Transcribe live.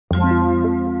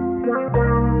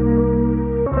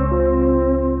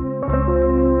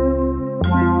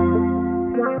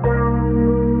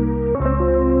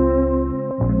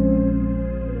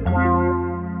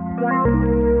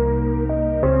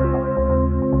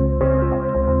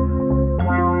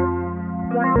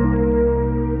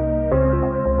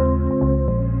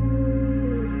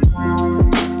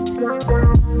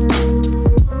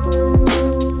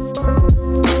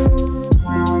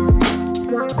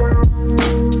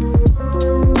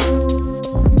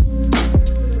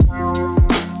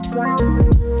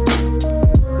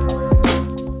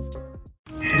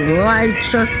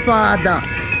us, Father.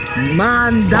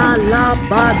 Mandala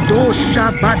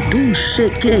badosha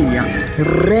badushekeya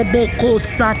roboko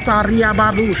sataria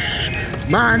babush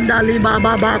mandali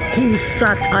baba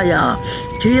bakusataya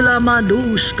kila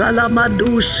madush kala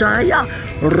madushaya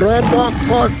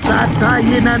roboko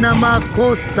satayina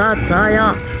namako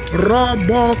sataya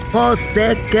roboko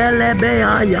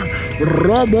sekelebeaya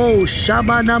robo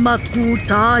shabana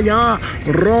makutaya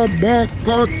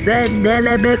roboko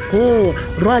sendelebeko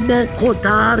roboko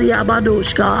taria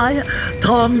badushkaya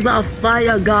tongues of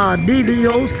fire God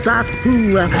didio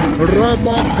saku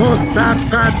roboko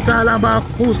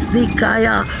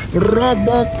sakatalabakusikaya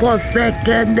roboko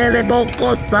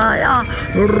sekendeleboko saya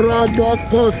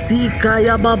roboko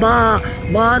sikaya baba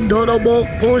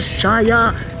mandoroboko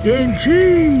shaya in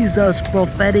Jesus'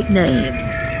 prophetic name.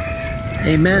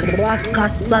 Amen.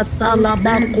 Rakasata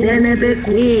labaku delebe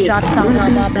shata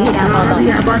baba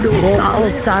roko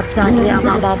sata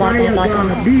baba baba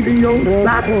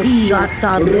roko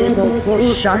shata roko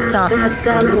shata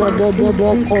robo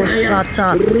bobo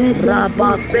shata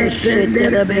rabako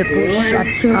shetelebe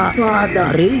shata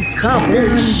rika bo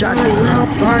shata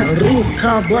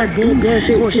rika bobo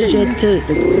shete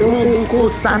roko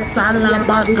sata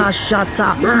labaka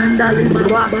shata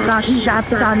raka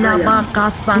shata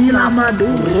labaka sata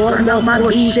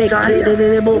Robo shake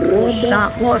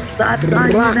Roko shata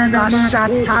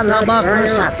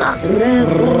labakashata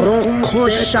Roko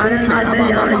shata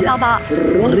lababa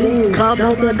Rika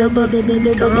bobo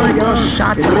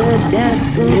shata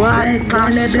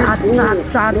Raka shata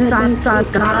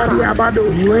ta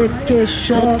Reke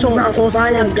shoto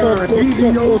kosoto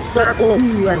kosoko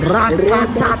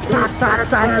Raka ta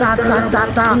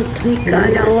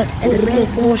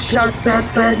Roko shata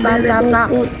ta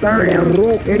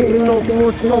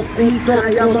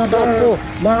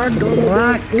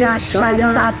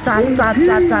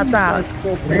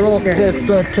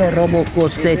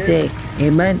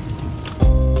Amen.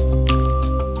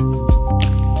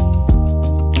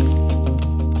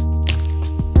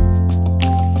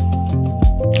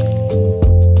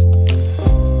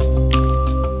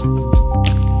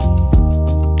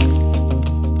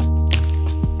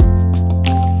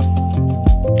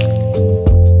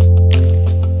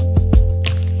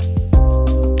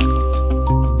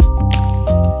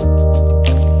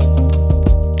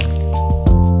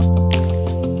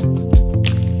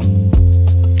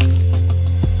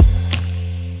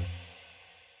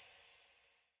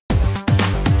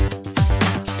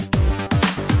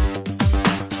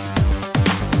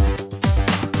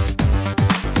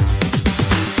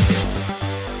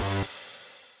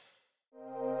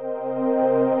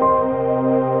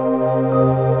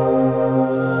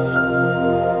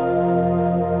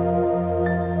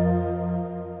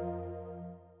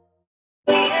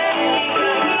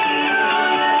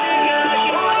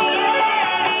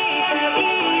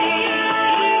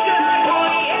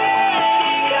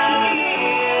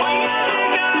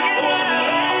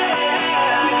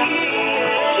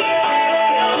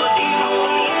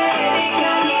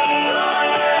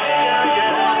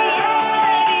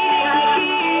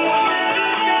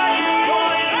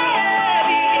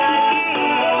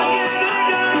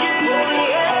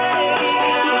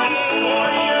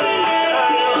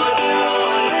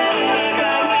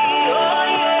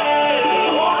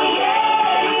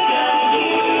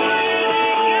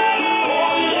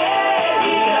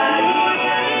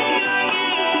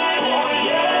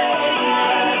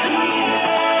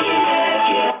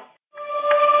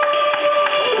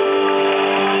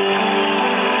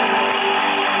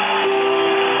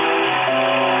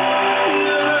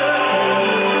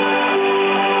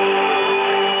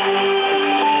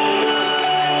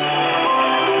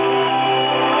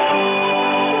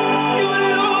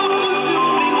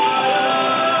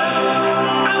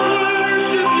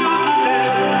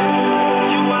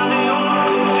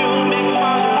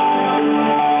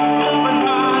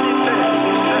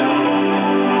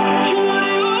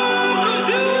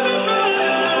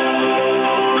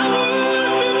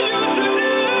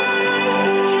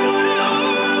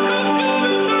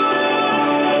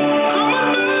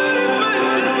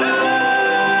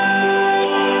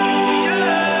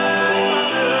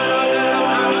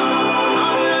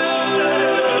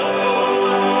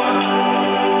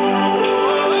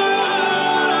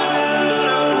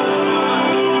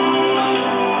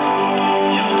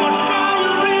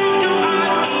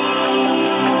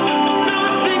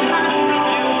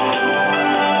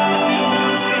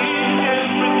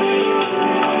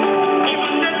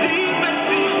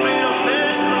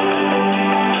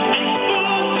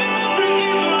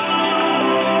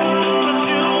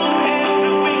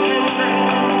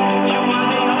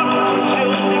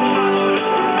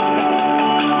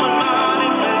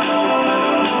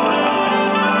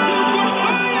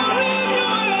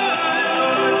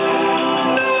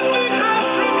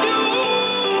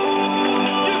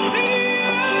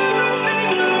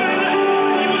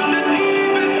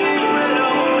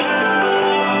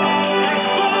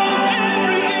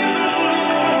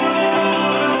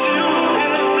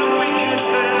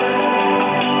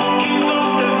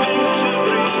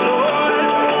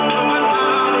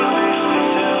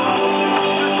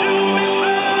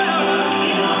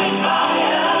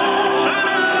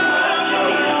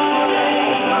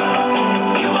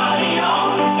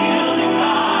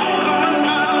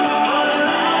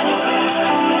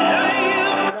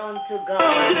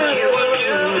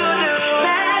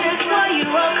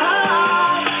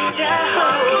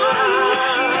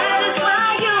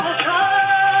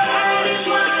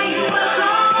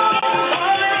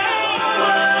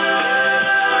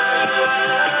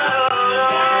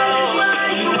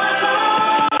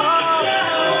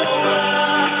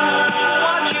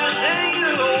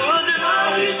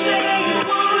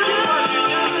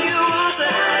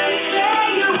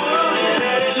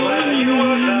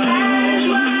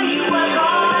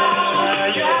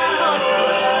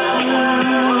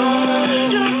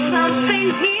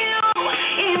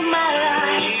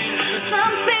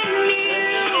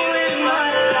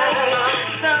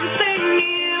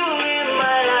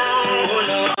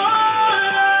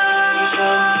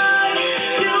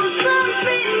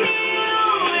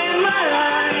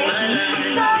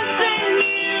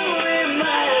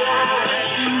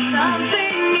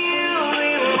 something new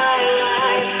in my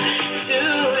life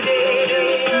today.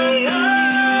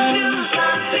 Do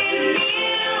something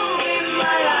new in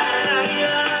my life.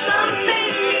 Something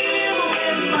new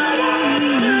in my life.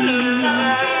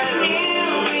 New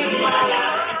in my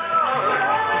life.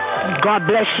 God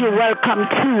bless you. Welcome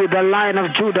to the Lion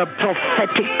of Judah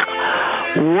Prophetic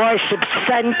Worship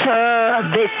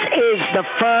Center. This is the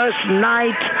first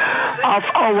night of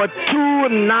our 2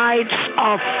 nights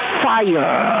of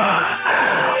fire,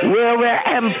 where we're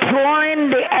employing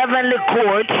the heavenly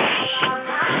courts,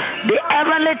 the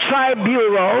heavenly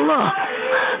tribunal,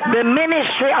 the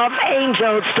ministry of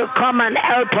angels to come and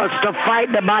help us to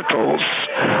fight the battles.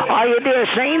 Are you there,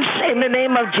 saints? In the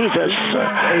name of Jesus.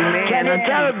 Amen. Can you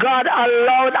tell God a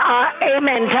loud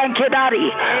amen? Thank you,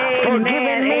 Daddy, for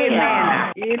giving me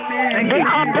the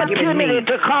opportunity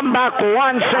to come back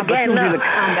once again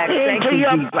into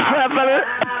your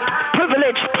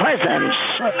privileged presence.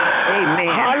 Amen.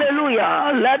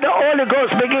 Hallelujah. Let the Holy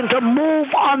Ghost begin to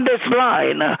move on this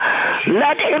line.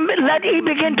 Let him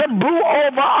begin to brew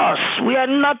over us. We are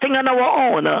nothing on our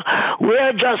own. We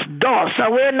are just dust.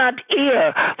 We're not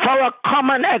here for a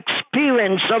common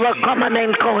experience or a common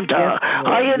encounter.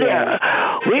 Are you there?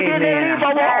 We didn't leave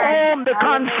our home, the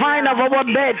confine of our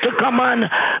bed, to come on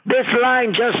this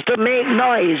line just to make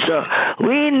noise.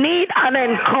 We need an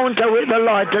encounter with the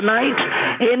Lord tonight.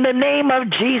 In the name of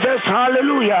Jesus.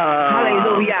 Hallelujah.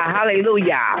 Hallelujah.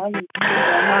 Hallelujah.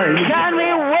 Can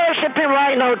we worship him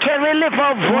right now? Can we lift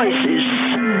our voices?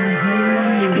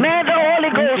 May the Holy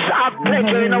Ghost have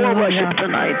pleasure in our worship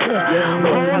tonight.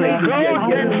 Holy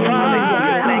Ghost and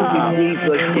fire. Thank you,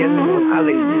 Jesus.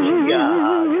 Hallelujah.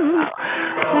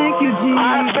 Thank you, Jesus.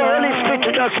 Ask the Holy Spirit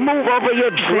to just move over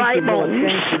your dry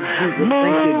bones. Move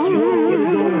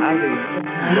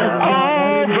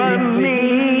over me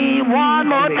one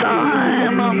more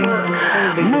time.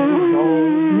 Move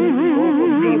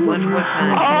over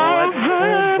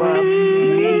me.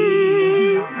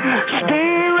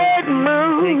 Spirit,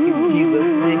 move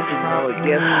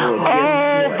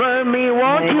over me.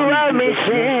 Won't you let me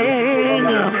sing?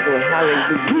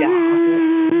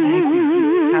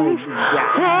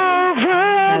 Over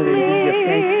me.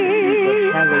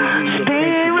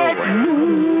 Spirit, move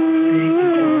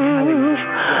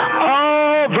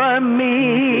over me.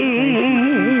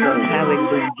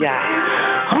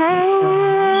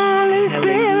 Holy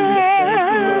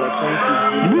Spirit,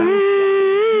 move.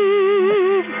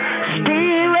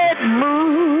 Spirit,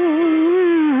 move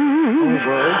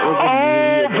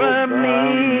over me.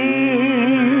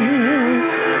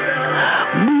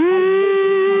 Move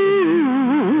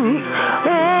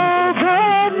over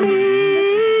me.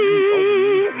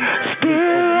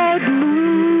 Spirit,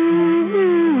 move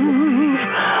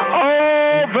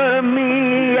over me.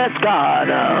 Yes, God.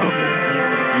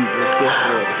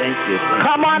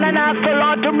 Come on and ask the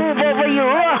Lord to move over you.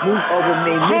 Move over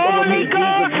me. Holy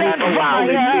Ghost and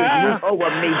fire. Move over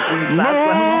me, Jesus. Move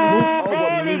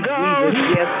over me, Jesus.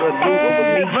 Yes, Lord. Move over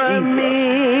me, Jesus.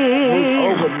 Move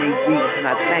over me, Jesus. And I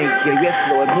thank you. Yes,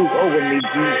 Lord. Move over me,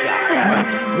 Jesus.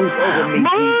 Move over me,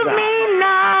 Jesus. Move me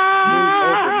now.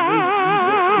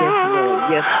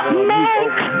 Yes, Lord. Move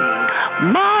over me.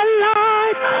 My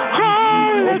life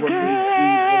whole again.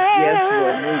 Yes,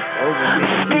 Lord. Move over me.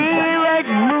 Spirit,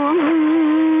 move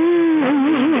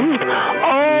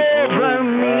over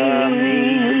me.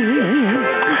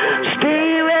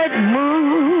 Spirit, move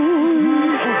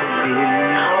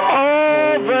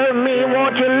over me.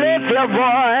 Won't you lift your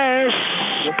voice?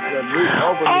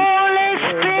 Holy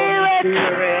Spirit,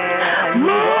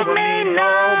 move me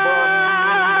now.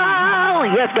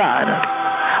 Yes, God.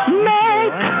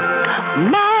 Make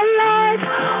my life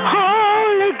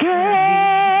whole again.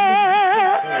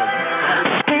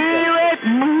 Spirit,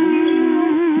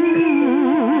 move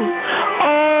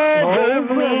over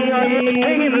me.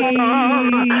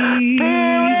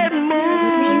 Spirit,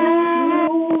 move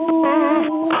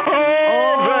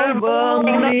over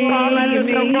me.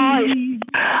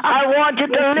 I want you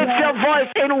to lift your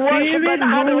voice in worship and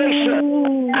adoration.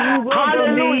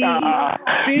 Hallelujah.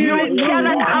 You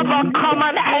cannot have a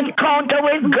common encounter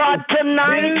with God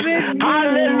tonight.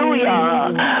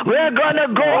 Hallelujah. We're going to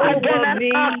go again and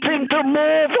ask him to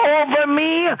move over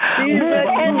me, move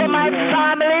over my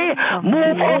family,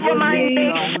 move over my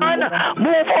nation,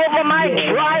 move over my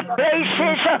dry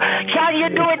places. Can you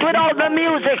do it without the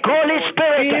music, Holy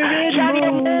Spirit? Can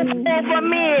you move over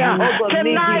me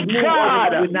tonight,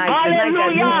 God?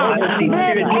 Hallelujah.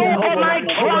 Move over my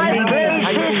dry places.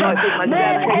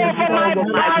 Move over my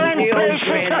barren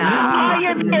places. Are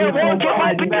you there? Won't you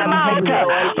open your mouth?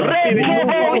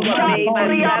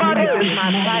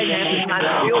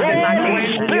 Holy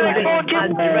Spirit, won't you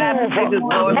my dry places,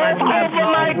 Lord, my dry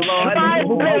bones, Lord.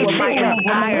 Move over my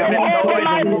environment, Lord.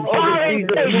 Move over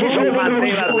Jesus. Move over my baby,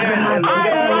 yes,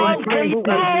 Lord. Move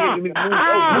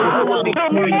over me,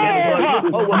 Spirit, yes, Lord.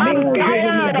 Move over me, Spirit.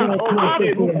 Move over,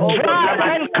 Spirit. Move over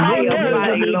my entire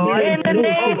body, Lord. Move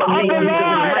over me, Jesus, in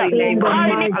the mighty name of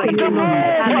Jesus.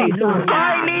 Hallelujah.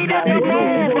 I needed to move.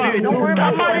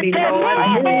 Somebody said, move,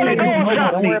 Holy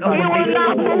Ghost. You will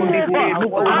not move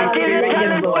until you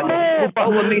tell him to move. Move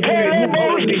over me, Spirit. Move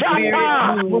over me, Spirit.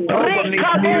 Move over me,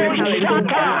 Spirit.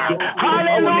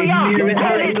 Hallelujah. Hallelujah.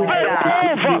 Holy Spirit, move.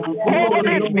 Move over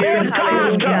me, Spirit.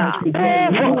 Hallelujah.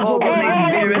 Move over me,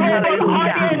 Spirit.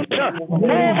 Hallelujah.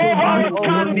 Move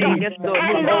over me, yes, Lord.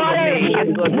 Move over me, yes,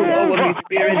 Lord. Move over me,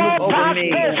 Spirit. Move over me.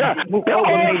 Move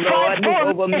over me, Lord. Move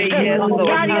over me, yes, Lord.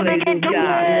 Hallelujah.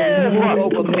 Move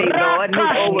over me, Lord.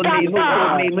 Move over me. Move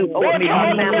over me. Move over me. My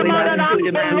family, my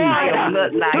children, my entire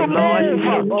bloodline, Lord.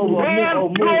 Move over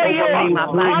me, my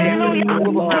finances. Move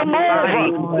over my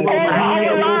body. Move over my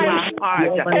health. Move over my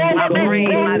heart, my brain,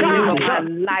 my liver, my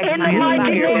life, my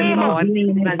environment, Lord.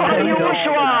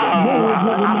 Hallelujah.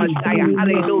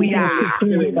 Hallelujah.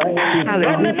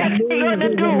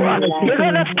 You're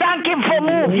going to thank him for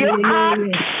move. You act,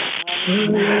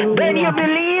 then you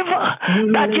believe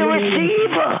that you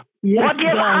receive what you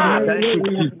have.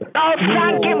 Now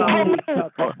thank him for move.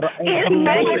 He's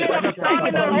moving in a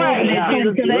phenomenal way.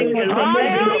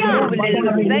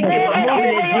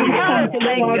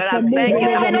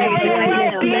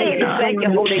 Thank you,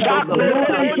 Holy Ghost, for moving.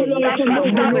 Thank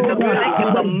you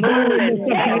for moving.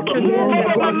 Thank you for moving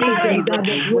over me, Jesus.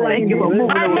 Thank you for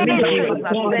moving over me, Jesus.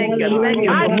 I thank you. Thank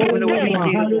you for moving over me,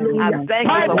 Jesus. I thank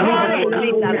you for moving over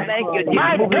me. I thank you, Jesus,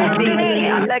 for moving over me.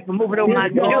 I thank you for moving over my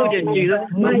children, Jesus.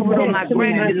 Moving over my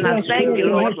grandchildren. I thank you,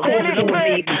 Lord, for moving over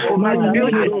me, over my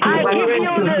children, over my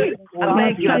grandchildren. I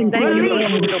thank you. I thank you for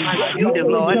moving over my children,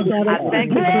 Lord. I thank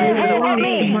you for moving over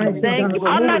me. Thank you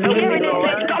for moving over me,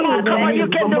 Lord. Come on, you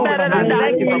can do better than that.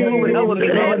 Thank you for moving over me,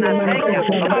 Lord. And I thank you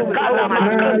for moving over my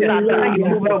children. I thank you for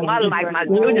moving over my life, my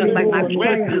children's life, my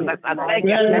grandchildren's life. I thank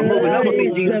you for moving over me,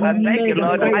 Jesus. I thank you,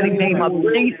 Lord, in the mighty name of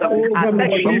Jesus. I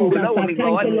thank you for moving over me,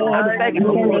 Lord. I thank you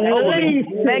for moving over me.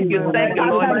 Thank you, Lord.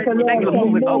 Thank you for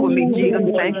moving over me, Jesus.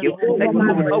 Thank you. Thank you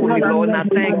for moving over me, Lord. And I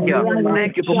thank you.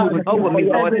 Thank you for moving over me,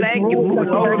 Lord. Thank you for moving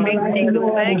over me, Jesus.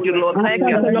 Thank you, Lord. Thank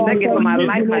you. Thank you for my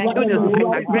life, my children's life,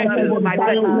 my grandchildren's life,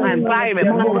 my environment,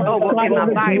 moving over in my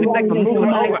environment. Thank you for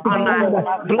moving over on my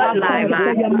bloodline, my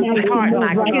heart,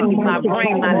 my kidneys, my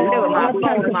brain, my liver, my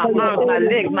bones, my arms, my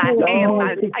legs, my hands,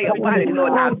 my entire body,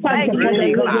 Lord. I thank you,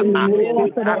 Jesus.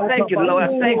 I thank you, Lord.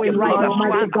 I thank you, Lord. I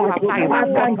thank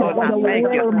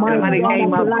you. In the mighty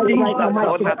name of Jesus,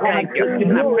 Lord, I thank you.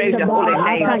 And I praise your holy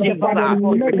name, Jesus.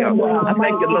 I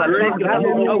thank you, Lord. I thank you for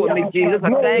moving over me, Jesus. I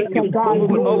thank you for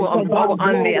moving over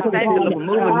on me. I thank you for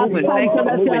moving. Thank you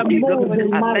for moving, Jesus.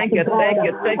 I thank you for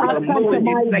moving,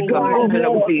 Jesus. Thank you for moving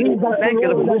over me. Thank you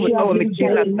for moving over me,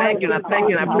 Jesus. I thank you, and I thank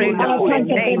you, and I praise your holy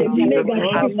name, Jesus.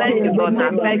 I thank you, Lord, and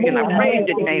I thank you, and I praise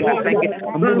your name. I thank you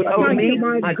for moving over me,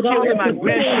 my children, my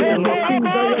grandchildren, Lord.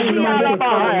 I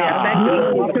thank you,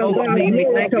 Lord, for moving over me.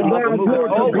 Thank you, Lord, for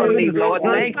moving over me, Lord.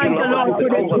 Thank you, Lord, for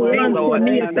moving over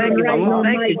me, Lord. Thank you,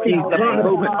 thank you, Jesus, for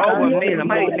moving over me in the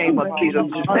mighty name of Jesus.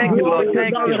 Thank you, Lord.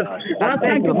 Thank you. I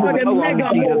thank you for moving over me,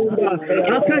 Jesus.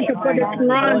 I thank you for the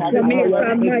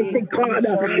transformation, mighty God.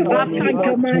 I thank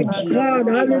you, my God.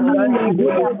 Hallelujah.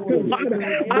 Glory to God.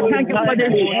 I thank you for the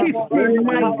shifting,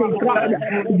 mighty God.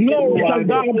 Glory to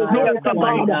God. Glory to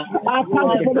God. I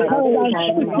thank you for the paradigm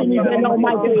shifting even now,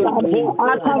 mighty God.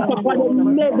 I thank you for the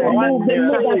mega move, the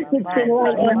mega shifting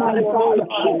right now, my God.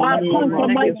 I thank you,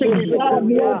 mighty God,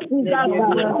 Lord Jesus,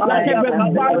 that every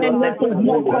barrenness is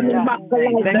not coming back to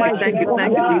life, mighty God.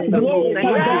 Glory to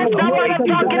God. Glory to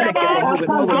God.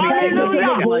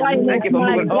 Thank you for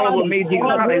moving over me, Jesus.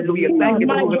 Hallelujah. Thank you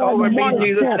for moving over me,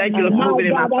 Jesus. Thank you for moving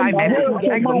in my finances.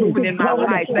 Thank you for moving in my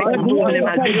life. Thank you for moving in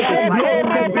my children's life,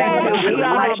 my grandchildren's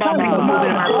life. Thank you for moving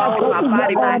in my lungs, my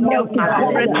body, my health, my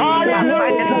strength, my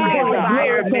finances, my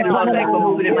environment, Lord. Thank you for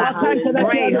moving in my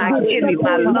brain, my kidneys,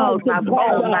 my lungs, my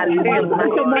bones, my limbs, my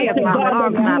hands, my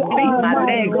arms, my feet, my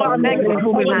legs. Thank you for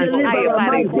moving my entire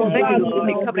body. Thank you for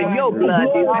me covering your blood.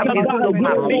 Thank you for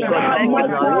my feet, Lord. Thank you,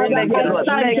 Lord. Thank you, Lord.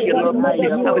 Thank you, Lord.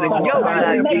 You're covered in your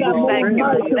blood, Jesus. Thank you.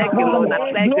 Thank you, Lord. I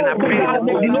thank you, and I praise your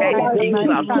holy name, Jesus.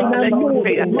 Thank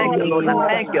you, thank you, Lord. I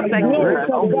thank you. Thank you.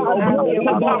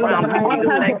 Around me,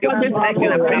 Jesus. Thank you. Thank you,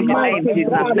 and I praise your name,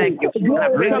 Jesus. I thank you. And I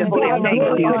praise your holy name,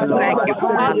 Jesus. Thank you.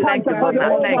 I thank you, Lord. And I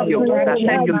thank you. I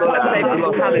thank you, Lord. I thank you,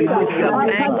 Lord. Hallelujah.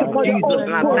 Thank you, Jesus.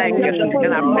 And I thank you.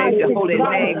 And I praise your holy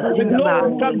name, Jesus.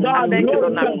 I thank you,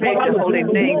 Lord. And I praise your holy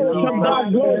name, Jesus.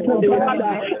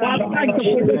 thank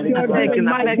you for this, Lord. Thank you,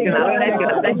 I thank you, I thank you,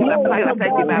 I thank you, I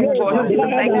thank you, my portion.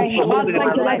 Thank you for moving in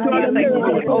my life, Jesus. Thank you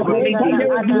for over me, Jesus.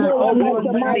 Over me,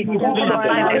 moving my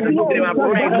finances, moving in my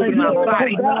brain, moving in my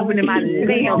body, moving in my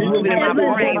limbs, moving in my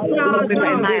brain, moving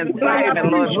in my environment,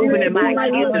 Lord, moving in my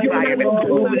kids' environment,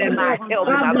 moving in my health,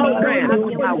 in my strength,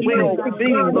 my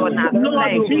well-being, Lord. And I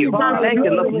thank you. Thank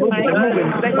you, Lord, for moving and moving.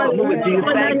 Thank you for moving,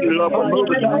 Jesus. Thank you, Lord, for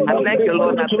moving. I thank you,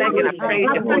 Lord, and I thank you and I praise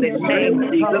you for this name,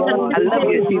 Jesus. I love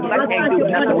you, Jesus. I can't do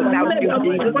nothing without you,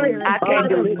 Jesus. I can't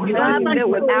do nothing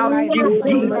without you,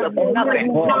 Jesus. Nothing.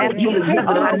 Absolutely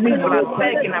nothing that I need, but I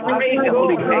thank you and I praise your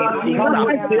holy name, Jesus.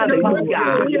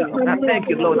 Hallelujah. I thank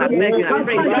you, Lord. I thank you and I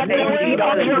praise your name,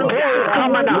 Jesus.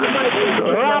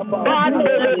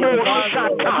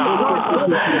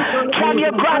 Can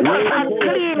you grant us a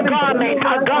clean garment,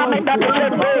 a garment that is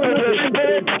embedded with your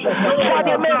spirit? Can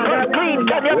you make us clean?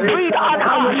 Can you breathe on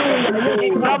us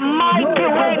the mighty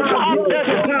winds of the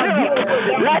spirit?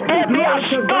 Let there be a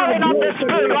stirring of the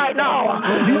spirit right now.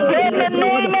 In the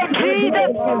name of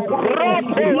Jesus.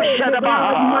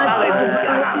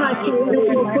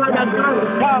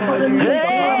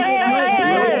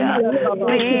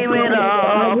 Spirit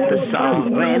of the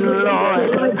sovereign Lord,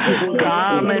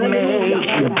 come and make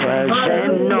your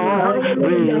presence known.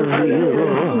 Reveal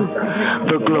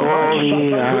the glory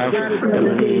of the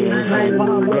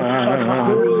living God.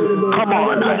 Come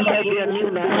on,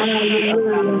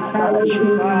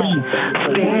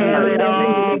 Spirit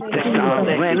of the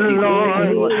sovereign Lord,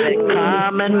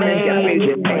 come and make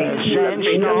your presence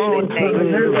known.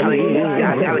 Reveal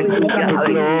the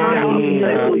glory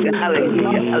of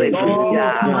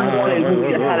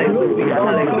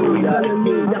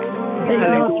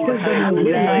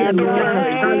let the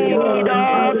weight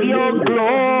of your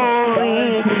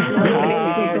glory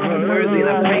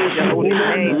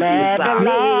let the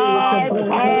light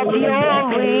of your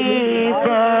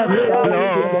river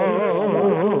flow.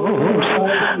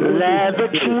 Let the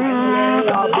truth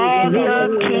of your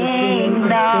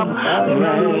kingdom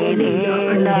reign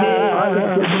in us.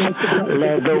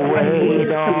 Let the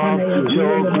weight of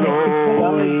your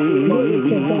glory,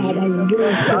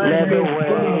 let the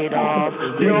weight of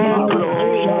your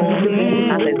glory.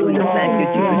 Hallelujah. Thank you,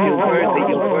 Jesus. You're worthy,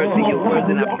 you're worthy, you're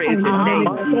worthy. And I praise your name.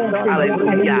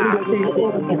 Hallelujah.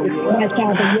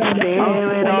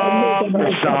 Spirit of the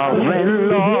sovereign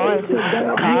Lord,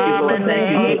 come and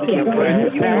make your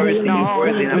presence known.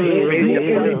 And I praise your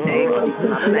holy name.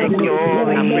 I thank you.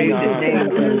 I praise your name.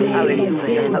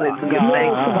 Hallelujah. Hallelujah.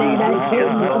 Thank you,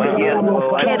 Jesus. Yes,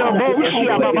 Lord. Yes,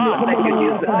 Lord. Thank you,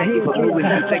 Jesus. Thank you for moving.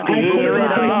 Thank you for moving.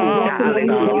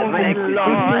 Hallelujah. Thank you,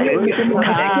 Lord.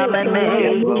 Come and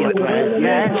make your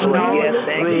presence known. Yes,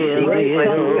 thank you,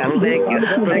 Jesus. Thank you.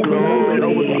 Thank you for moving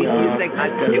over me. Thank my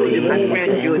children, my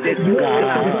grandchildren, this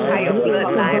entire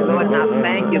bloodline, Lord. And I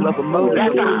thank you, Lord, for moving. On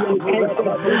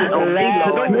me,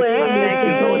 Lord. I thank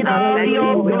you, Lord. I thank you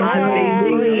for moving my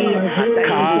baby. I thank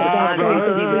you for my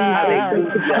baby. Hallelujah.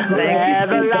 Thank you,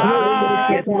 Jesus.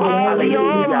 Yes, Lord.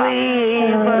 Hallelujah.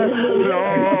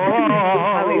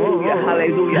 Hallelujah.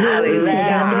 Hallelujah. Hallelujah.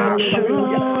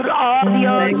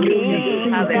 Thank you,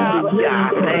 Jesus. Hallelujah.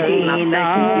 Thank you. I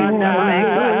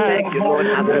thank you, Lord.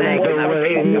 I thank you. I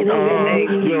praise your holy name,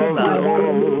 Jesus.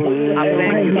 I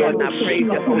thank you, Lord, and I praise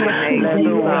your holy name, Let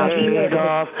the weight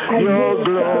of your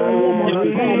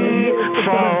glory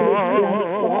fall.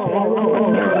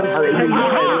 Hallelujah.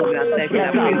 Hallelujah. Thank you. I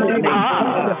praise your name,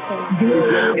 Jesus.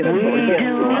 We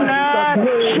do not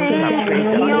sing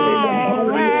your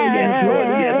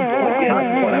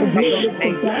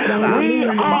we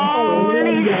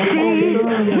only see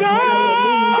your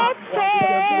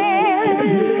face.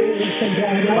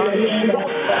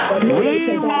 We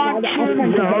want to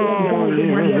know you.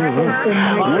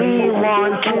 We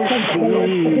want to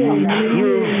see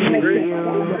you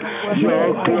feel your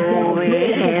glory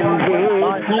in this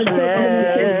place.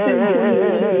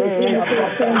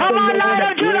 Come on, Light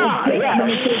of Judah. Yes.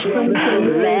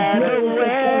 Let the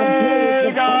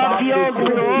weight of your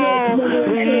glory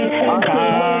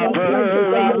cover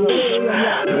us.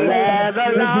 Let the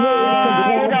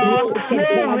light of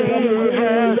your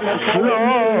river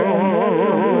flow.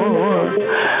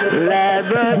 Let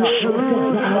the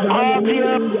truth of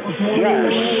your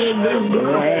yes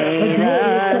rain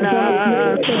on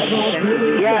us.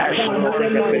 Yes.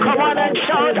 Come on and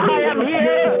shout, I am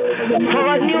here for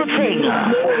a new thing. I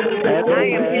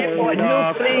am here for a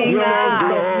new thing.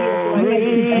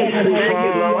 Thank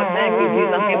you, Lord. Thank you,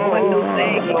 Jesus. I'm here for a new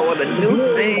thing, Lord. A new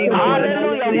thing.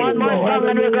 Hallelujah. One more song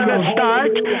and we're going to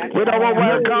start with our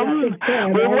welcome.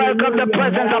 We welcome the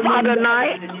presence of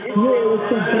Adonai.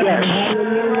 Yes.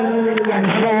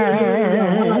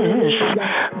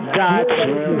 That's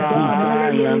where I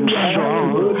am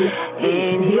strong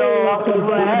in your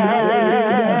presence.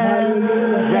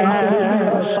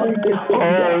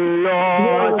 Oh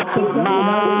Lord,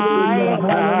 my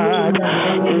God,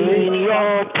 in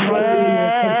your presence.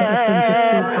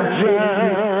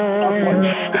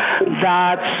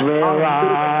 That's where I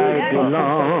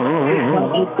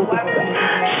belong.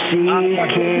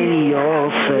 Seeking your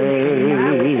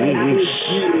face,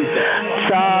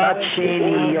 touching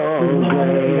your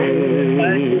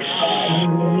grace.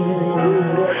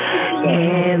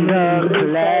 In the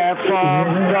cleft of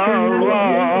the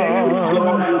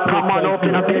rock. Come on,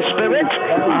 open up your spirit.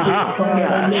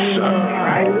 Yes.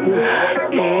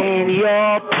 In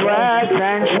your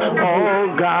presence,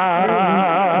 oh God.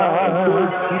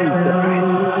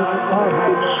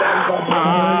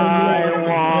 I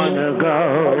wanna go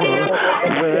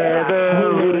where the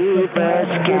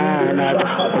rivers cannot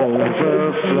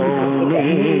overflow me,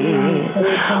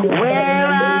 where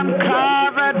I'm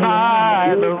covered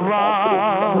by the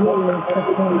rock.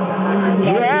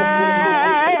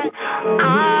 Yeah,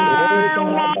 I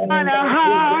wanna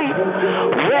hide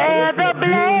where the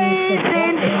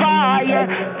blazing fire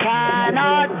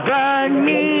cannot burn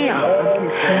me.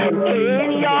 In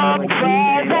your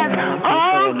presence,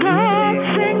 oh God,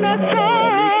 sing the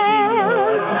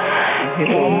song. In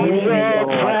your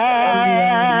presence,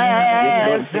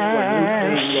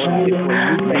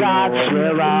 that's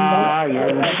where I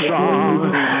am strong.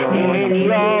 In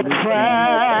your presence,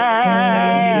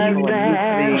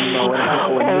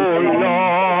 oh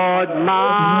Lord,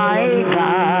 my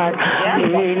God,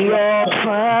 in your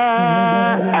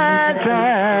presence,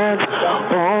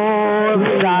 oh,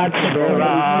 that's where I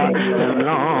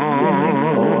belong.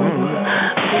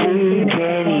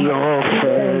 Seeking your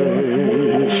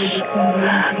face,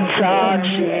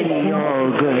 touching your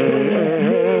grace.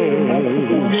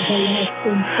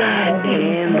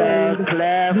 In the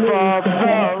cleft of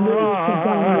the rock.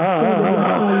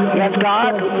 Yes,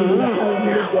 God.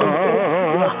 Oh,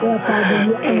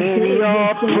 in your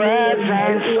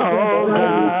presence, oh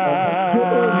God.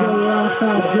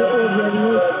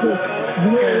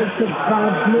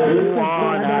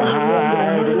 Wanna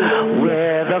hide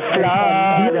where the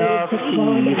flood of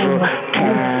evil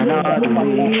cannot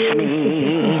reach me,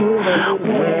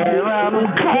 where I'm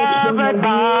covered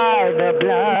by the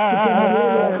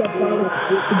blood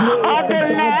of the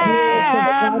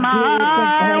Lamb. I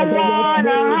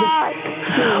wanna hide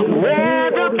where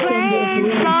the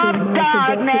plains of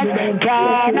darkness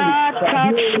cannot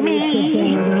touch me.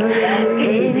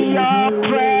 In your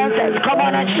presence, come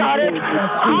on and shout it.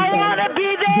 I wanna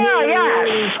be there, yes.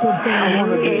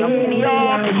 In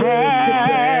your presence,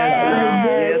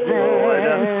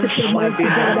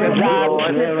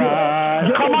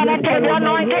 come on and take the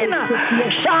anointing. I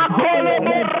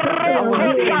want to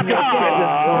do things, Lord.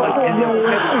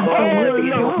 I want to be in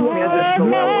your presence,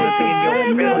 Lord. I want to do things.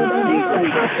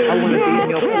 I want to be in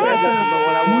your presence,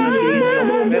 Lord. I want to do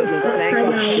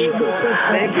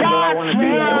things, Lord.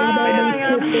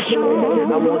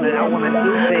 I want to do things, Lord. I want to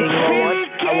be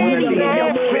in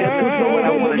your presence, Lord.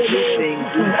 I want to do things, Lord. I want to do things,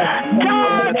 Jesus. I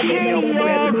want to be in your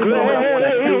presence.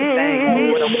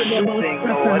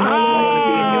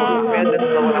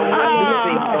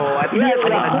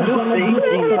 I want to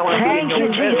do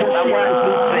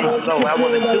things, Lord. I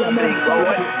want to do things, Lord.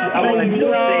 I want to do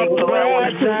things, Lord. I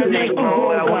want to do things,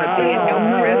 Lord. I want to be in your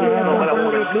presence, Lord. I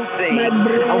want to do things.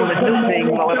 I want to do things,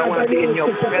 Lord. I want to be in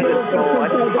your presence,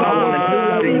 Lord. I want to do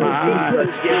things, Jesus.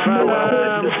 Yes, Lord. I want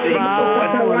to do things, Lord.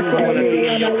 I want to be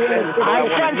in your presence, Lord. I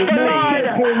sense the Lord.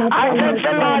 I sense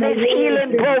the Lord is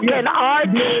healing broken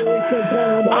hearts.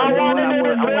 I want to do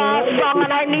this last song,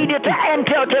 and I need you to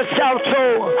empty out yourself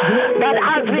too. That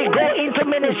as we go into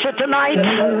ministry tonight,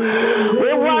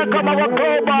 we welcome our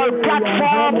global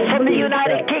platform from the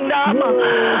United Kingdom,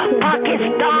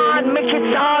 Pakistan,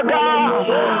 Mississauga,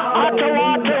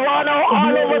 Ottawa, Toronto,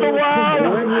 all over the world.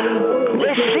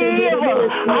 Receive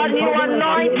a new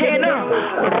anointing.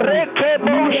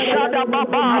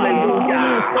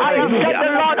 I have set the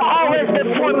Lord always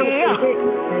before me.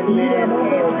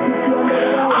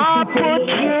 I put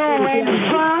you in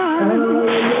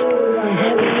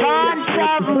front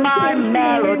of my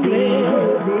melody.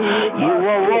 You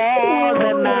are all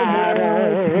that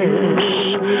matters.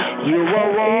 You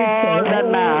are all that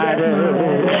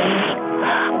matters.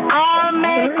 I'll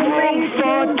make room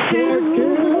for two.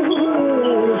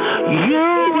 You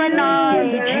and I,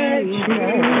 Jesus.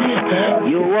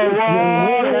 You are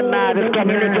all that matters. Can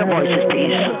you lift your voices,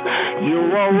 please? You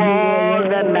are all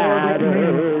that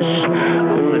matters.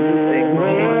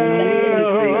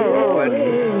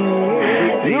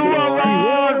 You are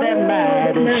all that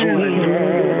matters,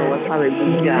 Jesus.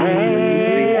 Hallelujah. New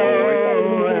thing,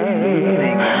 Lord. New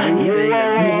thing, new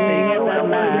thing, new thing, Lord.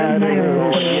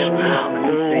 New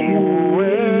thing,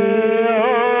 Lord. Yes,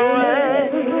 Lord.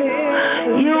 New thing.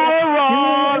 You are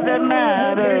all that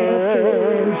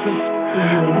matters.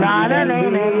 Na na na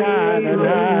na na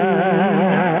na.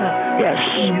 Yes.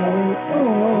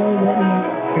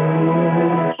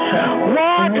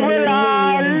 What will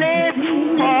I live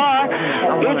for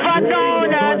if I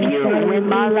don't have you in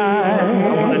my life?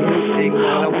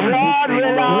 What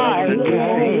will I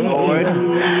gain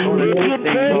if you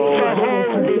take the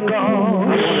Holy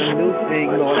Ghost?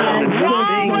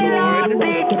 What will I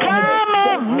become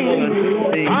of me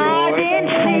if I didn't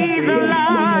see the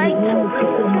light?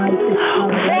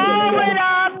 What would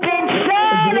have been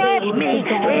said of me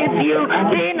if you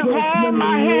didn't hold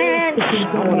my hands?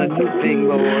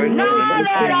 Now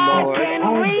that I can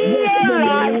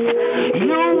realize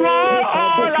you are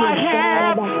all I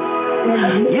have.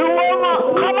 You are,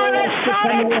 come on and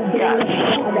shout it. Yes.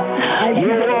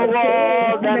 You are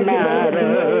all that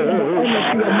matters.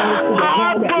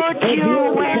 I'll put you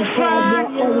in front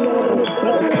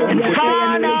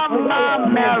of my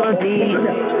melody.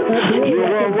 You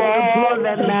are all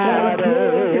that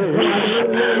matters.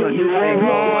 You are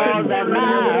all that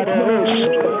matters.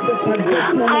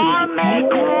 I'll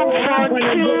make room for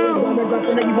two.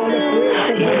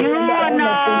 You and I,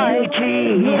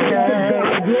 Jesus.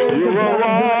 You are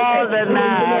all that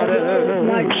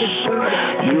matters.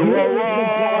 You are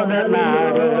all that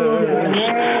matters.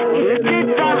 Is it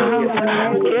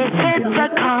the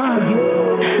car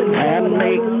that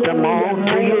makes them all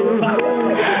to you?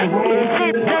 Is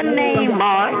it the name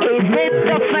or is it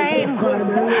the fame?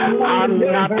 I'm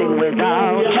nothing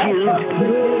without you.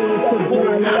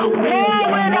 What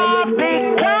would I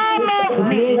become of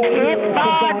me if I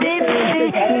didn't see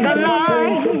the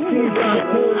light?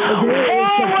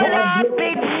 What would I be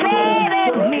said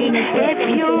of me if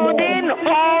you didn't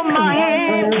hold my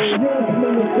hand?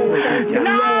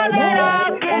 Now that I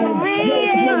can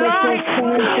realize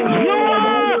you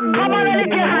are, come on and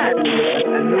lift your hands.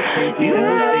 You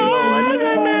are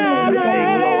the matter.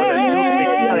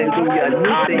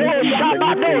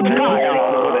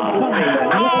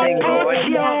 I'll put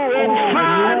you in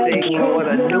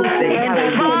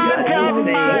front of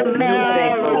my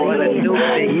melody.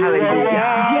 You are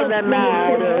all that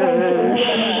matters.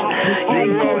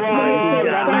 You are all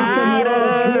that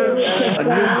matters.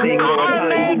 I'll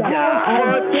make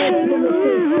for two.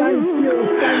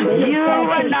 You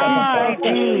and I,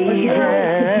 Jesus.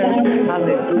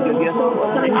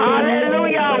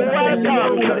 Hallelujah.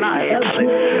 Welcome tonight to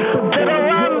the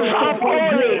realms of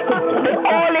holy, the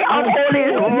holy of holy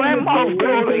realm of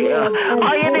glory.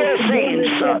 Are you there, saints?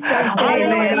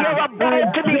 Hallelujah. You're about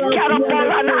to be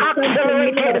catapulted and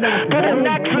accelerated to the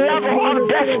next level of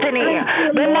destiny,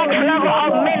 the next level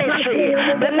of ministry,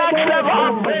 the next level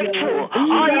of breakthrough.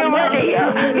 Are you ready?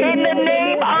 In the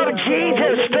name of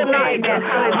Jesus tonight.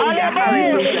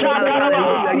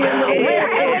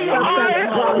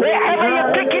 Wherever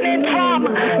you're picking it from,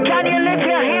 can you lift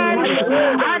your hands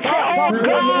and say, oh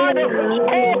God,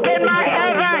 open my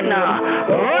heaven,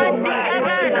 run the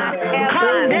heaven,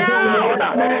 come down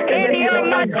in your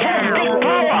majestic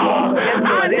power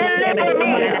and deliver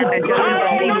me.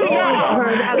 Hallelujah.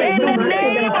 In the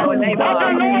name of the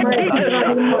Lord Jesus.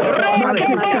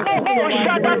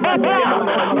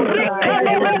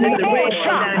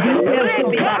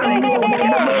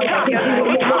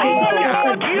 It's all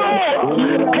about you.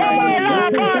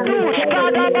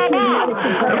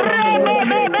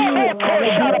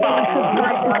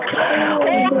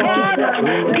 Oh God,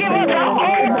 give us an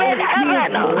open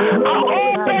heaven, an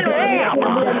open realm,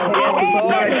 an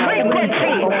open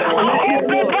frequency, an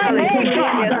open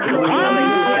vibration.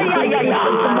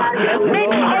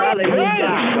 Mix our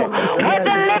praise with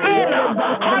the living,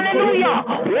 hallelujah,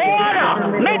 water.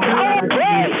 Mix our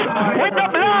praise with the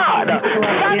blood.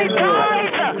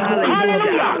 Sanitize,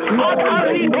 hallelujah, as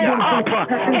we go up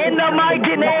in the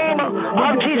mighty name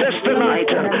of Jesus tonight.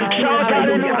 Shout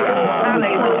hallelujah.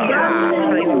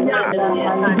 Hallelujah.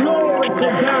 Glory to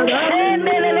God.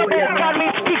 Can we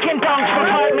speak in tongues for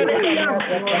 5 minutes?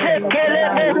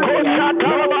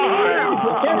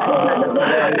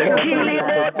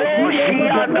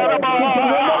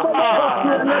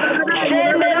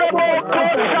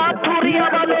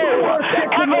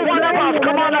 Every one of us,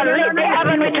 come on and lift the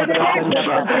heaven with your tongues.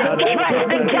 Dress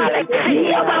the galaxy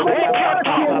with your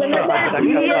tongues.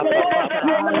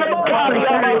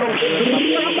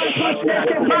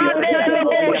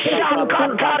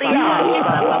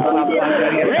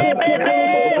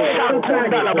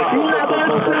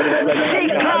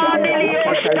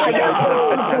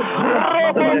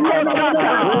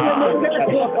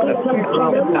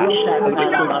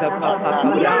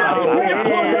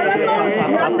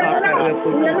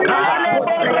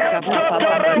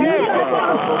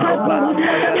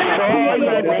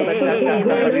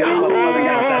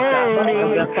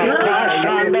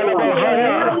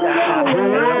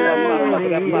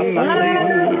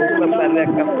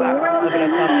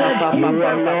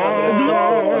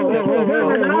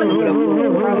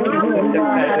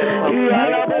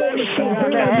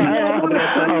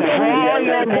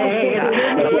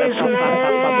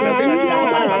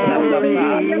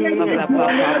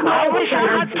 I wish I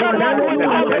had someone who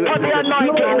would open for the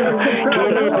anointing.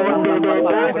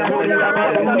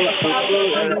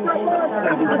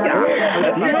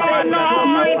 You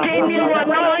anointing, you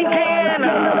anointing.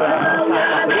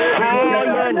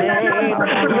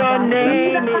 Your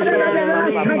name is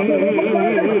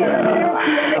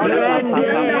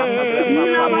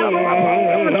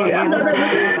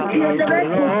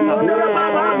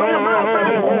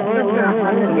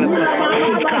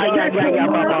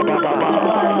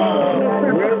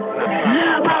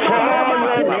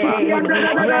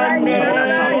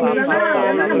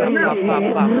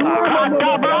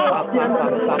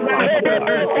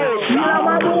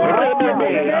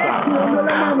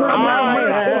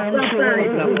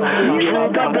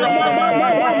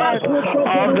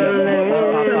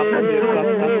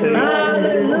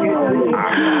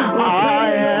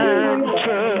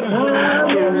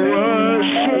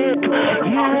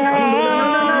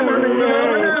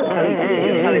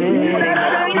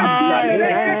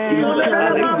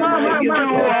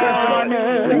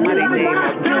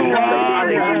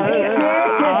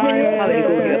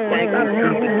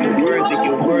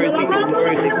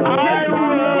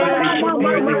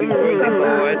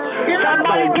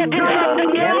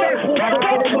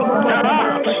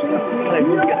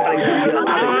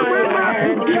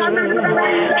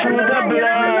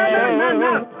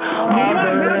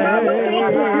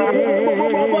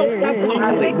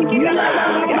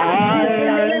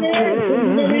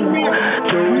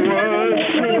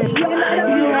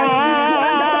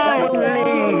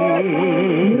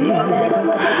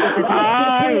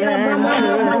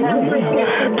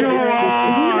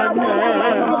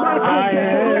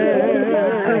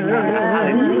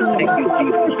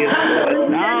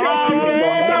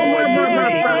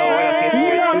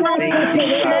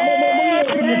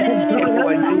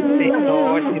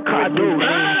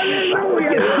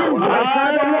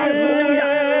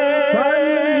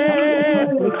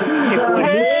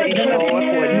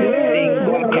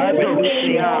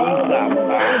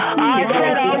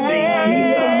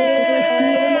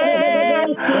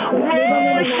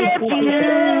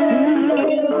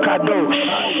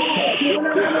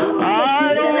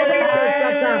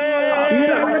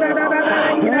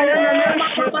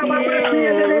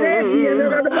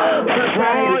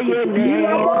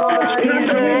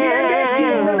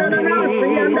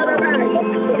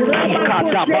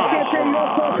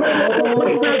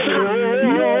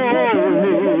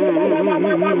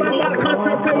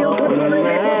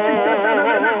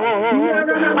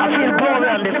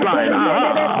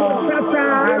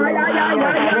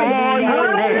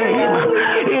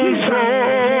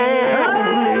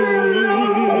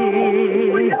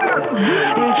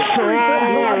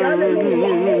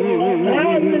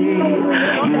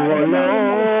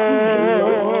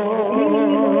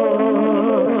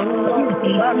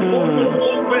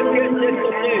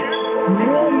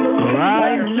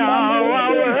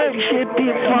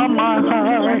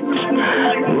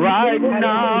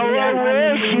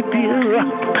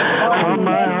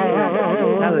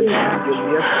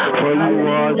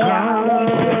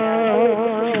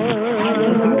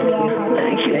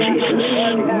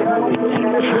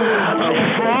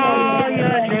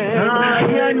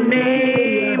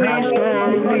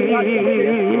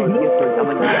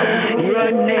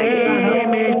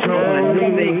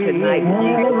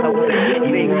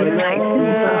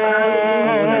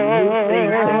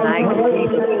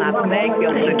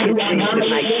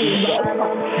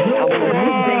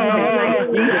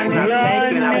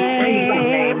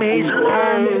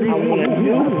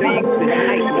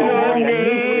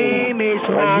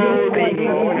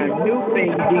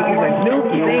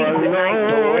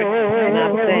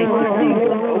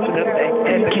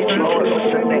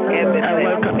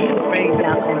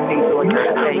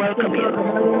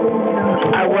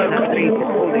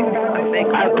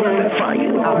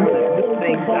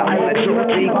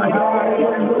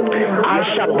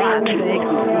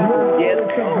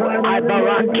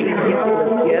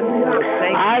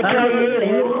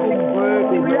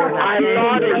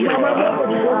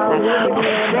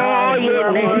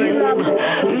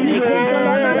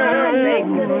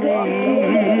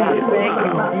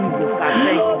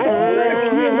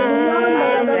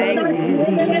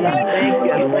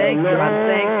thank you. I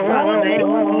thank you. I thank you.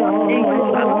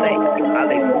 Jesus, I thank you.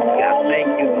 Hallelujah. I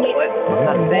thank you, Lord.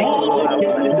 I thank you, Lord. I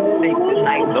want to do things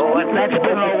tonight, Lord. Let's give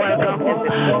her a welcome.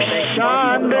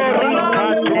 Shandorika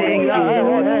Tuya.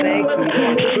 Thank you,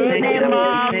 Lord. Shinema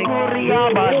Kuria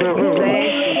Badu.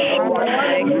 Thank you, Lord.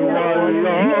 Thank you,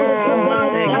 Lord.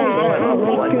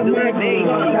 For a new thing.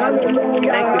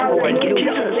 Thank you for a new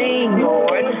thing,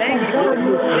 Lord. Thank you for a new thing, Lord. Thank you for a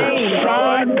new thing,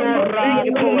 Lord. Thank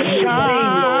you for a new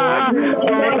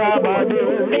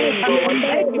thing, Lord. I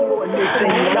thank you for a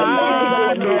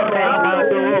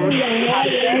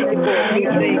new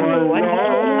thing, Lord.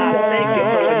 I thank you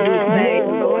for a new thing,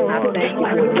 Lord. I thank you for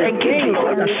a new thing,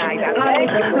 Lord. Tonight, I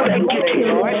thank you for a new thing,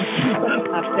 Lord.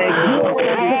 I thank you for a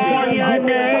new thing. Your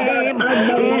name I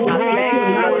thank you,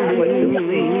 Lord, for a new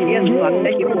thing. Yes, Lord, I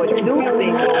thank you for a new thing, Lord.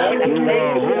 I thank you for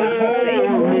a new thing.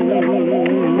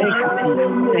 Thank you,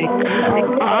 thank you, thank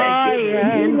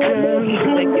you, thank you,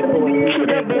 thank you for a new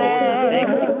thing, Lord. Thank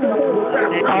you.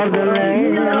 of the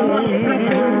land.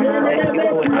 Thank you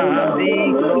for a new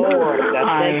thing, Lord.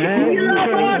 I thank you for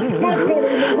a new thing.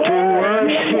 To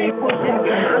worship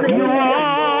you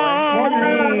only.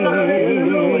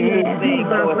 Thing,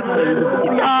 Lord.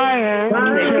 Hallelujah. I am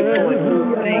Thank you for a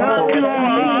new thing, Lord.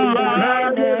 I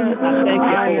thank you for a new thing,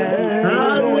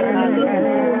 Lord.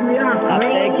 Hallelujah. I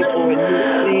thank you for a new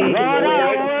thing, Lord.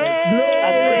 I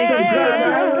thank you for a new thing,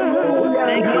 Lord.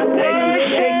 Thank you,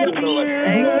 Lord.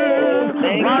 Thank you, Lord.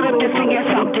 Thank Why don't you you, sing Lord. your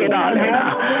something, darling?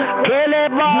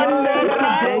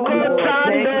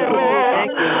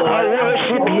 I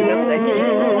worship you,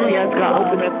 yes, God.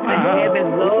 Open up the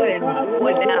heavens, Lord, and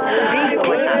pour down peace,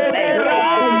 Lord. I thank you.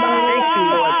 Thank you,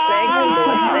 Lord. Thank you, Lord. Thank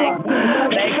you.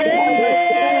 Thank you. Thank you,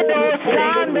 Lord.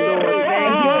 Thank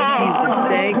you, Jesus. Thank you, Lord. Thank you, Jesus.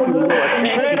 Thank you,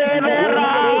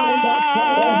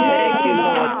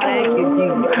 Lord. Thank you, Jesus. Thank you, thank you, thank you, Lord. Thank you,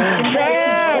 Jesus.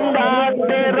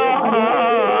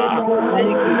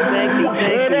 Thank you for a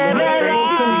new thing,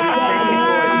 Jesus. Thank you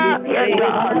for a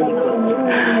new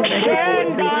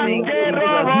thing, Jesus. Thank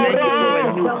you for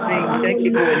a new thing. Thank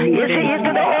you for a new You see, thing.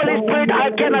 into the Holy Spirit,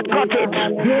 I cannot cut it.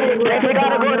 If you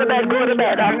gotta go to bed, go to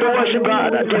bed. I have to worship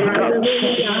God until He comes.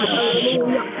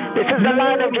 This is the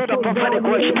Line of Judah Prophetic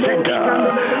Worship Center.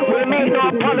 We make no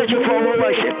apology for our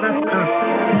worship.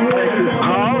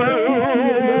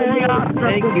 Hallelujah.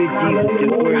 Thank you, Jesus.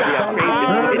 You're worthy. I praise your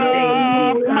holy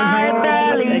name, Jesus. My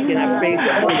belly Thank you, and I praise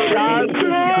your holy name,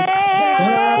 Jesus.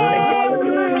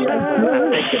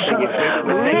 Thank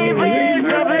you for your grace.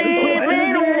 Thank you for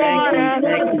your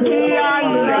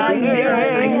mercy, Lord.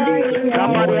 Thank you.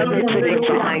 Somebody I want a new thing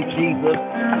tonight, Jesus.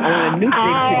 I want a new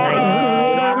thing tonight,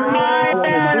 Jesus.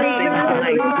 I want a new thing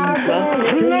tonight, Jesus. I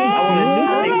want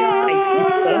a new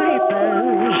thing tonight, Jesus.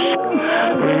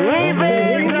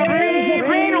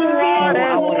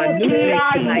 I want a new thing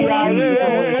tonight,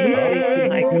 Jesus. I want a new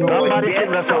thing tonight, Lord. Yes,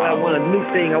 Lord, I want a new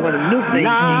thing. I want a new thing,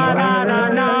 Jesus.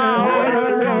 I want a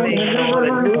new thing. I want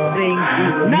a new thing,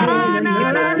 Jesus.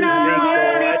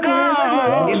 Give me a new thing,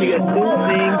 Lord. Give me a new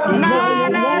thing, Jesus.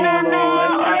 A new thing,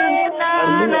 Lord. A new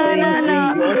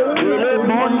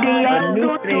thing, Jesus. A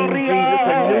new thing, Jesus.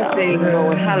 A new thing,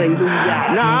 Lord. Hallelujah.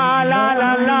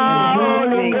 A new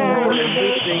thing, Lord. A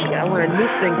new thing. I want a new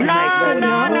thing tonight, Lord.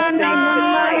 A new thing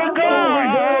tonight, Lord.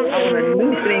 I want a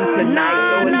new thing tonight,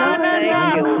 Lord. I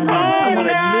thank you. I want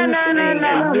a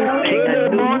new thing, a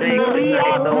new thing, a new thing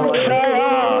tonight, Lord.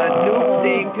 A new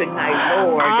thing tonight,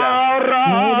 Lord. Out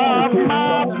of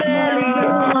my belly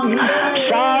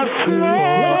shall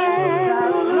flow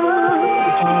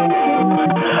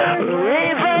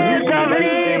rivers of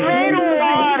living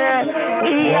water.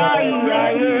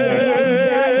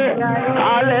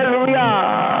 Hallelujah.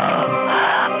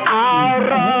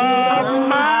 Out of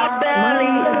my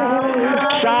belly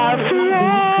shall flow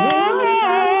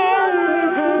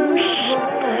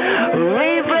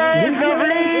rivers of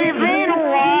living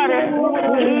water.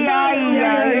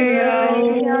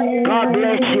 God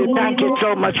bless you. Thank you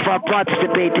so much for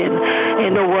participating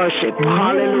in the worship.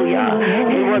 Hallelujah.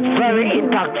 It was very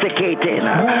intoxicating.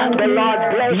 The Lord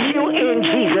bless you in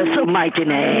Jesus' mighty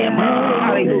name.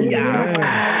 Hallelujah.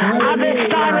 At this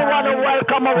time, we want to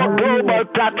welcome our global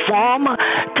platform,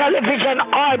 television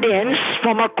audience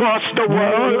from across the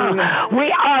world.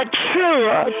 We are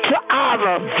thrilled to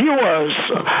have viewers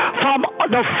from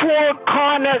the four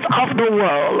corners of the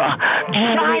world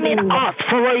joining us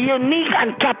for a unique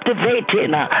and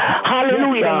captivating,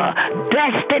 hallelujah,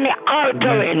 destiny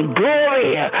altering,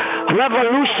 glory,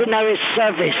 revolutionary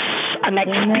service and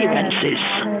experiences.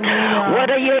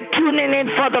 Whether you're tuning in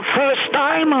for the first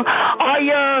time or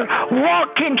you're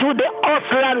walking through the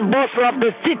hustle and bustle of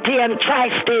the city and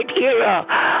tri-state area,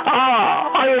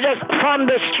 or you're just from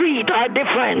the street or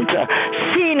different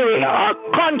scenery or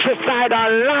countryside or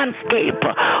landscape,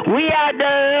 we are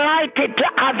delighted to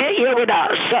have you here with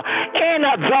us in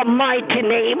the mighty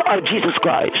name of Jesus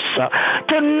Christ.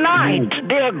 Tonight,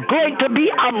 there's going to be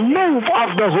a move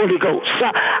of the Holy Ghost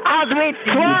as we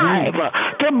strive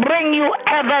to bring you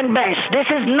heaven best. This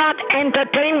is not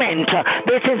entertainment.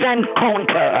 This is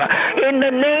encounter. In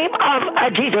the name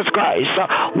of Jesus Christ,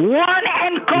 one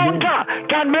encounter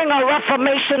can bring a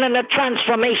reformation and a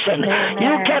transformation.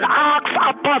 You can ask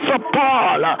Apostle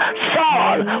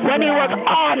Saul, when he was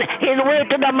on his way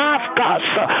to Damascus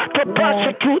to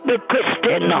persecute the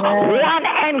Christian, one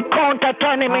encounter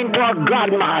turned him into a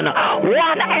God-man.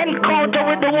 One encounter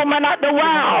with the woman at the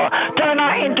well turned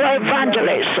her into an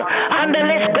evangelist. And the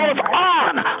list goes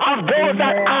on of those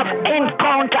that have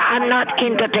encounter and not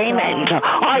entertainment.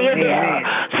 Are you there?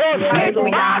 So sit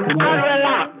back and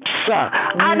relax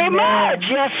and immerse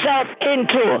yourself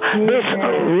into this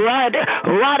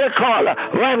radical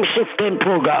realm shifting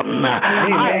program.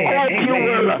 I hope you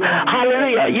will,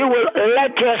 hallelujah, you will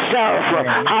let yourself,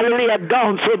 hallelujah,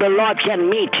 down so the Lord can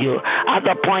meet you at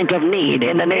the point of need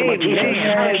in the name of Jesus.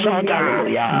 Shout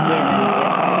hallelujah.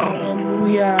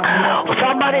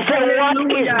 Somebody say, what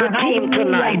is the team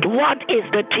tonight? What is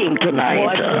the team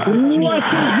tonight?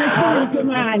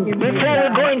 Before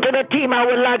we go into the team, I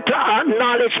would like to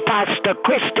acknowledge Pastor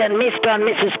Christian, Mr. and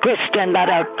Mrs. Christian, that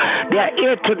they are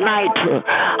here tonight.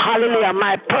 Hallelujah.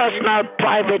 My personal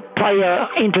private prayer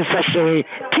intercessory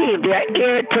team. They are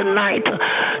here tonight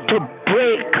to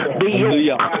break the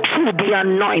yoke through the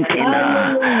anointing.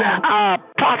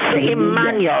 Pastor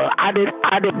Emmanuel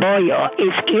Adeboyo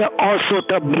is here also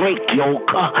to break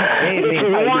yoke. It's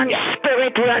one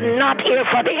spirit. We are not here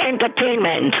for the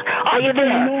entertainment. Are you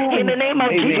there? In the name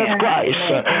of Jesus Christ.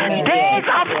 Days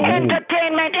of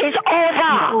entertainment is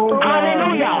over.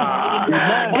 Hallelujah.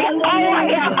 The hour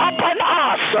is upon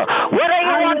us. Whether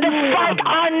you want to fight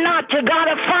or not, you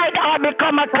gotta fight or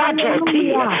become a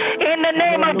casualty. In the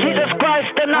name of Jesus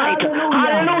Christ tonight.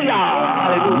 Hallelujah.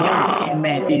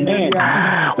 Amen.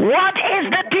 What is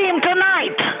the team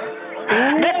tonight?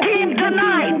 The team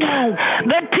tonight.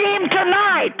 The team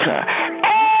tonight.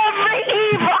 Every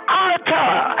evil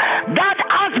altar that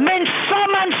has been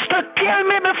summoned to kill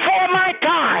me before my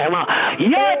time,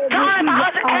 your time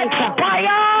has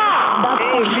expired.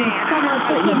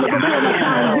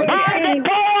 By the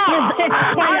power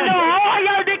and the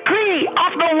royal decree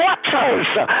of the watchers,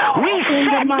 we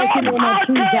set those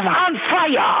altars on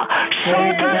fire.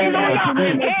 Shout hallelujah.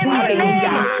 In the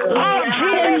name of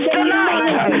Jesus tonight,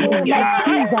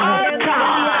 every altar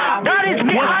that is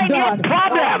behind your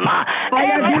problem,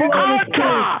 every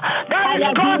altar that is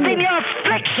causing your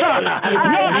affliction,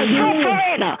 your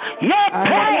suffering, your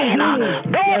pain,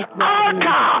 those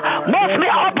altars must be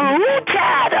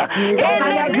uprooted in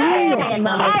the name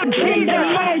of Jesus.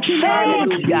 Shout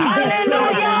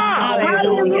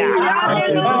hallelujah.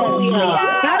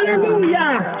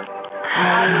 Hallelujah.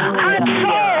 And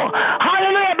so,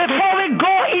 hallelujah, before we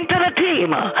go into the team,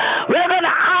 we're going to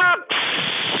ask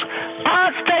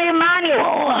Pastor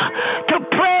Emmanuel to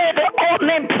pray the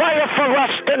opening prayer for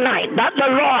us tonight, that the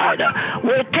Lord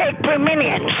will take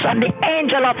preeminence and the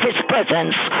angel of his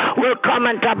presence will come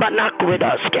and tabernacle with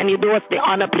us. Can you do us the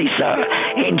honor, please, sir?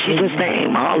 In Jesus'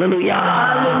 name, hallelujah.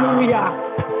 Hallelujah.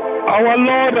 Our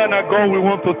Lord and our God, we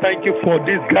want to thank you for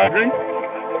this gathering.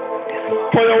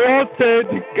 For your word said,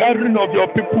 the gathering of your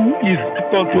people is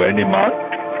not unto any man,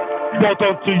 but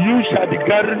unto you shall the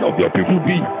gathering of your people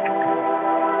be.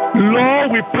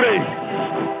 Lord, we pray,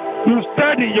 you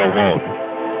said in your word,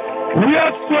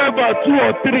 wheresoever two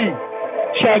or three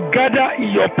shall gather in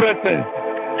your presence,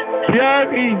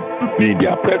 therein will be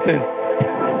their presence.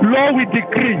 Lord, we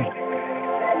decree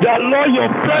that, Lord, your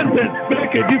presence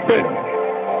make a difference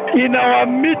in our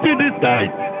meeting this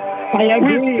night.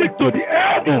 We speak to the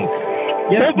heavens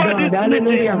over this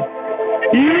meeting.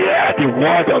 Hear the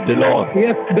word of the Lord.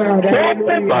 Yes, God.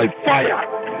 Open by fire.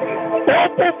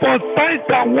 Open for signs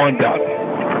and wonders.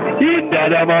 In the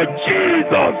name of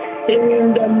Jesus.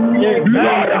 In the name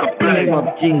Lord, I pray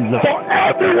for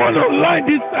everyone online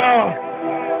this hour,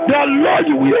 that Lord,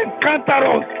 you will encounter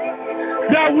us,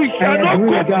 that we shall not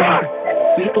go back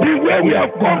the way we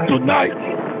have come tonight.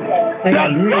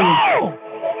 That Lord,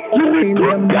 you will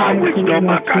do that which no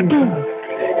man can do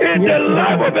in the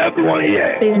life of everyone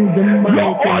here.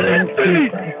 Your Holy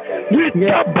Spirit We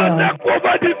tabernacle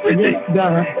over the city. In the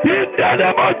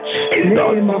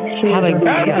name of Jesus.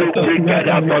 Every secret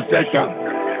possession.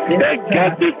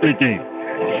 Against the city.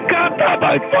 Scatter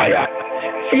by fire.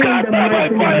 Scatter by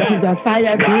fire.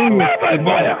 Scatter by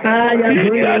fire. In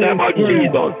the name of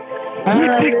Jesus. We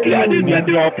declare this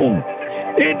city open.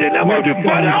 In the name of the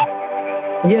Father.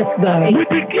 Yes, God. We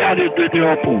declare this city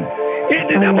open. In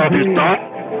the name of the Son.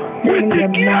 We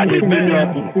declare this city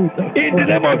open. In the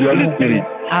name of the Holy Spirit.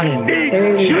 In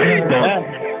Jesus'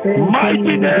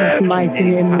 mighty name.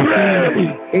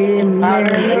 Pray. Amen.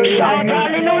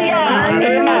 Hallelujah.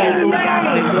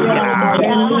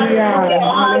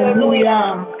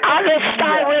 Hallelujah. At this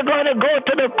time, we're going to go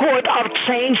to the court of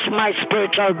change my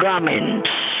spiritual garment.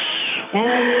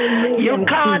 You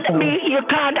can't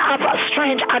have a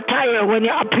strange attire when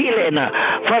you're appealing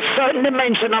for a certain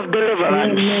dimension of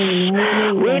deliverance.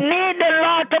 We need the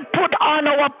Lord to put on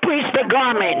our priestly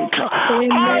garment,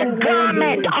 our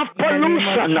garment of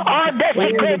pollution, our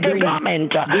desecrated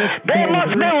garment. They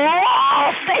must be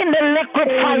washed in the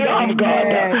liquid fire of God.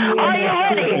 Are you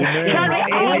ready? Shall we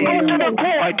all go to the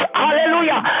court?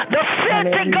 Hallelujah. The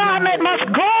filthy garment must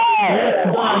go.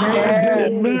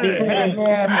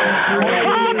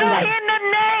 Father, in the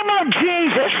name of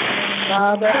Jesus,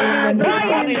 by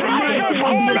your precious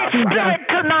Holy Spirit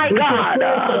tonight, God,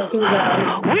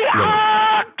 we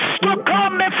ask to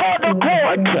come before the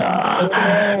court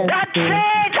that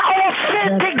change our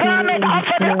filthy garment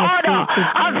after the order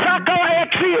of Zechariah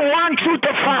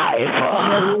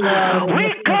 3:1-5.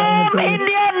 We come in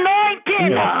the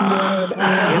anointing.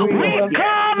 We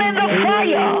come in the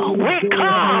fire. We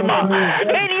come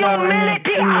in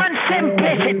humility and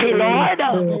simplicity, Lord.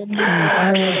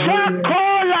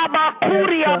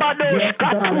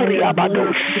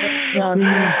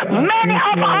 Many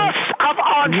of us have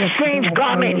on strange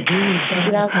garments.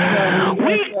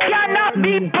 We cannot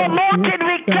be promoted,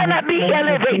 we cannot be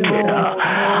elevated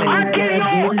until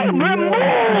you remove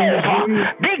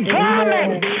the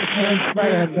garment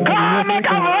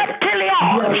of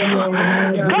reptilians,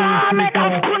 garment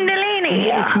of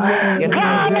kundalini,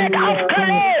 garment of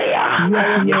Kali,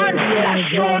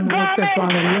 ancestral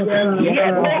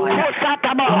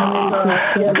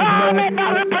garment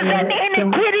that represent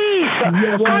iniquities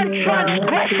and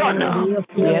transgression.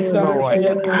 Yes, Lord.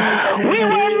 We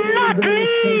will not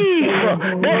leave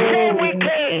the same we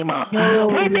came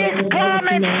with this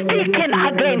garment speaking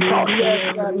against us.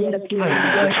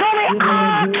 So we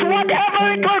ask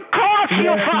whatever it will cost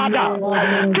you, Father,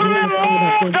 to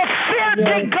remove the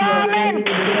filthy garment,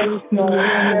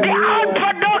 the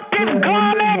unproductive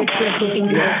garment, the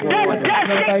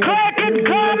desecrated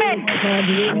garment,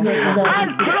 and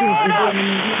clothe us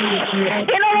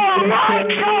in our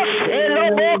righteous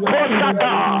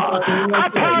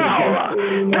apparel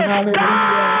to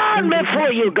stand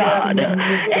before you, God,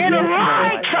 in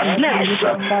righteousness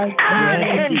and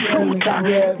in truth,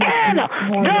 in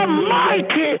the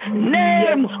mighty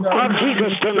name of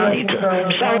Jesus tonight.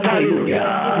 Shout hallelujah.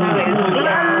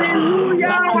 Hallelujah.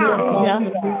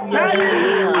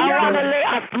 I want to lay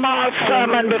a small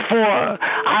sermon before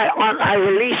I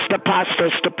release the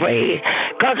pastors to pray,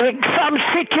 because some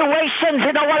situations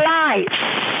in our lives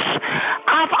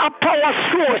have a power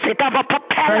source, it have a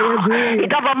propeller,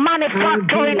 it have a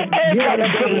manufacturing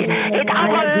agency, it have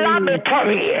a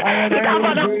laboratory, it have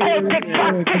an occultic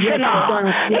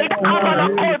practitioner, it have an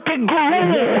occultic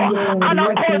guru, an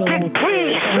occultic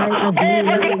priest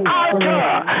over the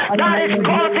altar that is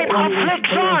causing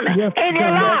affliction in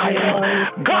your life.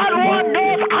 God wants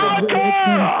those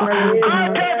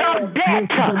altars of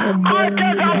death,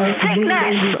 altars of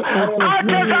sickness,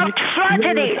 altars of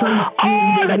tragedy,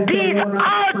 all these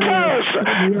altars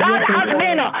that have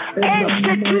been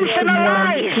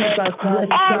institutionalized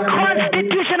or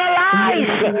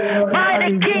constitutionalized by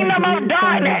the kingdom of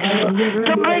darkness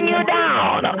to bring you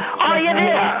down. Are you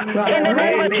there? In the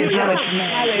name of Jesus.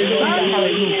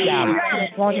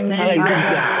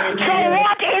 So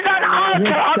what is an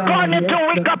altar according to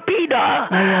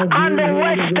Wikipedia and the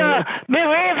Western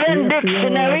Moravian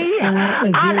Dictionary?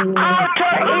 An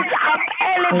altar is an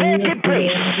elevated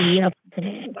place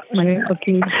where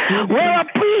a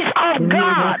priest of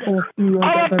God or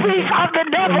a priest of the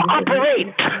devil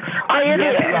operate. Are you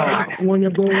there? The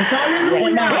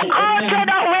altar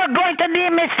that we're going to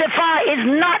demystify is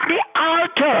not the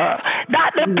altar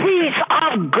that the priest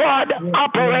of God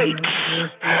operates.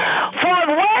 For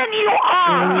when you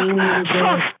are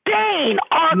sustained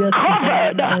or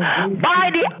covered by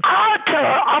the altar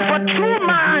of a true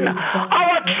man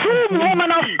or a true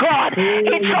woman of God,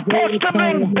 it's supposed to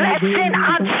bring blessing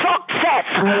and success,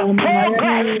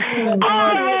 progress,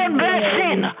 all round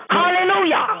blessing.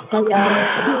 Hallelujah.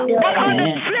 But on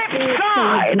the flip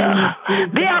side,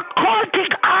 the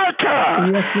occultic altar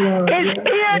is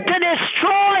here to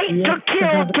destroy, to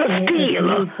kill, to steal.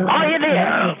 Are you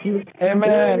there?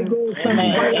 Amen.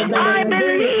 I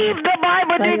believe the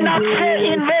Bible did not say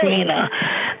in vain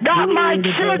that my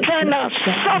children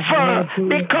suffer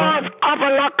because of a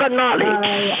lack of knowledge.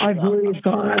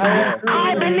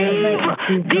 I believe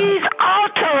these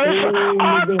altars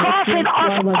are causing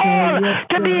us all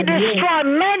to be destroyed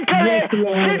mentally,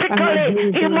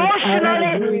 physically,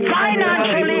 emotionally,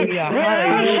 financially,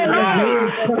 relationally.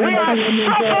 We are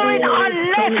suffering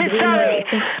unnecessarily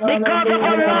because of a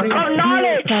lack of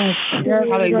knowledge.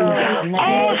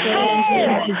 Also,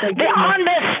 the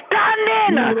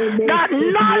understanding that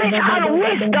knowledge and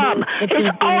wisdom is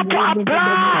how to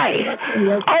apply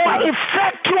our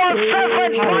effectual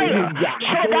fervent prayer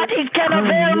so that it can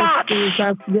avail much.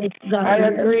 Can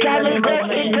we go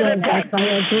into the text?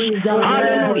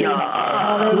 Hallelujah.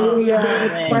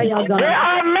 There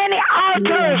are many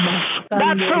altars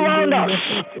that surround us.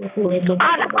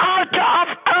 An altar of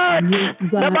earth,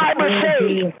 the Bible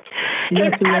says.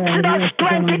 In Exodus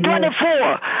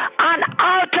 20:24, an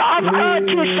altar of earth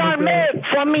you shall make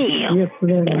for me,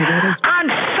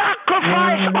 and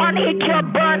sacrifice on it your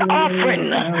burnt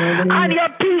offering, and your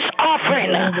peace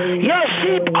offering, your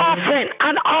sheep offering,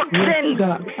 and oxen.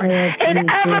 In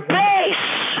every place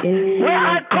where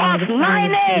I cause my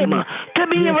name to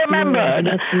be remembered,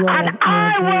 and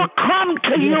I will come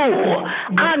to you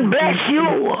and bless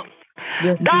you.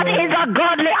 That is a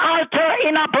godly altar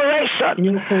in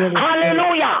operation.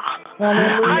 Hallelujah.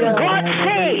 And God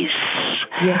says,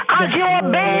 as you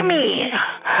obey me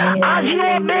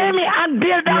and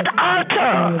build that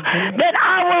altar, then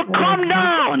I will come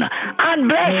down and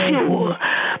bless you.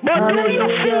 But do you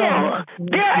feel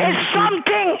there is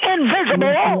something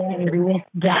invisible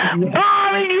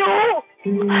barring you?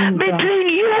 Between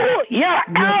you, your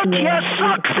health, your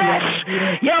success,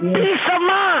 your peace of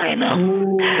mind, is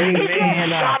there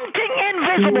something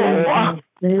invisible,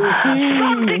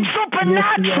 something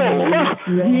supernatural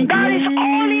that is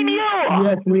all in you?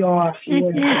 Yes, we are. Do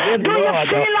you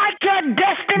feel like your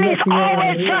destiny is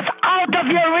always just out of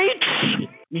your reach?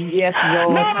 Yes, Lord.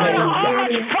 No matter how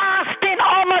much fasting,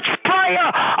 how much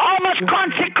prayer, how much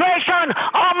consecration,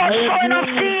 how much sowing of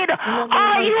seed,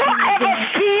 are you ever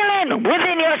feeling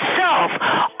within yourself,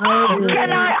 how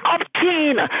can I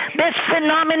obtain this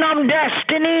phenomenon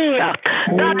destiny that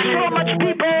so much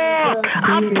people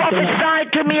have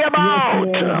prophesied to me about?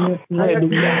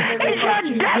 Is your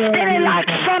destiny like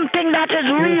something that is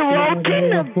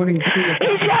rewritten?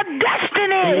 Is your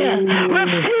destiny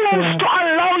refused to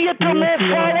allow you to move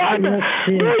forward?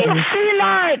 Do you feel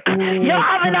like you're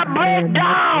having a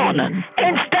breakdown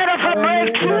instead of a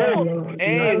breakthrough?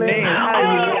 Amen.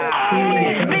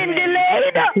 It's been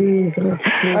delayed. Is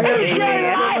your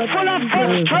life full of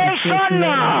frustration,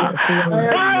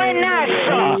 barrenness,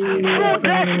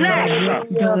 fruitlessness,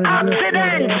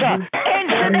 accidents,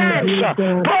 incidents,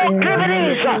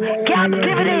 proclivities,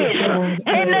 captivities?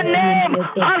 In the name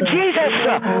of Jesus,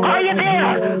 are you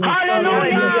there?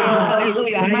 Hallelujah.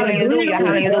 Hallelujah. Hallelujah.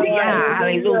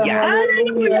 Hallelujah.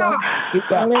 Hallelujah.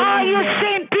 Are you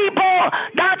seeing people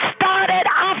that started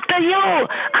after you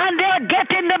and they're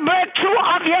getting the breakthrough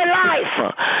of your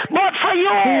life? But for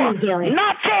you,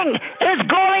 nothing is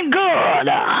going good.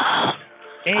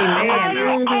 Amen. Are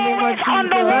you always on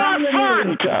the war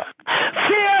front?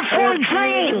 Fearful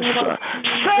dreams,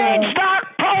 strange dark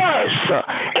powers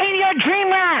in your dream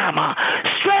realm,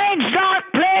 strange dark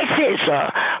places.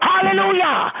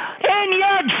 Hallelujah. In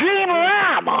your dream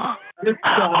realm.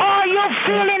 Are you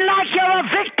feeling like you're a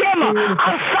victim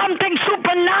of something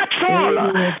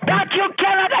supernatural that you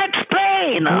cannot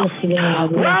explain?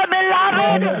 Well,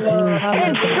 beloved,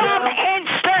 in some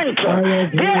instant,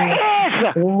 there is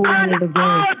an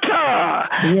altar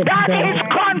that is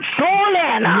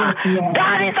controlling,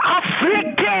 that is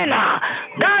afflicting,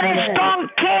 that is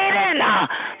truncating,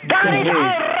 that is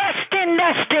arresting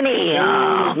destiny.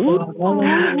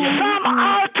 Some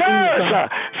altars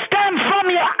stem from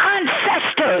your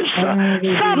ancestors.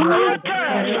 Some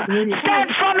altars stem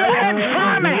from your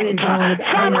environment.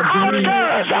 Some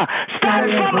altars stem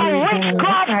from a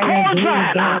witchcraft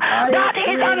cauldron that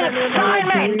is an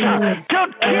assignment to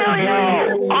kill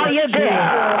you. Are you there?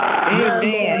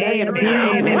 Amen.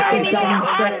 When you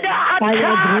are under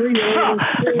attacks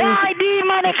by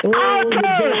demonic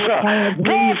altars,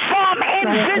 they form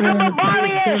invisible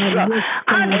barriers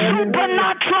and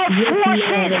supernatural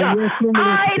forces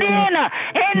hiding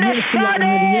in the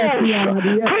shadows,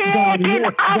 creating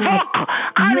havoc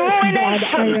and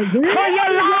ruination for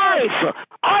your life.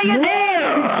 Are you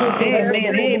there?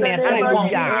 Amen. Amen.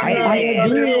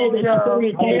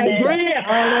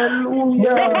 Hallelujah.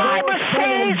 The Bible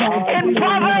says in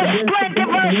Proverbs 20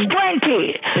 verse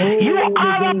 20, you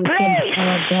are a place,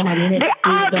 the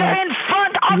altar in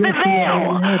front of the veil,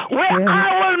 where I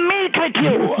will meet with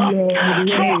you.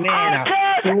 So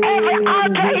altars, every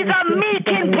altar is a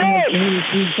meeting place.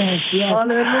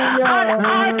 An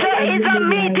altar is a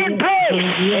meeting place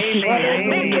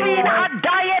between a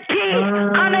deity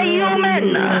and a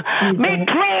human,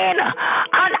 between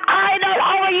an idol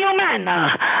or a human.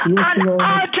 An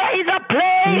altar is a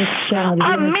place,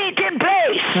 a meeting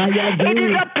place. It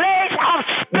is a place of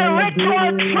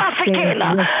spiritual trafficking.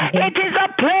 It is a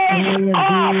place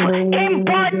of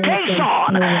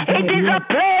impartation. It is a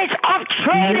place of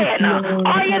trading.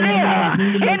 Are you there?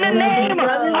 In the name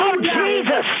of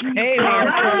Jesus.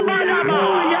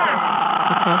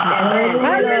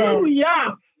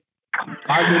 Hallelujah.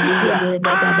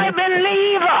 I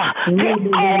believe the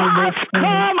hour has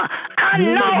come, and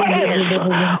now is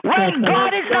when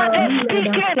God is not just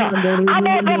speaking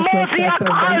about the Mosaic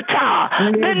altar,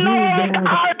 the Noahic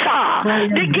altar,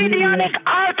 the Gideonic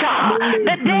altar,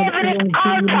 the Davidic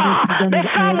altar, the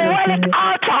Samuelic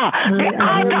altar, the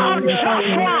altar of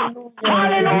Joshua.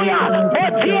 Hallelujah.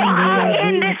 But there are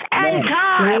in this end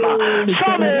time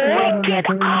some wicked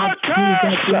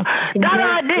altars that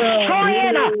are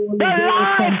destroying the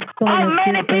life of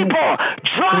many people,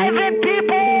 driving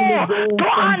people to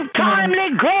untimely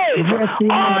grave.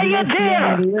 Are you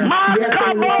there?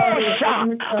 Makabosha,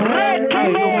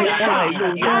 Rekabosha,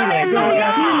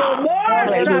 hallelujah.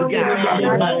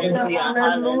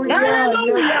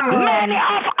 Many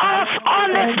of us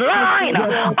on this line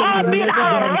are being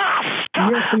harassed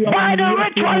by the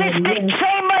ritualistic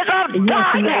chambers of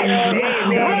darkness.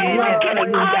 Wicked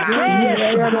altars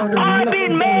are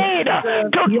being made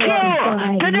to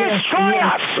kill, to destroy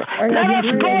us. Let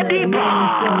us go deeper.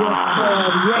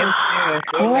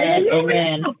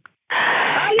 Amen.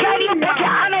 Can you put your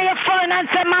hand on your phone and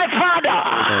say, my Father?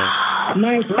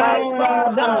 My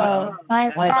Father.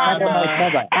 My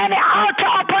Father. Any altar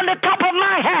up on the top of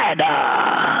my head.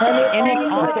 Any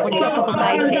altar on the top of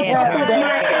my head.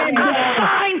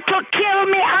 Assigned to kill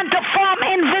me and to form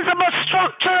invisible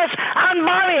structures and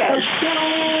barriers.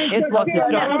 It was the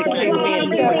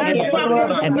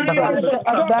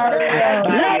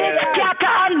Let it scatter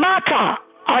and matter.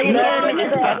 Are you hearing me?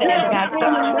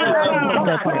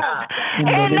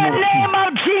 In the name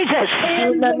of Jesus.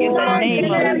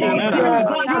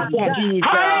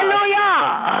 Hallelujah.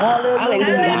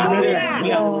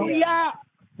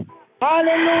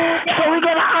 Hallelujah. So we're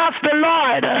going to ask the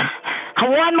Lord,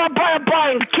 one more prayer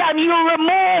point, can you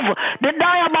remove the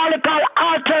diabolical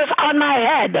altars on my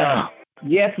head?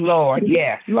 Yes, Lord.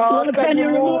 Yes. Lord, can you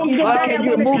remove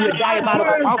the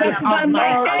diabolical altars on my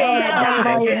head?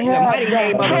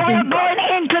 So we're going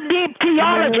into deep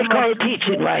theological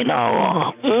teaching right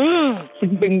now.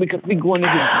 Because we're going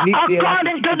into deep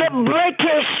according to the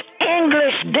British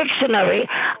English Dictionary,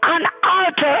 an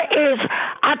altar is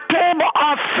a table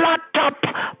or flat top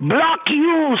block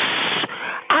used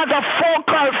as a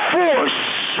focal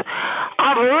force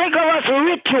of rigorous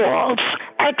rituals,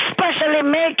 especially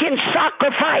making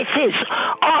sacrifices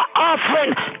or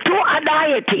offering to a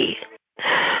deity.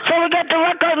 So we get to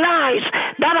recognize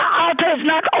that an altar is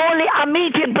not only a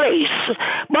meeting place,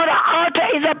 but an altar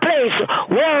is a place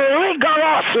where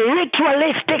rigorous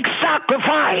ritualistic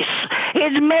sacrifice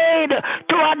is made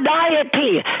to a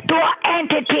deity, to an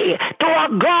entity, to a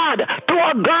god, to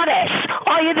a goddess.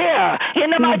 Are you there? In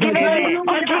the mighty name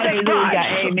of Jesus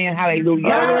Christ. Amen.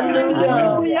 Hallelujah.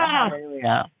 Hallelujah.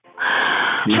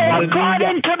 So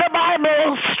according to the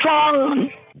Bible,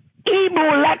 strong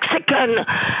Hebrew lexicon,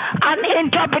 an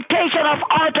interpretation of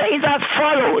altar is as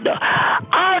followed.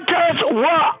 Altars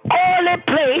were holy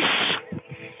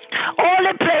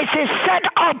places set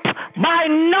up by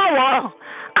Noah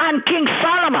and King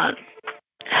Solomon.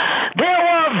 There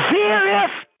were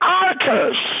various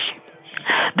altars.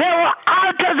 There were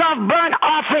altars of burnt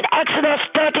offering, Exodus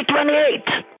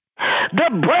 30:28. The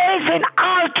brazen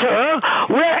altar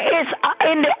where is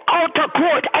in the outer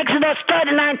court, Exodus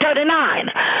 39:39.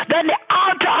 Then the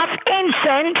altar of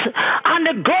incense and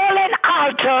the golden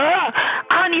altar,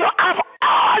 and you have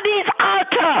all these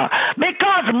altars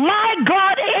because my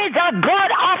God is a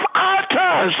God of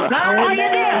altars. Are you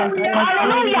there?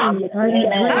 Hallelujah. And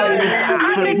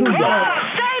because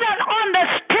Satan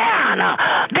understands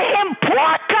the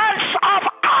importance of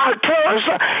altars,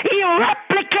 altars, he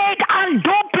replicate and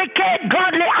duplicate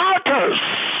godly altars.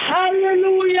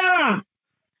 Hallelujah.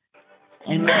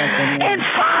 Amen. In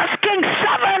 1 Kings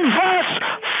 7 verse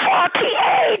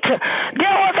 48,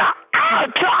 there was an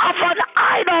altar of an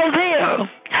idol there.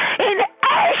 In the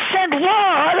ancient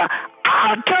world,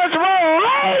 altars were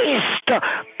raised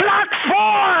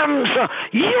platforms,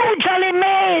 usually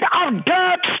made of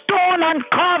dirt, stone, and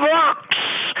carved rocks,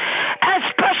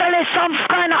 especially some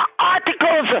kind of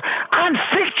articles and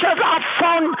fixtures of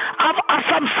some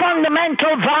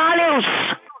fundamental values.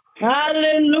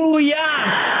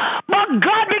 Hallelujah. But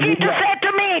God began to say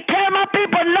to me, tell my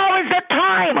people, now is the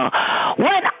time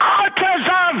when altars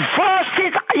are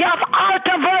versus, you have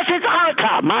altar versus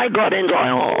altar. My God is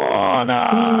going on.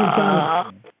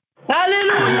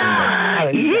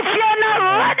 Hallelujah. If you're not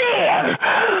ready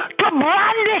to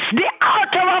brandish the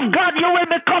altar of God, you will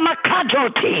become a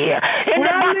casualty in the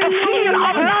battlefield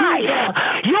of life.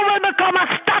 You will become a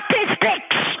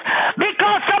statistics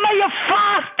because some of you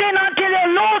fasting until you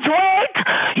lose weight,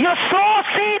 you sow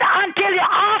seed until you're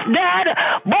half dead,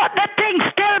 but the thing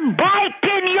still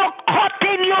biting you,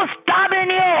 cutting you,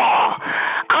 stabbing you.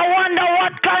 I wonder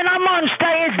what kind of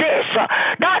monster is this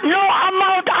that no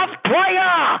amount of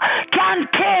prayer can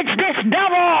cage this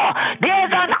devil.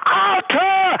 There's an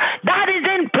altar that is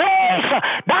in place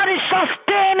that is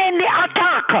sustaining the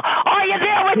attack. Are you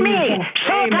there with me?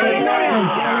 Shout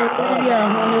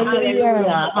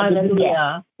hallelujah.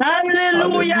 Hallelujah.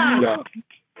 Hallelujah.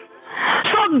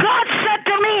 So God said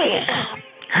to me,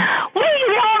 we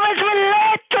always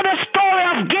relate to the story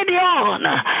of Gideon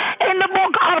in the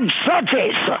book of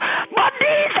Judges. But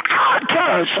these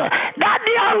altars that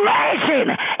they are raising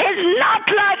is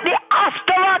not like the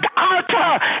Ashtaroth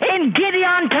altar in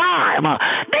Gideon time.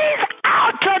 These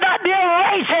altars that they're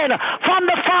raising from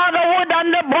the fatherhood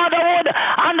and the brotherhood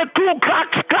and the Ku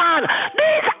Klux Klan,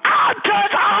 these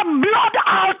altars are blood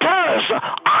altars.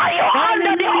 Are you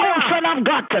under the unction of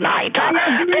God tonight?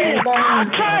 These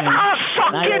altars are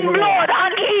sucking blood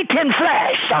and eating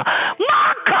flesh.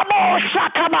 Makabo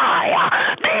Shatamaya.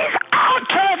 These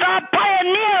altars are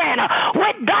pioneering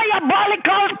with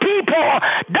diabolical people,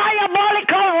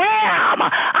 diabolical realm,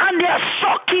 and they're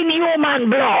sucking human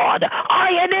blood.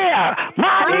 Are you there?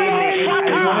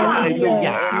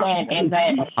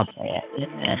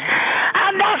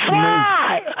 And that's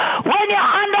why when you're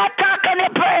under attack and you're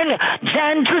praying,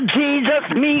 gentle Jesus,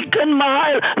 meek and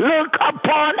mild, look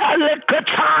upon a little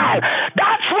child.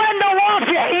 That's when the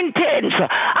warfare intense.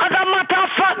 As a matter of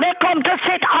fact, they come to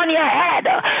sit on your head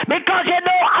because you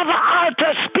don't have an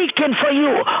altar speaking for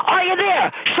you. Are you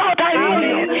there? Shout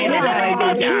hallelujah. In the name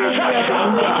of Jesus.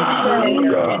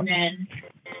 Amen.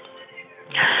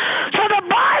 So the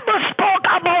Bible spoke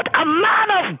about a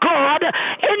man of God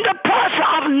in the person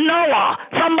of Noah.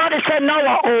 Somebody said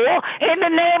Noah, in the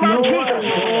name of Jesus.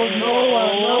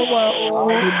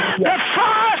 The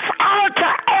first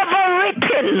altar ever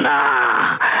written,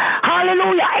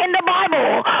 hallelujah, in the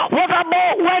Bible was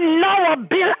about when Noah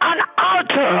built an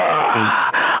altar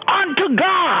unto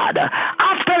God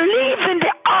after leaving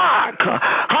the ark,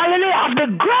 hallelujah, of the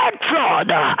great flood,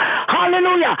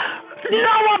 hallelujah.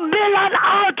 Noah built an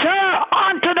altar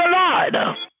unto the Lord.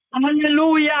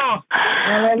 Hallelujah.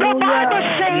 The Bible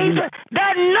says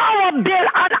that Noah built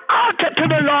an altar to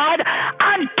the Lord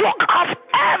and took off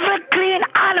every clean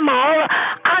animal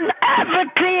and every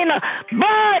clean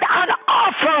bird and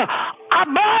offer a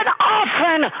burnt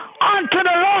offering unto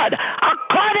the Lord,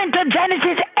 according to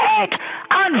Genesis 8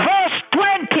 and verse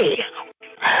 20.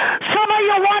 Some of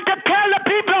you want to tell the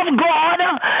people of God,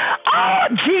 oh,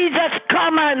 Jesus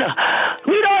coming.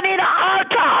 We don't need an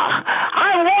altar.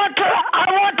 I want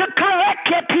to correct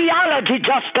your theology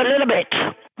just a little bit.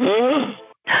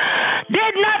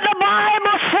 Did not the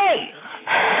Bible say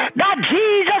that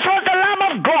Jesus was the Lamb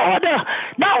of God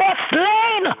that was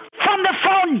slain from the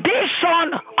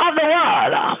foundation of the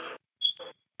world?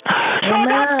 So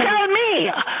that tell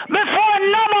me, before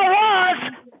Noah was,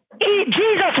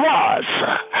 Jesus was.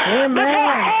 Amen.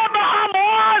 Before Abraham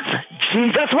was,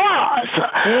 Jesus was.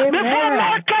 Amen. Before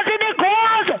Melchizedek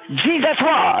was, Jesus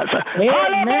was.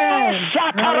 Amen.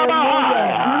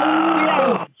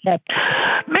 Hallelujah.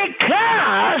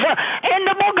 Because in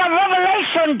the book of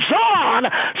Revelation, John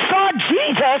saw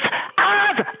Jesus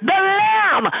as the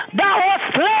Lamb that was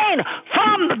slain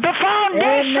from the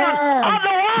foundation of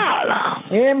the world.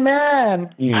 Amen.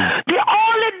 The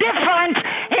only difference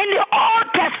in the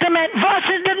Old Testament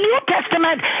versus the New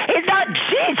Testament is that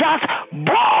Jesus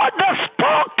brought the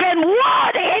spoken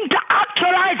word into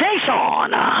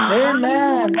actualization.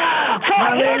 Amen.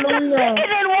 For in the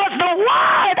beginning was the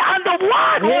Word, and the the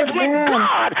Word was with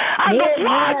God, and the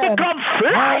Word become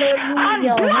flesh and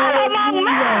blood among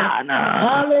men.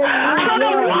 So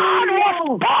the Word was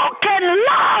spoken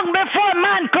long before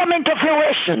man come into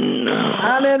fruition.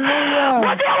 But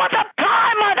there was a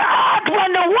time on earth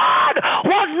when the Word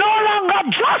was no longer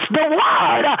just the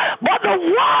Word, but the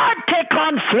Word take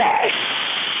on flesh.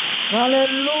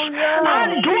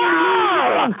 And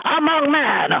dwell among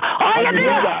men. Are you there?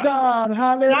 Yes, God.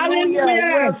 Hallelujah.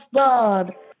 Yes,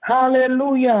 God.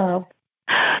 Hallelujah.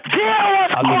 There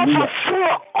was over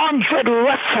 400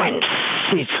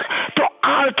 references to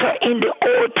altar in the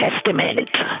Old Testament.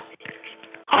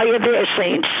 Are you there,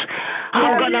 saints?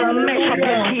 I'm going to mess up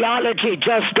your theology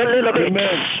just a little bit.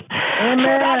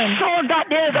 Amen. So that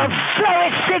there's a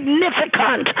very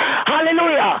significant,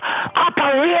 hallelujah,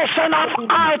 operation of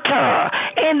altar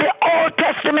in the Old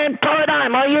Testament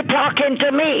paradigm. Are you talking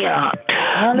to me? No.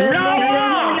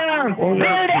 Build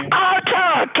the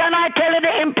altar. Can I tell you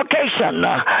the implication?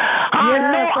 No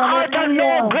altar,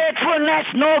 no gratefulness,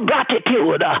 no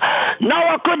gratitude.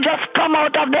 Noah could just come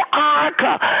out of the ark,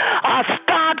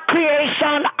 start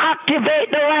creation,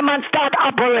 activate the ram and start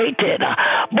operating.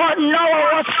 But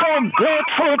Noah was so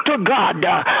grateful to God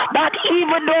that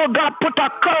even though God put a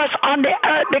curse on the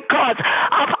earth because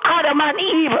of Adam and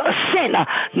Eve sin,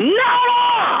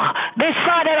 Noah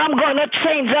decided, I'm going to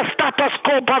change the status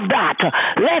quo of that.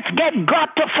 Let's get God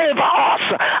to favor us,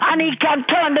 and he can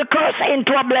turn the curse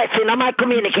into a blessing. Am I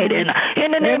communicating?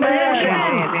 In the name of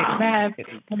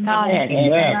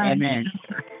Amen.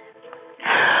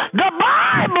 The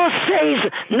Bible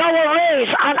says Noah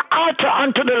raised an altar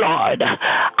unto the Lord.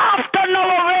 After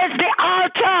Noah raised the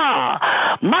altar,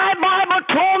 my Bible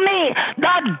told me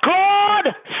that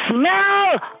God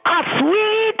smelled a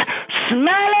sweet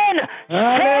smelling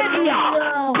Savior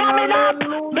coming up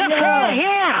before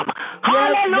him.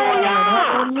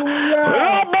 Hallelujah.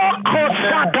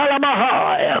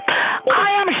 I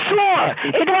am sure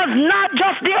it was not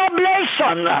just the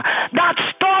oblation that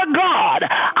stirred God.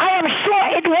 I am sure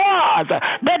it was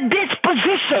the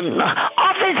disposition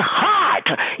of his heart.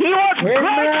 He was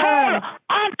grateful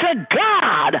unto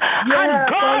God, and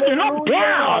God looked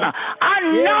down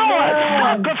on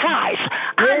Noah's sacrifice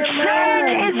and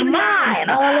changed his mind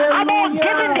about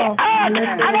giving the earth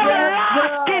an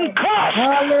everlasting curse.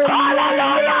 Hallelujah!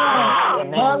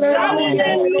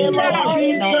 Hallelujah.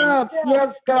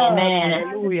 Yes, God.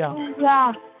 Hallelujah.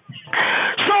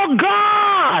 So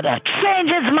God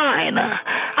changed his mind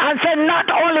and said, not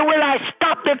only will I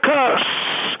stop the curse,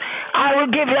 I will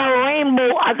give you a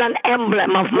rainbow as an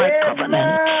emblem of my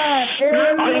covenant.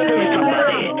 Are you doing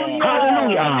somebody?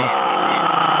 Hallelujah.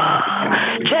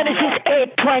 Genesis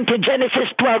 8:20,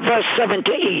 Genesis 12, verse 7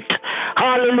 to 8.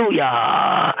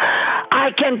 Hallelujah.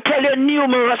 I can tell you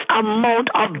numerous amount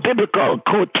of biblical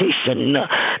quotation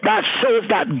that shows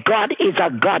that God is a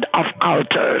God of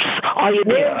altars. Are you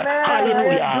there?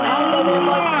 Hallelujah.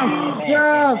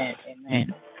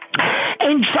 Amen.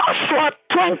 In Joshua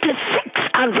 26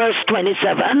 and verse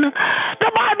 27,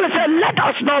 the Bible says, let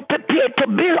us now prepare to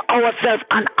build ourselves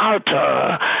an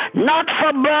altar, not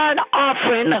for burnt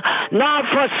offering, nor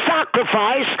for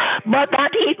sacrifice, but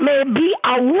that it may be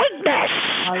a witness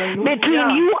between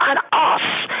you and us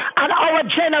and our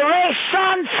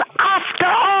generations after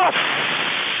us.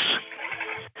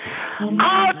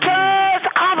 Altars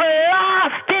have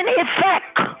lasting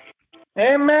effect.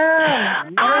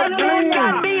 Amen. Altar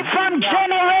can be from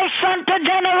generation to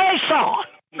generation.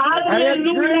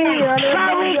 Hallelujah.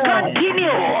 Shall we continue?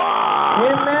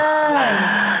 Amen.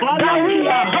 That we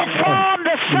may perform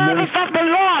the service of the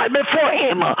Lord before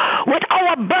him with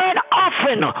our burnt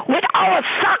offering, with our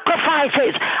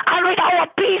sacrifices, and with our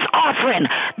peace offering,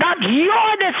 that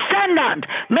your descendant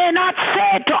may not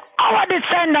say to our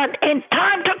descendant in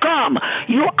time to come,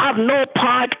 you have no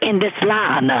part in this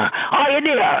land. Are you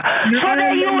there? So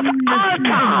they use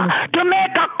altar to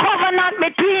make a covenant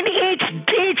between each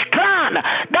clan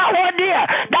that were there,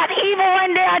 that even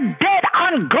when they are dead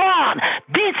and gone,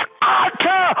 this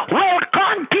altar will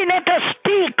continue to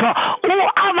speak. Who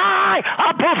am I?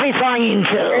 A prophesying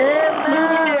angel.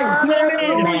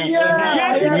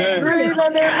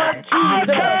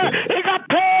 Altar is a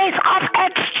place of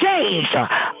exchange.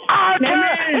 Altar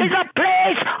is a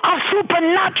place of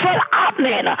supernatural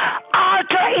happening.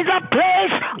 Altar is a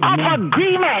place of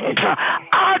agreement.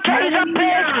 Altar is a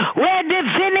place where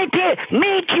divinity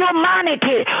meets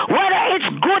humanity. Whether it's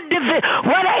good,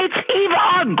 whether it's evil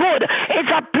or good,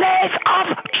 it's a place of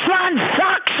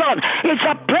transaction. It's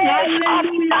a place of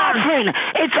offering.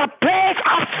 It's a place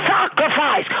of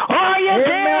sacrifice. Are you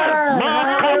there?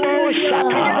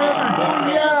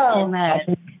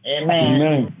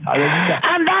 Amen.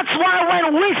 And that's why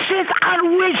when witches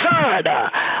and wizards,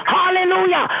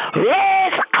 hallelujah,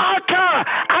 raise altar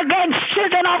against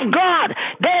children of God,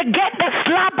 they get the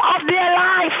slap of their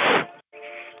life.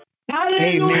 You're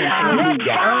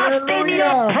fasting,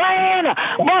 you're praying,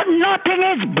 but nothing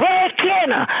is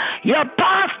breaking. Your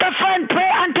pastor friend pray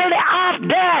until they're half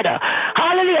dead.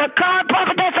 Hallelujah. Call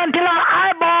prophetess until her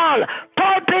eyeball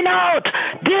pulping out.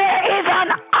 There is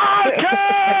an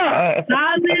altar.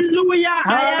 Hallelujah.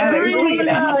 I agree.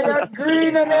 I agree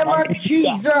in the name of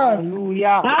Jesus.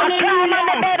 Hallelujah. I climb on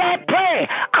the bed, I pray.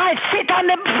 I sit on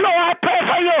the floor, I pray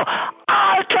for you.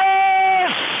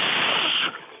 Altars.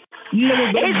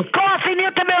 It's causing you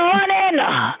to be running.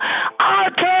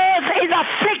 Altars is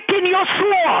afflicting your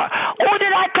soul. Who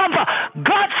did I come for?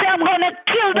 God said I'm going to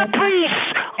kill the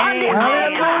priest on the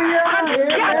altar and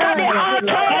scatter the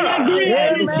altar.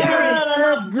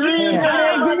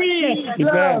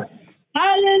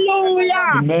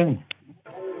 Hallelujah. Amen.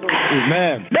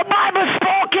 Amen. The Bible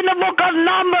spoke in the book of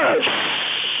Numbers.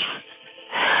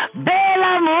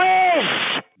 Balaam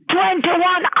raised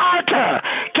 21 altar.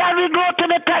 Can we go to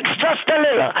the text just a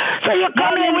little? So you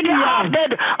come in with your half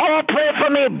dead. Oh, pray for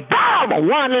me. Bam!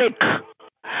 One lick.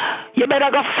 You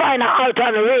better go find an altar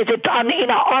and raise it in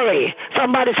a hurry.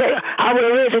 Somebody say, I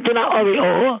will raise it in a hurry.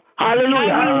 Oh,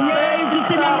 hallelujah. I will raise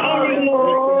it in a hurry.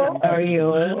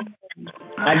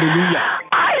 Hallelujah.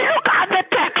 I look at the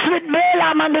text with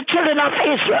Balaam and the children of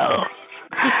Israel.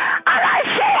 And I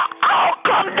say, how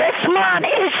come this man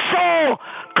is so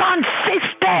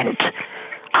consistent?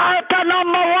 Altar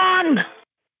number 1,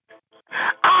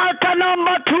 altar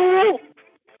number 2,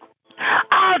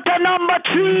 altar number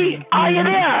 3. Are you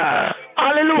there?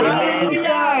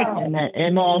 Hallelujah.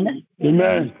 Amen.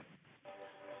 Amen.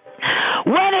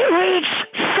 When it reached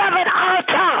 7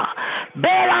 altar,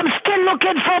 Balaam still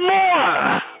looking for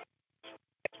more.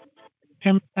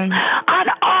 And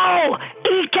oh,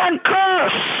 he can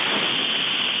curse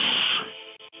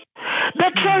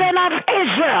the children of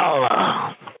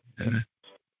Israel.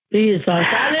 Jesus.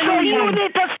 So you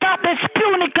need to stop this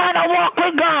puny kind of walk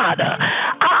with God.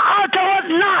 Our altar was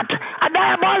not, a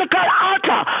diabolical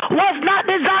altar was not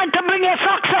designed to bring you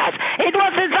success. It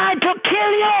was designed to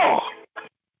kill you.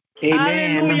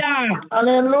 Amen.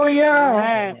 Hallelujah.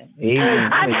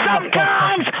 And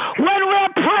sometimes when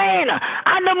we're praying,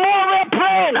 and the more we're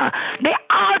praying, the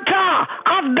altar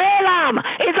of Balaam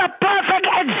is a perfect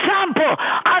example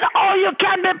of how you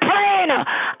can be praying,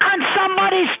 and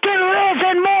somebody's still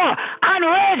raising more, and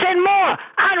raising more,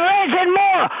 and raising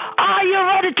more. Are you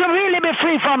ready to really be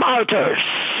free from altars?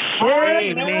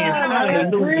 Amen.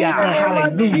 Hallelujah.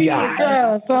 Hallelujah.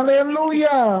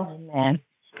 Hallelujah.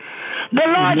 The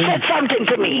Lord said something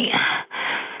to me.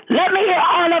 Let me hear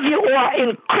all of you who are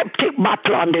in cryptic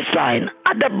battle on this line.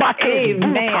 At the battle.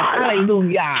 Amen.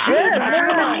 Hallelujah.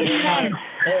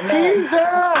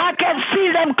 I can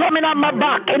feel them coming on my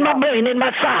back, in my brain, in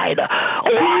my side. Who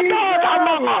are those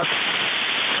among us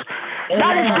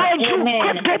that is going through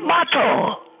cryptic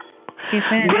battle?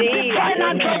 Cryptic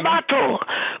financial battle.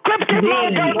 Cryptic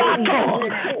marital battle.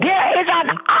 There is an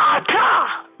altar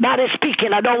that is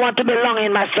speaking. I don't want to be long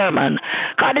in my sermon,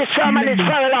 because this sermon is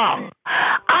very long.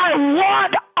 I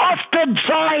want us to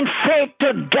join faith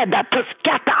together to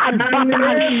scatter and batter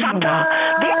and shatter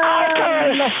the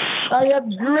altars. I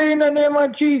agree in the name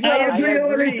of Jesus. I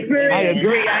agree.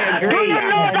 Do you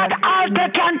know that altar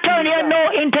can turn your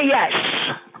no into yes?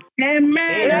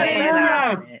 Amen.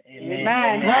 Do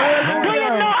you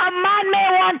know a man may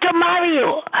want to marry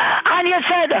you, and you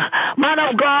said, man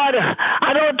of God,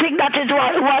 I don't think that is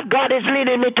what God is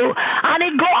leading me to, and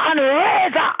he go and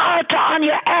raise an altar on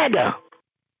your head.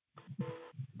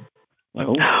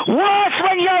 Worse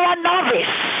when you're a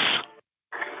novice.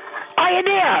 Are you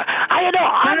there? And you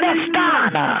don't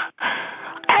understand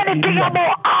anything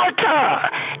about altar.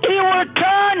 He will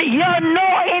turn your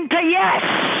no into yes.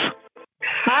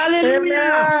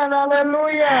 Hallelujah.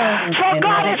 Hallelujah. So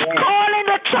God is calling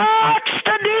the church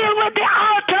to deal with the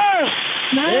altars.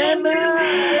 The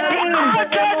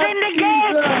altars in the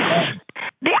gates.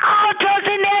 The altars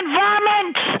in the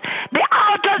environment. The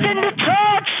altars in the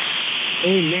church.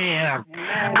 Amen.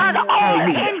 And all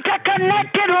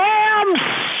interconnected realms.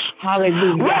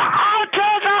 Hallelujah. Where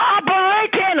altars are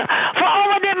operating for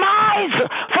our demise,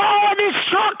 for our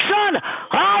destruction.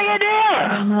 Are you there?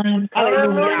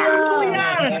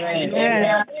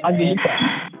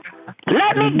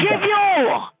 Let me give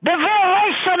you the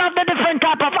variation of the different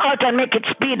type of altar and make it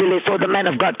speedily so the man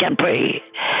of God can pray.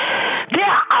 There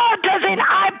are altars in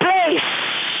high place.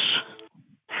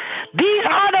 These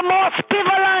are the most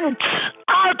prevalent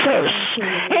altars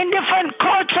in different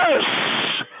cultures,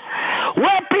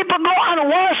 and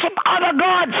worship other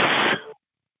gods.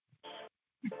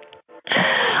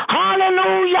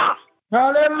 Hallelujah.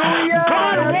 Hallelujah.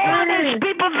 God warned his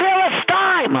people various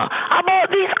time about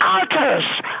these altars,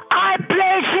 high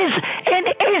places in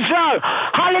Israel.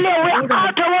 Hallelujah. Where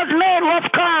altar was made was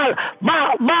called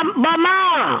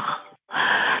Bama.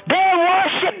 They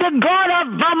worship the god of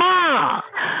Bama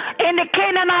in the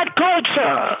Canaanite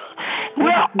culture.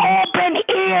 We're open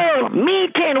ear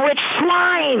meeting with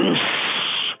shrines,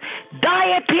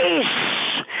 deities,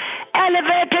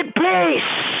 elevated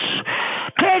place,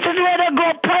 places where they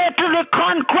go pray to the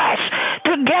conquest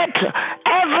to get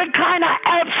every kind of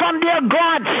help from their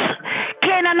gods,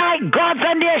 Canaanite gods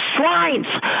and their shrines,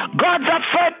 gods of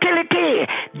fertility,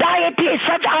 deities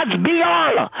such as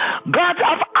Baal, gods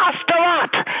of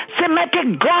Astaroth,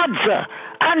 Semitic gods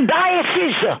and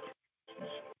deities.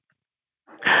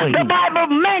 The Bible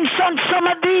mentions some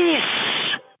of these.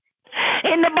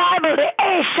 In the Bible, the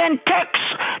ancient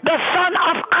text, the son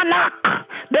of Anak,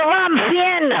 the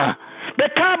Ramphien, the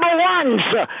Turbo ones,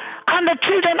 and the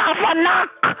children of Anak,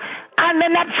 and the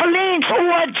Nephilims who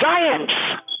were giants.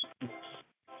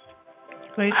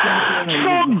 So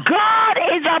God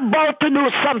is about to do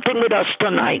something with us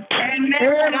tonight. Amen.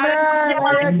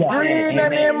 In the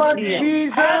name of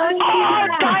Jesus. All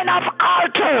kind of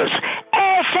altars,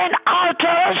 ancient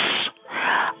altars,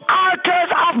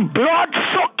 altars of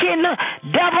blood-sucking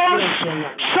devils,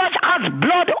 such as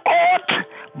blood oath,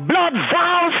 blood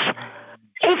vows.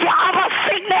 If you have a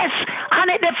sickness and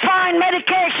it defines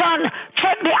medication,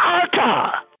 check the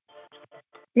altar.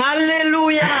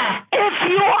 Hallelujah. If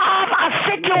you have a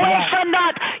situation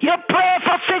that you pray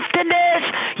for 50 days,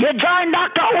 you join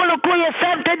Dr. Ulukuya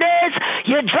 70 days,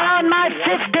 you join my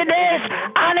 50 days,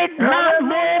 and it's not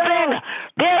moving,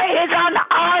 there is an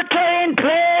altar in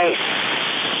place.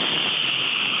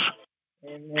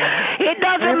 It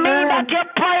doesn't mean that your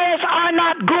prayers are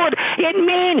not good. It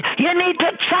means you need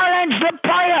to challenge the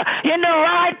prayer in the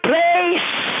right place.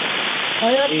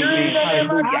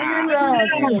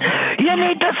 You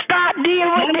need to start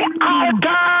dealing with the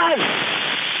altars.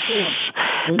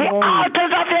 The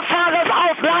altars of your father's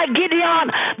house, like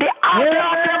Gideon. The altar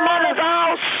of your mother's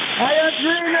house.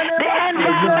 The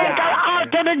environmental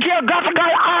altar, the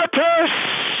geographical altars.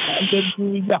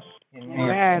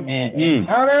 Amen.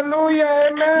 Hallelujah.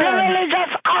 Amen. The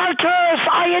religious altars.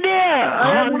 Are you there?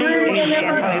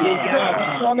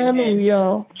 Hallelujah.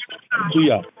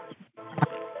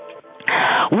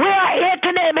 We are here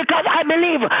today because I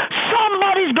believe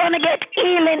somebody's going to get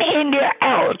healing in their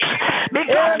health.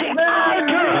 Because the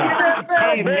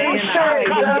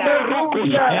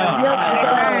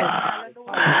altar.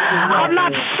 I'm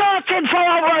not searching for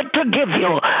a word to give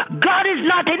you. God is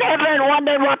not in heaven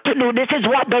wondering what to do. This is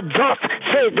what the thus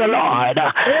says the Lord.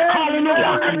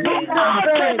 Hallelujah. The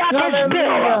altar that is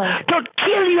built to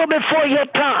kill you before your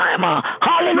time.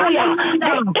 Hallelujah.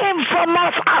 The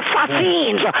infamous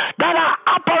assassins that are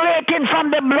operating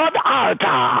from the blood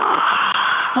altar.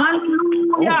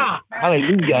 Hallelujah.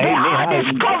 Hallelujah. They are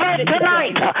discovered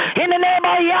tonight in the name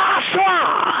of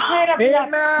Yahshua.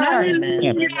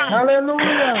 Hallelujah.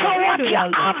 So what you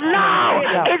have now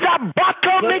is a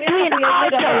battle between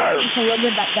altars.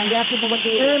 Amen.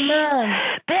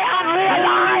 They have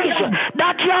realized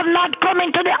that you have not come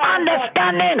into the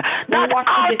understanding that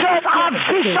altars are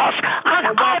vicious and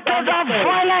altars are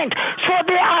violent. So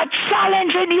they are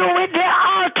challenging you with their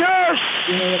altars.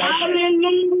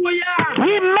 Hallelujah.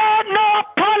 We made no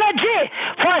apology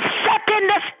for setting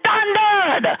the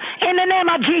standard in the name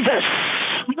of Jesus.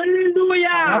 Hallelujah.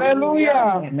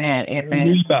 Hallelujah. Amen.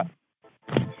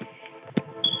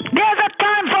 There's a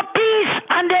time for peace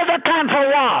and there's a time for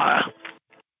war.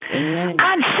 Amen.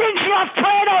 And since you have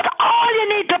prayed out all you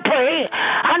need to pray,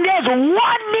 and there's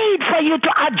one need for you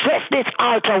to address this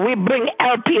altar, we bring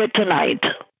help here tonight.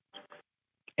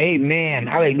 Amen.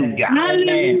 Hallelujah.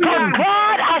 Because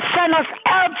God has sent us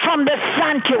help from the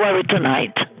sanctuary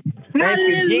tonight. Thank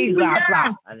you, Jesus.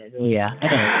 Hallelujah.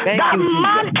 That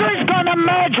mantle is going to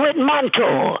merge with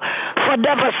mantle for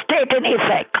devastating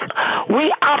effect.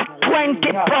 We have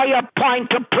 20 prayer points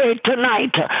to pray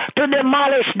tonight to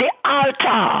demolish the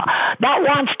altar that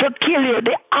wants to kill you,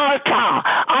 the altar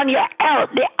on your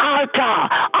health, the altar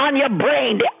on your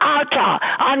brain, the altar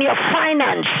on your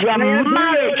finance, your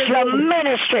marriage, your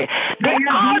ministry, the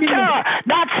altar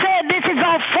that said this is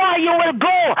how far you will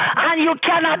go and you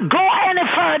cannot go any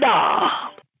further.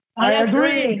 I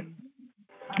agree.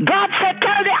 God said,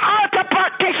 tell the altar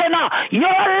practitioner, you're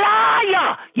a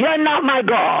liar. You're not my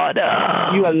God.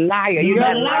 You're a liar. You're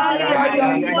a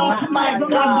liar. You're not my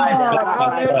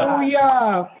God.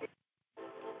 Hallelujah.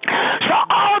 So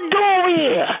how do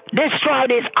we destroy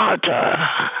this altar?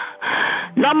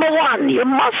 Number one, you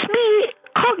must be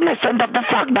cognizant of the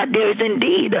fact that there is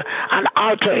indeed an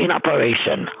altar in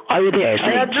operation. Are you there,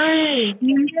 saints?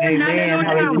 Amen.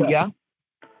 Hallelujah.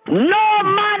 No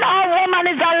man or woman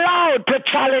is allowed to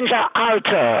challenge an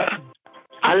altar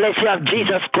unless you have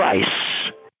Jesus Christ.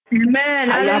 Amen.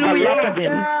 And you have a lot of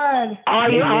him. Or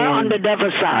you are on the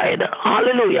devil's side.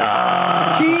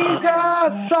 Hallelujah.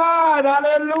 Jesus, side.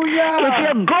 Hallelujah. If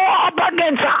you go up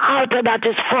against an altar that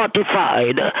is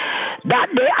fortified, that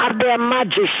they have their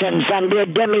magicians and their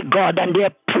demigod and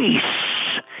their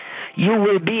priests, you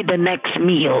will be the next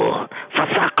meal for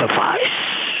sacrifice.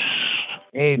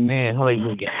 Amen.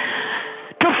 Hallelujah.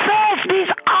 To face this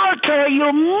altar,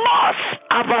 you must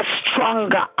have a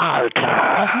stronger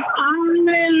altar.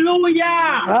 Hallelujah.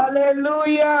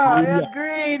 Hallelujah. I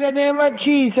agree in the name of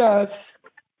Jesus.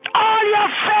 All you're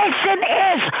facing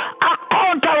is a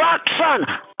counteraction.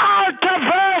 Altar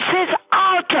versus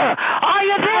altar. Are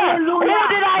you there? Who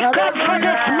did I come for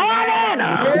this morning?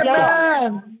 Amen.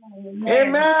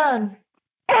 Amen.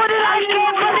 Who did I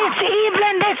come for this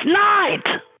evening, this night?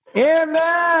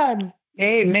 Amen.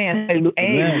 Amen.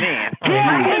 Amen.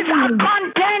 There is a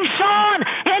contention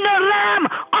in the realm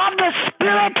of the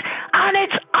spirit, and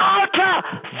it's altar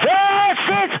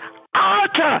versus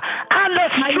altar, and the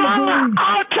stronger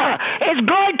altar is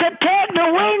going to take the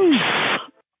wins.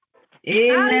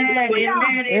 Amen.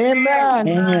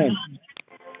 Amen.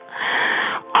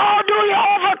 How do you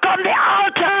overcome the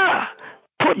altar?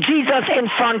 Put Jesus in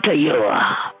front of you.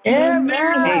 Amen.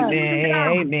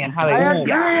 Amen.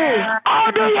 Hallelujah.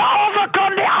 How do you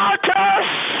overcome the altars?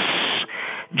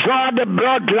 Draw the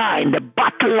bloodline. The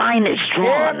battle line is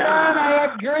drawn. Amen. I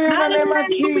agree in the name of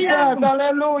Jesus.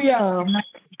 Hallelujah.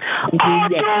 How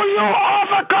do you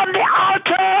overcome the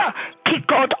altar?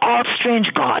 Kick out all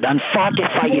strange God and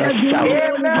fortify yourself for the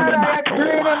I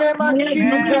agree in the battle. name of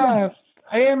Jesus.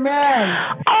 Amen.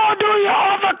 How do you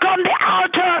overcome the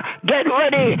altar? Get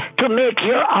ready to make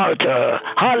your altar.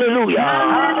 Hallelujah.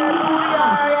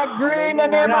 I agree in the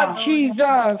name of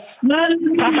Jesus.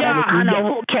 Prophet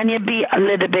Anna, can you be a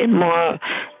little bit more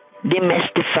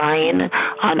demystifying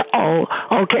on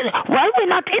why we're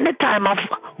not in the time of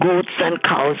goats and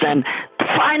cows, and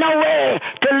find a way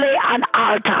to lay an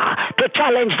altar to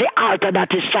challenge the altar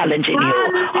that is challenging you.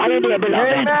 Are you there,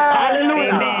 beloved?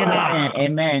 Hallelujah.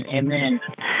 Amen.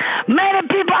 Many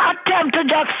people attempt to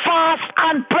just fast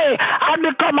and pray and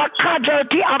become a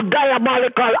casualty of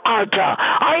diabolical altar.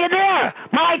 Are you there?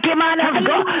 Mighty man of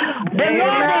God. The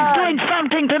Lord is doing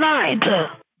something tonight.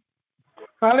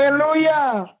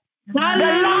 Hallelujah. The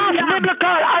last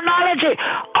biblical analogy.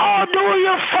 How do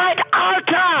you fight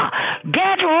altar?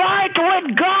 Get right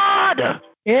with God.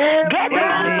 Get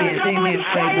right with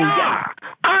fire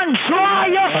and draw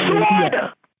your sword.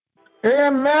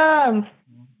 Amen.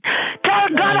 Tell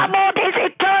God about his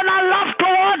eternal love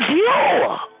towards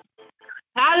you.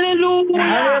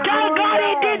 Hallelujah. Tell God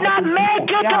he did not make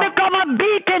you to become a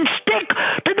beaten stick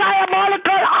to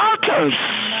diabolical altars.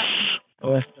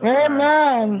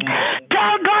 Amen.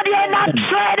 Tell God you're not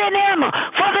trading him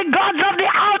for the gods of the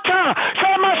altar, so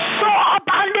you must show up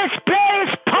and display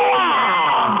his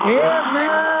power.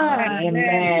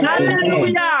 Amen.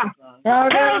 Hallelujah. Tell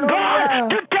God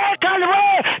to take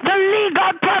away the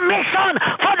legal permission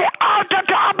for the altar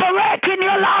to operate in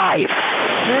your life.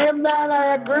 Amen.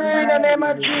 I agree in the name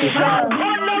of Jesus. Tell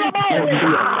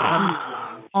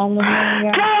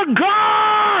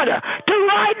God to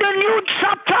write the new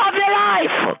chapter of your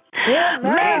life.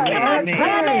 Make him a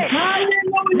promise.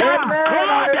 God,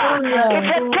 if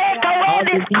you take away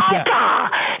this altar,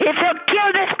 if you kill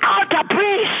this altar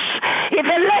priest, if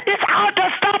you let this altar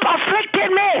stop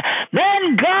afflicting me,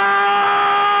 then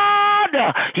God,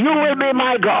 you will be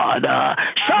my God.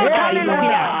 Shout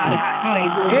hallelujah.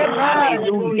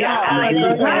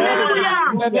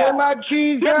 In the name of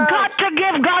Jesus. You've got to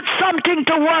give God something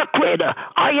to work with.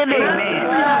 Are you there?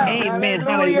 Amen.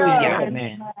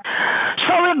 Hallelujah.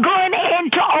 So we're going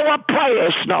into our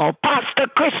prayers now. Pastor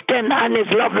Christian and his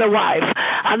lovely wife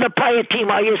and the prayer team,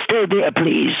 are you still there,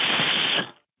 please?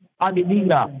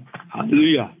 Hallelujah.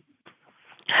 Hallelujah.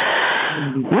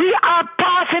 We are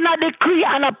passing a decree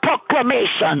and a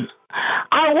proclamation.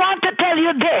 I want to tell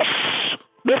you this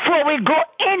before we go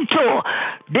into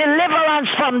deliverance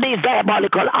from these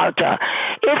diabolical altars.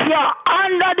 If you're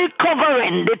under the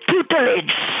covering, the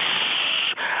tutelage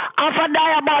of a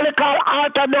diabolical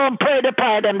altar, don't pray the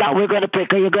prayer then that we're going to pray,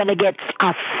 because you're going to get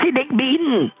acidic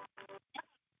beaten.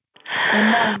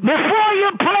 Before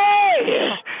you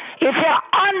pray, if you're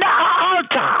under an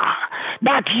altar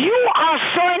that you are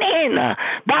sowing in,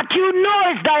 that you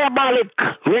know is diabolic,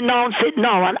 renounce it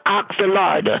now and ask the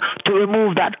Lord to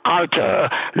remove that altar,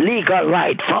 legal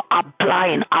right for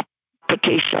applying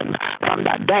application from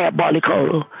that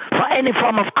diabolical, for any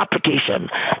form of application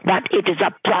that it is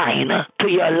applying to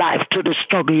your life, to the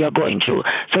struggle you're going through,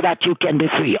 so that you can be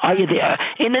free. Are you there?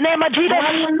 In the name of Jesus.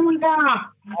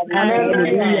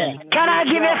 Hallelujah. Can I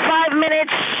give you 5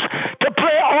 minutes to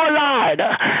pray, oh Lord?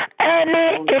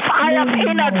 If I have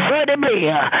inadvertently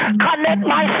connect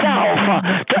myself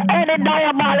to any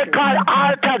diabolical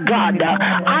altar, God,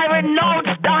 I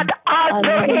renounce that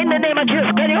altar in the name of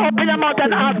Jesus. Can you open your mouth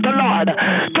and ask the Lord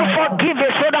to forgive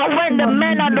you, so that when the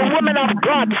men and the women of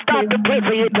God start to pray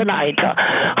for you tonight,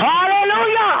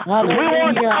 hallelujah, we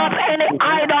won't have any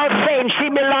idol saying she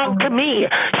belonged to me,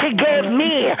 she gave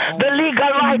me the legal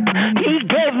right, he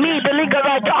gave me the legal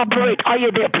right to operate. Are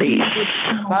you there, please?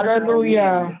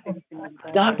 Hallelujah.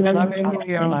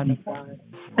 Hallelujah.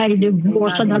 I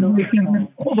divorce and everything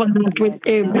covenant with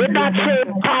him. With that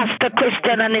same Pastor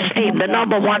Christian and his team, the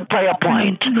number one prayer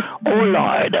point, oh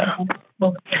Lord,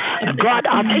 God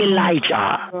of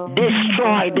Elijah,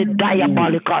 destroy the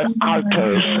diabolical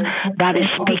altars that is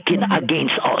speaking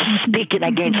against us, speaking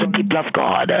against the people of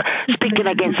God, speaking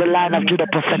against the line of Judah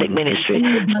prophetic ministry,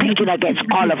 speaking against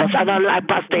all of us. And I'd like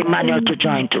Pastor Emmanuel to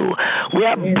join too. We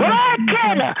are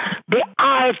breaking the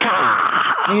altar.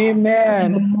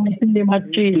 Amen. In the name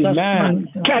of Jesus. Amen.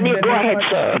 Can you go ahead,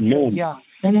 sir? Yeah.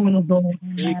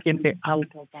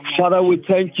 Father, we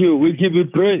thank you. We give you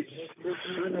praise.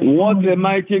 What a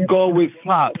mighty God we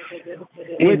serve.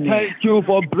 We thank you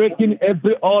for breaking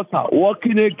every altar,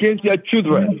 working against your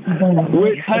children.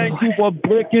 We thank you for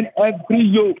breaking every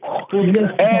yoke,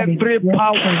 every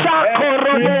power,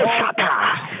 every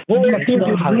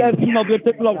blessing of the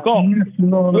people of God.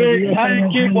 We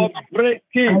thank you for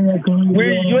breaking.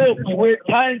 We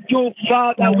thank you,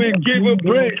 Father. We give you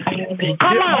praise.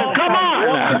 Come on, come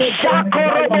on.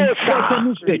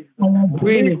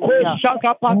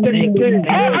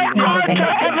 Every altar,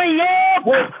 every yoke.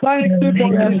 We thank you for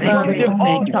the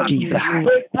altar.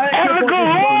 Every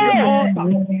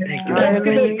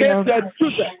working against the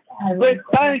children. We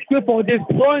thank you for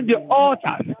destroying the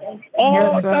altars,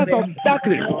 altars of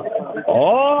darkness,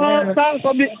 altars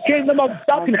of the kingdom of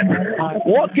darkness,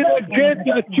 working against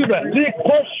your children.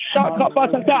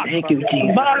 Thank you,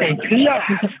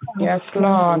 Jesus. Yes,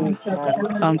 Lord.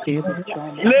 Thank you.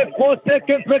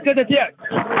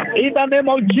 In the name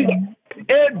of Jesus,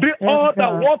 every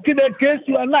altar working against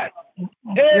your life,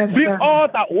 every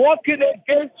altar working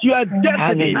against your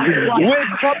destiny, we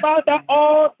command the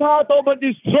altar to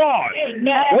be destroyed.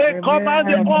 We command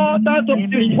the altar to be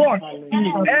destroyed.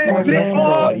 Every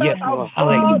altar,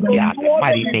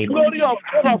 mighty name, glory of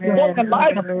God,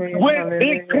 we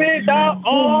decree that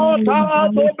altar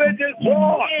to be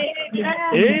destroyed.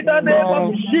 In the name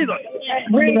of Jesus,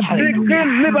 we decree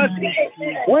liberty.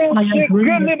 We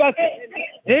decree liberty.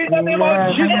 In the name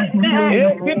of Jesus,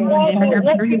 every altar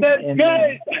working against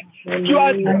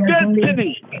your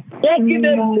destiny, working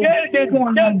against the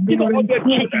destiny of the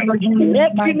children,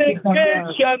 working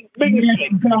against your ministry,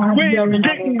 we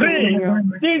decree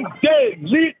this day,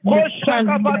 we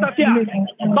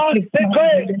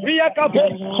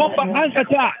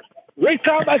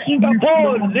come as Singapore,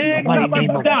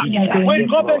 we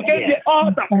come against the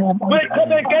altar, we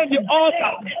come against the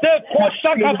altar, the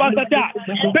Koshaka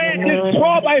be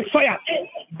destroyed by fire,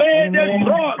 be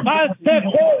destroyed by the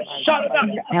Koshaka.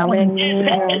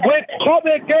 We come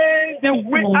against the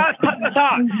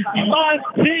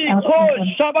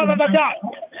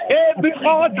every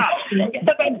altar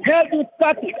that has held you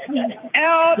static,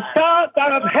 altar that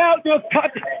has held you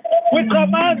static, we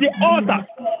command the altar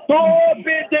to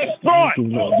be destroyed.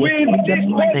 We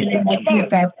destroy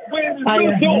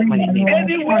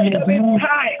anyone that is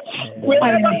tied.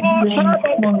 Whenever altar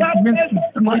of darkness,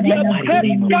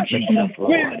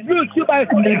 we lose you by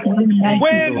fire.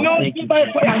 We lose you by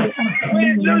fire. We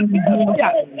lose you by fire.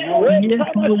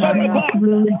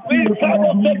 We come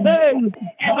up the name.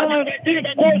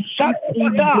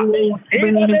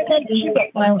 In the name of Jesus,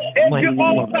 every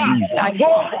altar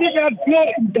holding a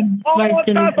blood,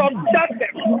 altars of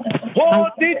darkness,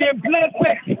 holding the blood,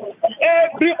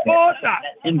 every altar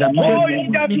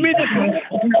holding the ministry,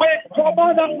 we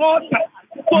command the altar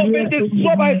to be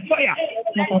destroyed by fire.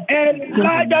 And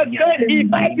Elijah said,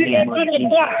 if I be able to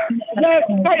fly, let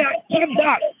fire come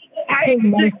down. I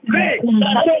decree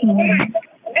that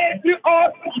every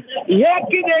altar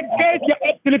working against your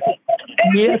people,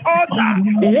 Every altar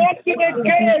working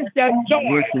against their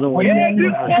joy. Every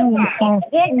altar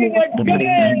working against the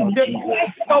blessing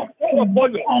of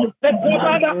God. The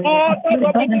commander altar to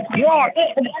be destroyed.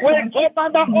 We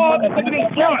commander altar to be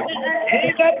destroyed.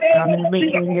 In the name of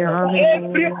Jesus,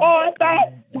 every altar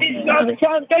is your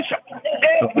foundation.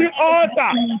 Every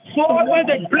altar swallowing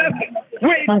the blessing.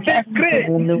 We decree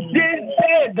this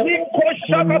day,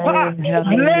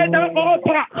 let the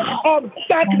altar of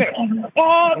darkness,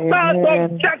 altars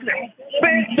of darkness,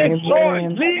 be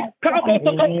destroyed.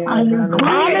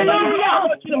 Hallelujah.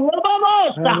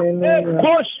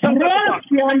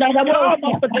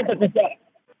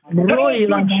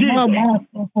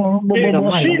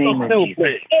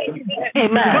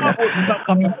 Amen.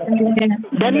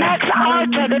 The next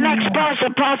altar, the next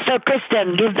person, Pastor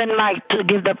Christian, give the mic to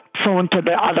give the phone to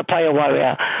the other prayer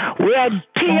warrior. We are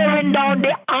tearing down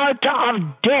the altar of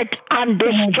death and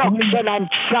destruction and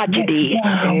tragedy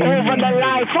over the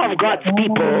life of God's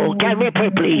people. Can we pray,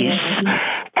 please?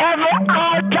 Every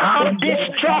altar of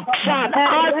destruction,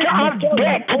 altar of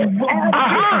death,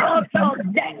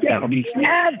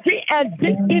 every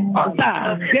addictive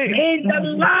altar in the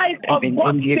life of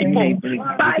God's people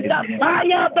by the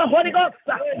fire of the Holy Ghost.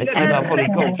 They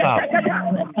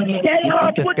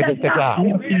are put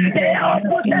down. They are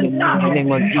put down.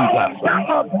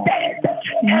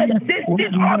 And this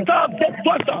is altar of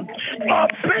destruction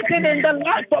operating in the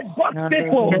life of God's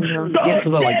people. Yes,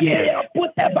 Lord, yes.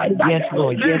 Yes,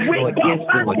 Lord, yes, Lord, yes,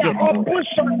 Lord, yes, Lord.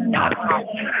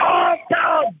 Altar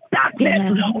of darkness,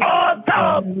 altar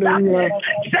of darkness,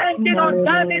 sending on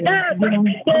David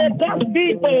the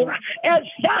people, and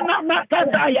Shana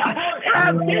Makazaya,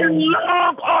 every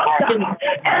long altar,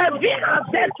 every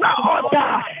ancestral altar,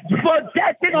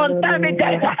 projecting on David,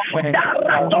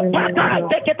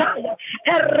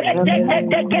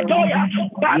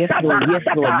 yes, Lord, yes,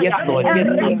 Lord, yes, Lord, yes,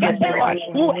 Lord, yes, Lord.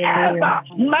 Whoever,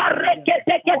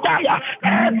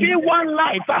 everyone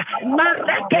life,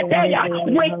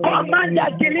 we command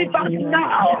that deliverance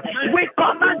now. We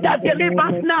command that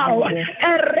deliverance now.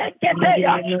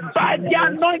 By the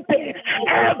anointing,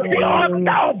 every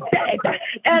altar of death,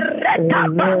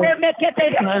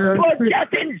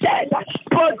 projecting death,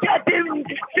 projecting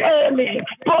failure,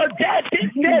 projecting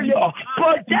failure,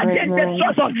 projecting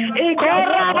destruction. In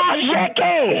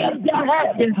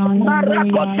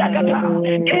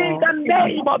the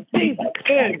name of Jesus.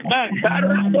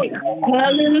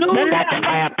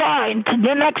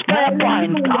 The next prayer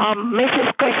point, Mrs.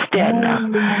 Christian.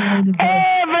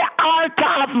 Every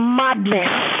altar of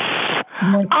madness,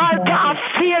 altar of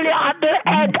failure at the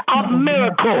end of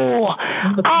miracle,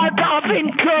 altar of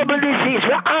incurable disease,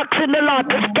 we're asking the Lord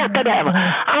to scatter them.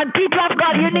 And people of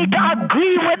God, you need to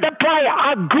agree with the prayer.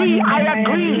 Agree, I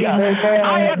agree.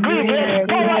 I agree. There's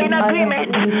power in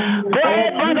agreement. Go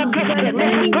ahead, Brother Christian,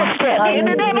 Mrs. Christian, in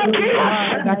the name of Jesus.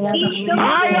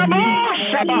 I am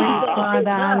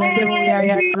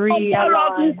agree.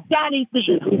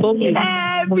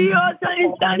 Every altar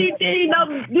is standing of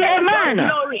Amen.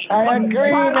 I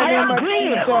agree in the name of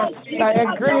Jesus. I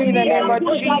agree in the name of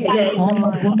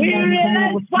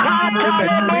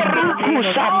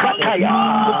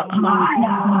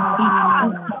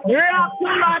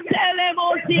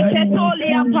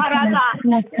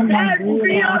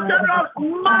every altar of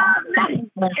madness,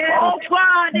 oh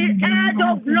God, the head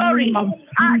of glory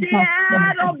and the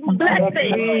head of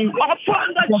blessing upon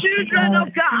the children of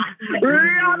God.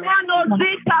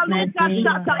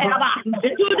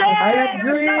 Today, I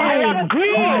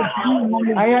agree.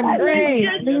 I agree.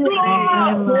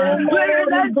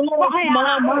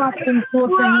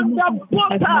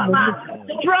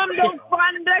 From the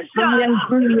foundation,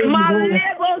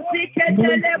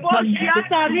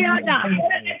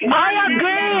 I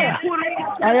agree.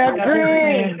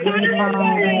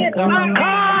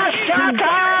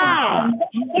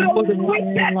 The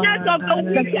wickedness of the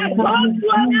wicked comes to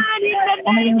an end in the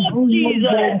name of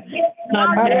Jesus. I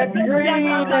agree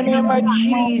in the name of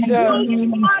Jesus.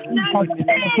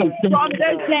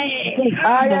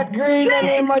 I agree in the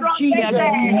name of Jesus.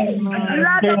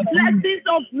 Let the blessings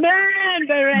of men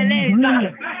be released.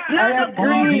 Let the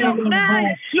glory of men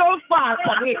show fast.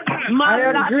 I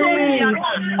agree.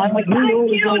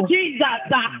 Thank you, Jesus.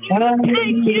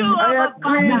 Thank you, I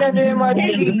agree in the name of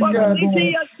Jesus.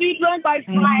 Your children by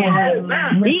fire. In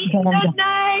the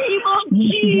name of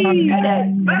Jesus.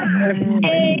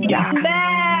 Amen.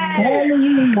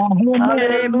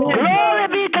 Glory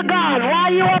be to God.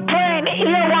 While you are praying,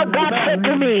 hear what God said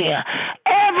to me.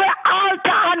 Every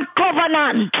altar and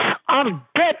covenant of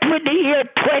death relate with the year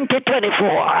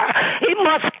 2024. It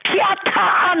must scatter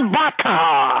and batter. I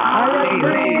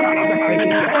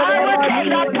will take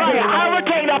that prayer. I will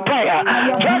take that prayer.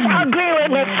 Just agree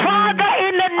with me. Father,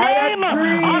 in the name of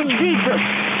Jesus.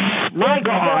 My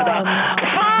God.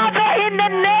 Father, in the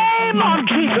name of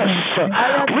Jesus,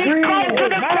 we come to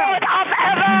the court of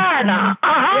heaven.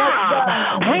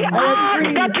 We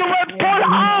ask that you will pull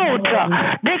out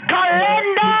the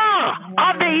calendar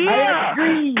of the year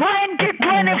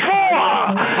 2024.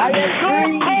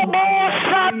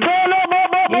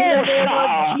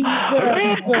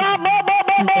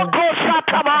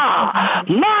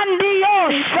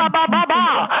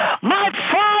 My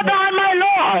Father and my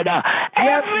Lord,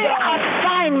 every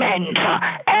assignment,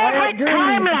 every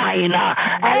timeline,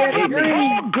 every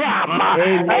program,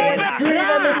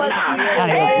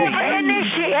 every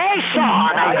initiation,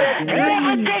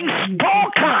 everything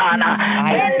spoken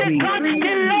in the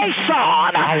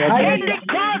constellation, in the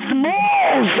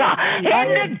cosmos, in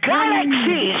the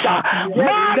galaxies,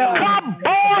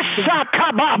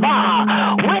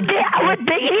 with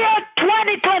the year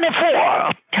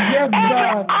 2024, every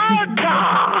altar,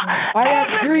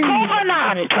 every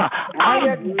covenant of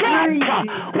death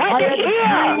with the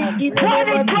year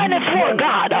 2024,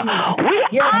 God, we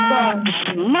ask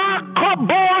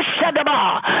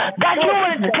that you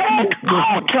will take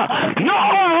out your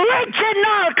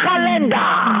original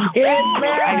calendar.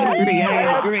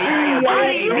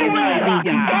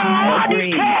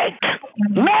 Eradicate,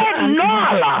 make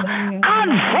null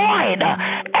and void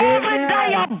every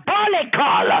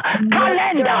diabolical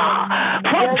calendar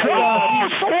for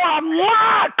those who are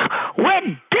marked with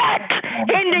death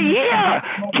in the year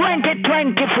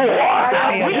 2024. We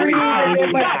ask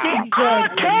that the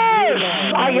altars,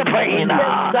 are you praying?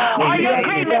 Are you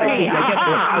praying with me?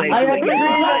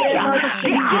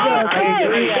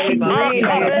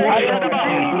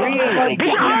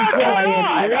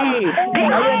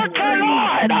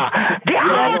 The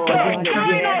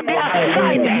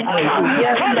assignment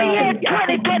for the year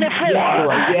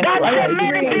 2024. That's the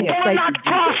many people will not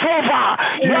cross over.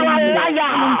 You're a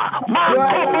liar.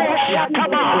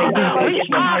 We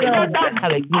ask that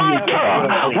altar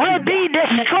will be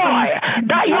destroyed.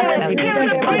 That you will kill the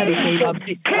priest,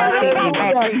 kill the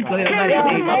prophet, kill the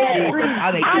woman,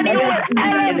 and you will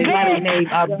elevate the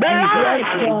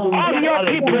life of your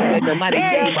people.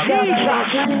 In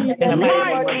Jesus'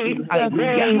 mighty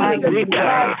name we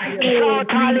pray.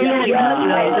 Shout hallelujah.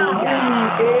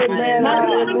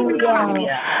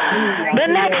 The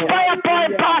next prayer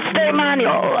point, Pastor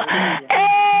Emmanuel.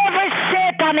 Every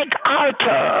satanic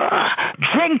altar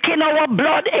drinking our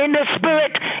blood in the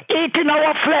spirit, eating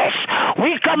our flesh,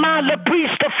 we command the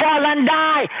priest to fall and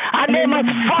die, and they must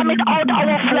vomit out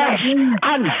our flesh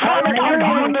and vomit out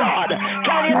our blood.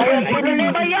 Can you pray in the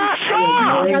name of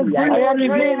Yahshua?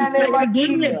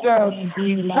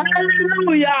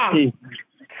 Hallelujah.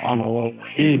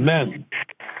 Amen.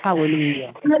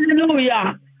 Hallelujah.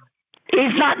 Hallelujah.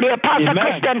 Is not the Apostle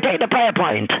Christian take the prayer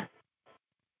point?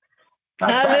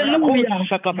 Hallelujah.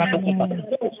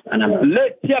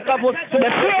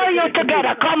 The three of you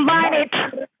together, combine it.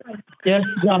 Yes,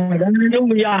 God.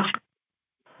 Hallelujah.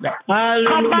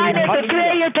 Combine it, the three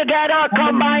of you together,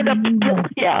 combine the,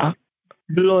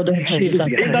 blood of Jesus.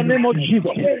 In the name of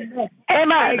Jesus.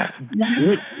 Amen.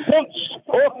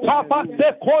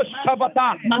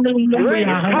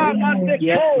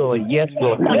 Yes, Lord. Yes,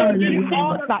 Lord.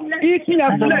 Eating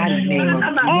your flesh.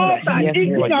 All that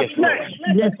eating your flesh.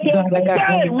 Yes, God.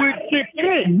 Today we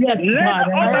decree. Yes, God.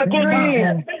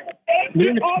 Hallelujah.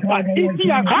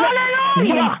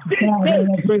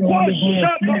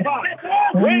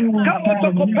 We come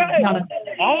to compare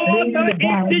all the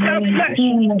eating your flesh.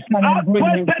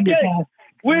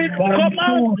 We command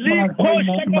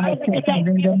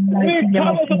we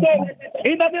come to go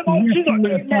in the name of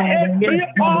Jesus. Every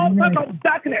altar of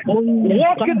darkness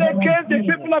walking against the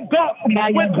people of God. We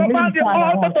command the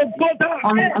altar to go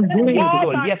down. Yes,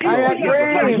 Lord.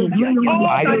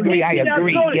 I agree. Yes,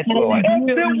 Lord.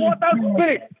 Every water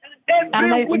spirit,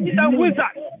 every witch and wizard.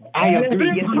 I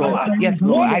agree. Yes, Lord. Yes,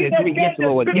 Lord. I agree. Yes,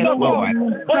 Lord. Yes, Lord.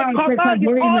 We command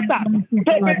the altar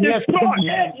to be destroyed.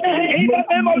 In the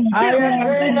name of Jesus. I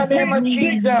agree in the name of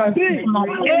Jesus.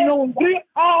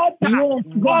 altar of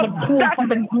that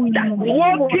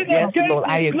walking against Lord,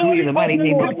 I agree in the mighty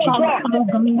name of Jesus.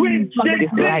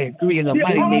 Yes, Lord, I agree in the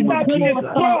mighty name of Jesus.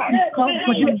 The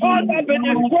altar be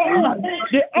destroyed.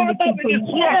 The altar be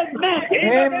destroyed.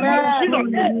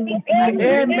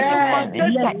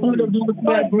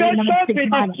 Foundation be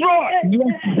destroyed.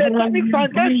 Satanic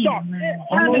foundation.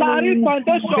 Marine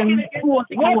foundation.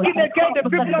 Walking against the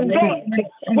people of God.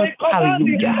 We command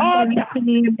the altar to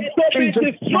be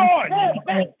destroyed.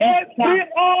 Every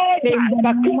altar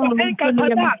that people think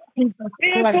about.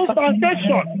 Evil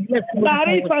foundation.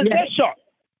 Marine foundation.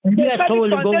 Yes, Holy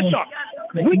Ghost.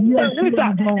 Working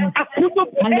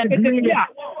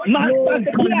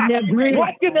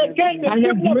against the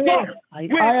people of God. I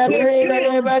agree that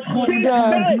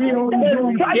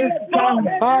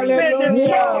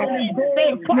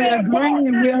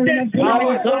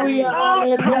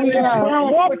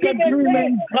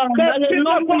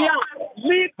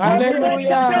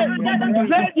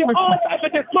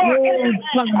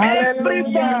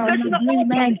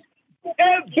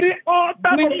every altar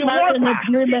from the water,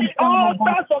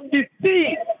 altars from the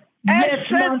sea,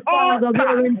 excess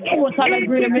altar, in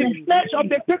the flesh of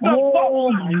the people of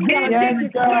God,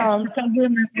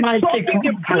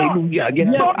 hallelujah, yes,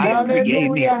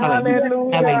 hallelujah, hallelujah,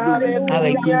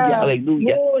 hallelujah,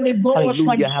 hallelujah, Holy Ghost,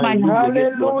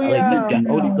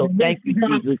 thank you,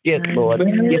 Jesus, yes, Lord,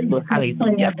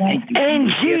 hallelujah, thank you. In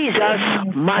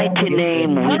Jesus' mighty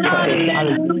name we pray.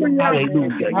 Hallelujah.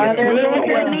 Lord,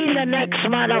 we need the next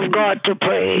man of God to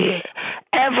pray.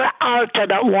 Every altar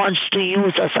that wants to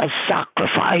use us as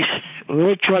sacrifice,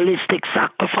 ritualistic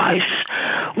sacrifice,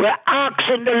 we're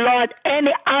asking the Lord,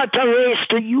 any altar raised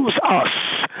to use us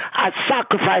as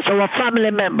sacrifice, our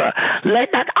family member,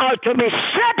 let that altar be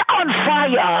set on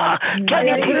fire. Can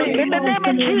you pray in the name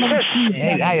of Jesus?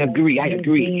 Hey, I agree. And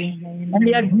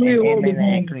I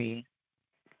agree.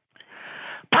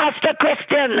 Pastor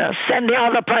Christian, send the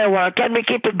other prayer work. Can we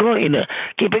keep it going?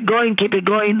 Keep it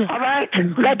going. All right.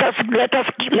 Let us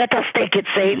take it,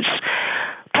 saints.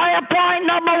 Prayer point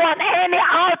number 1, any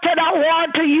altar that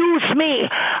want to use me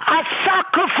as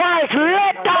sacrifice,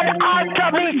 let that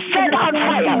altar be set on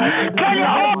fire. Can you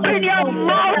open your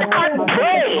mouth and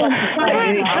pray?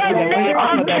 In the name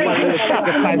of Jesus,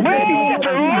 move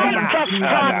righteous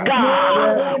Father.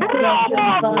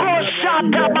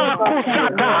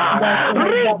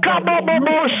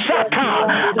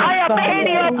 I am in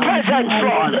your presence,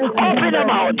 Lord. Open your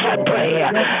mouth and pray.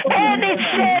 Any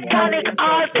satanic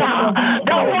altar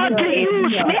that want to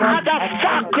use me as a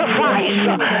sacrifice,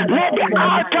 let the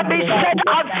altar be set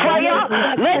on fire.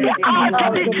 Let the altar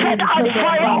be set on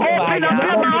fire. Open up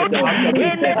your mouth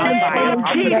in the name of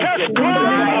Jesus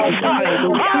Christ.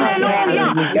 Hallelujah.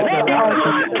 Let the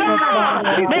altar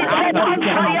be set on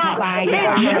fire in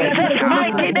Jesus'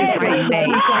 mighty name.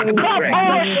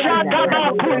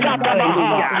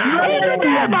 In the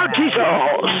name of Jesus.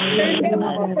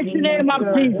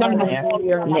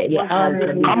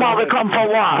 Come on, we come for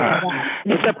war.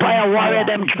 If the prayer warrior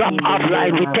them drop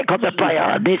offline, we take up the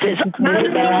prayer. This is the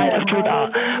line of truth,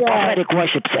 Prophetic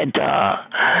Worship Center.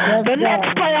 The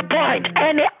next prayer point,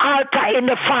 any altar in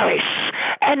the forest,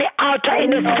 any altar in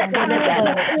the second heaven,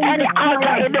 any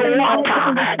altar in the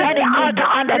water, any altar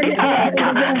under the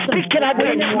earth, speaking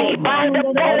against me by the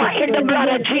power in the blood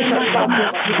of Jesus,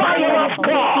 fire of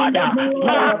God,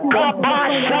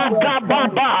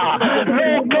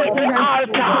 locate the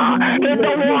altar in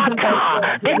the water,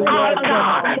 the altar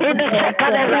in the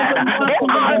second heaven, the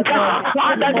altar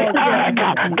under the earth,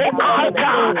 the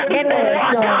altar in the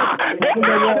water, the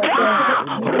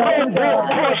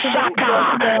altar,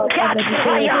 catch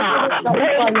fire,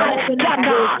 break and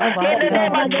scatter in the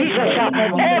name of Jesus.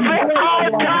 Every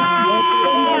altar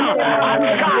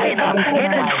outside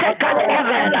in the second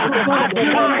heaven,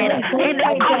 outside in the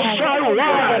astral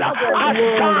world,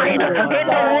 outside in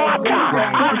the water,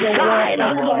 outside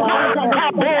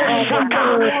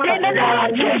in the name of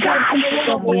Jesus.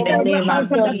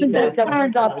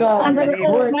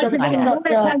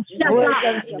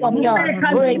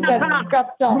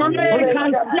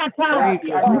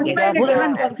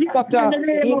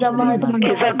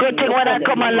 It's a good thing when I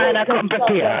come online, I come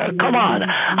prepared. Come on.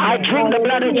 I drink the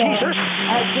blood of Jesus.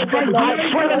 I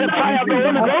swallow the fire of the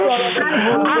Holy Ghost.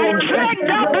 I drink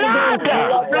the blood.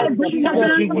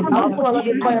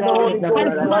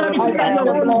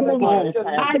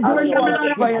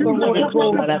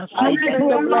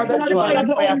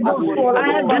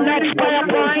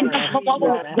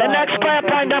 The next prayer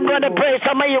point, I'm going to pray.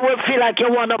 Some of you will feel like you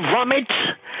want to vomit.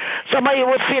 Some of you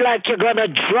will feel like you're going to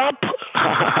drop.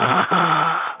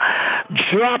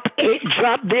 Drop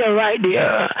there, right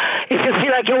there. If you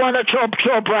feel like like you want to chop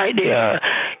right there.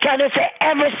 Can you say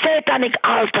every satanic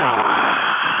altar?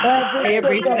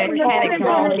 Every satanic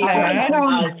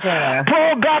altar.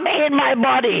 Program in my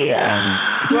body.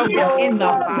 Program in the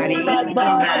body.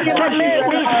 To make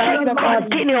me sick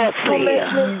continuously.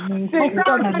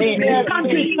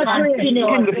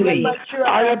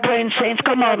 Are you praying, saints?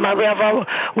 Come on, man. We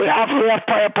have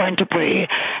prayer point to pray.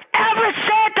 Every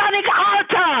satanic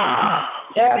altar.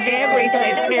 Every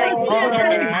satanic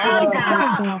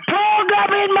altar.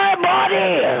 Program in my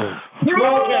body.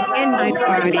 Program in my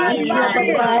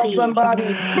body.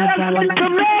 To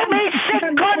make me sick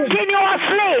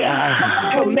continuously.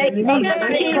 To make me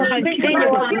sick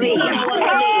continuously. Oh,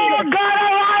 God,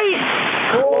 arise.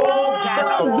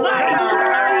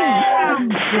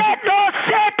 Set those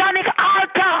satanic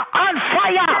altar on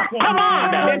fire. Come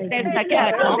on.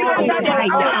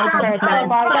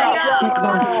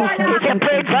 If you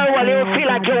pray very well, you feel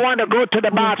like you want to go to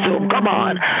the bathroom. Come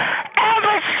on.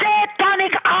 Every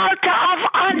satanic altar of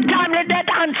untimely death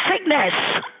and sickness.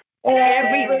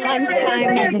 Every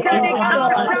untimely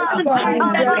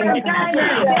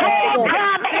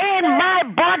program in my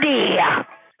body.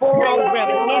 Program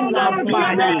in my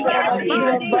body.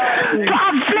 To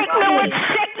afflict me with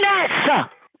sickness.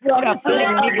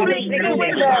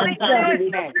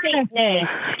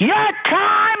 Your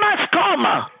time has come.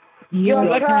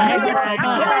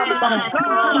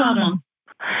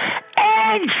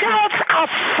 Angels of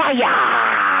fire.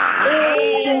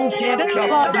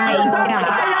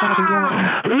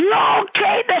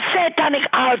 Locate the satanic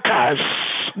altars.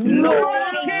 Planted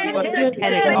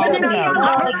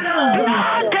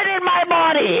in my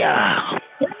body.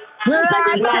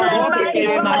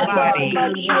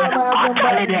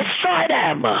 Utterly destroy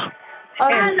them.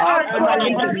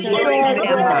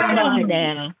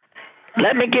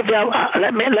 Let me give you.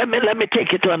 Let me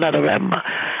take you to another realm.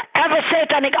 Every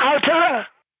satanic altar.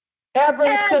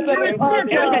 Planted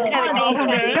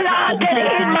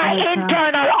in my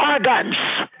internal organs.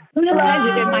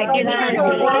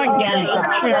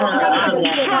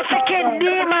 Trafficking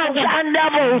demons and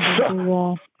devils.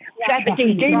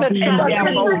 Trafficking demons and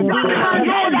devils.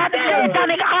 Know that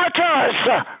satanic altars.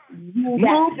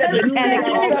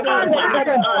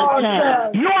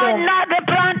 You are not the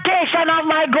plantation of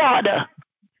my God.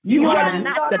 You are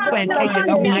not the plantation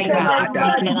of my God.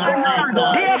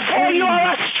 Therefore, you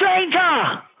are a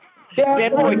stranger.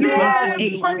 Therefore, you are a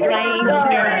stranger.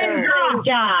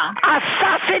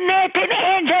 Assassinating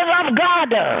angel of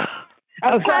God.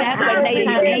 Assassinating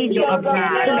angel of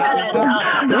God.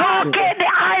 Locate the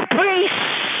high priest.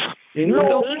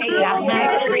 Locate the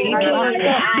high priest. The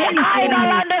idol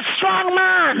and the strong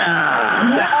man. The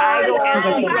idol and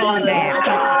the strong man.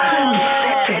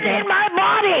 Sitting in my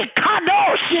body.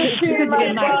 Kadosh. Sitting in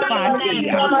my body.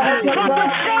 From the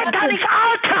satanic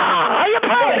altar. Are you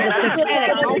praying?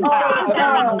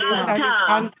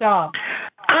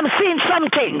 I'm seeing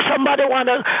something. Somebody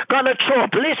gonna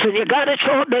choke. Listen, you gotta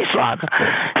choke this one.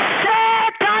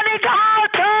 Satanic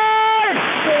altars.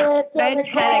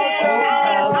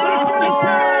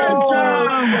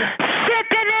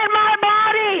 Sitting in my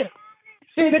body.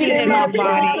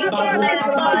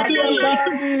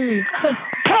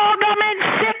 Programming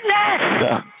sickness.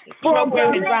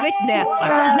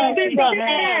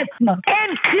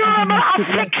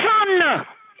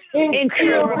 Incurable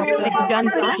affliction.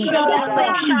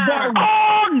 Oh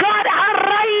God,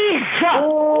 arise.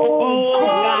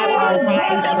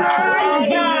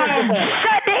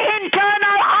 Set the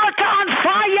internal altar on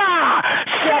fire.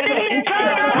 Set the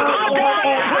internal altar on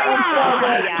fire.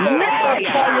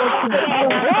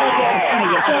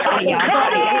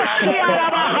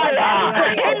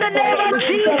 In the name of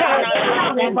Jesus.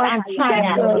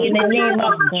 In the name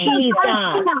of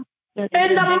Jesus. In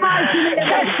the mighty name of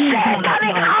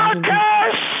satanic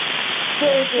altars.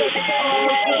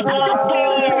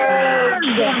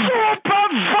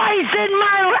 Supervising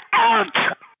my health.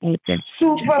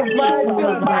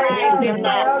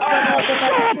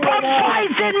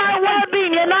 Supervising my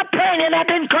well-being. You're not praying, you're not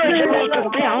encouraging me to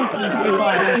stay on.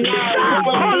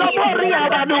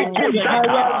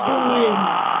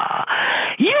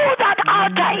 You that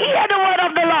altar, hear the word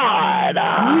of the Lord.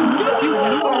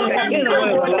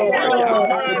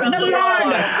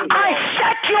 I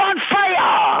set you on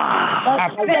fire.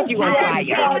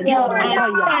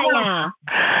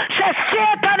 Say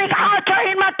satanic altar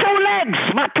in my two legs.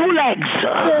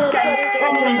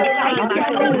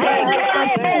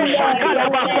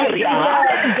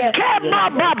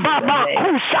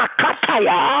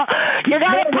 You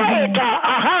gotta pray it.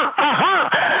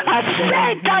 A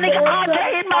satanic altar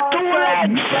in my two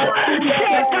legs.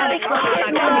 Satanic altar.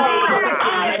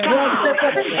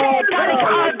 Satanic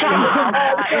altar.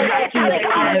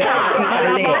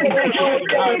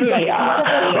 in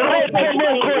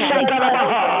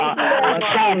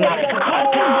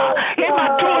my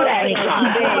two legs.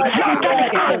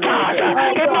 Satanic altar in my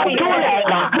two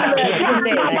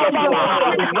legs.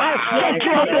 Set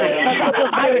your place.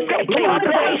 I set your place. I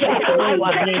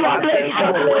set your place.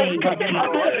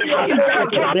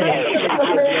 Set your place.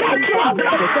 Set your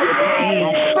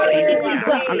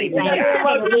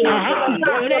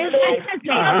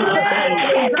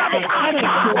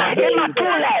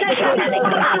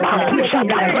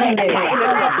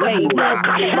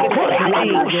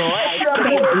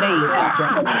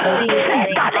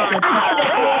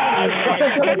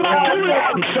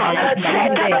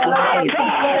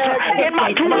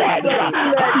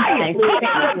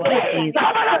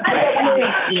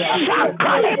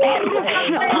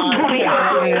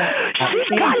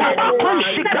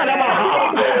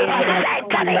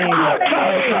in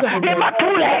my two legs. In my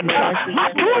two legs.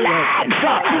 My two legs.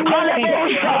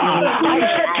 Hallelujah. I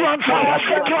set you on fire.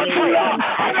 Set you on fire.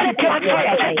 Set you on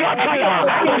fire. Set you on fire.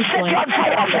 Set you on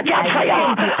fire. Set you on fire.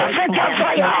 Set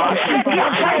you on fire. Set you on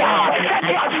fire.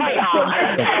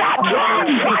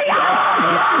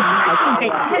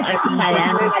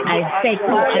 Set you on fire. Set you on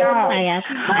fire.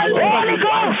 Holy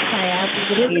Ghost.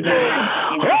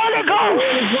 Holy Ghost.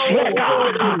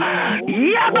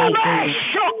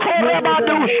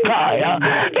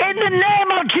 In the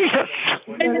name of Jesus.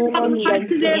 In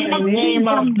the name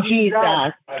of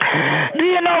Jesus. Do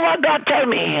you know what God told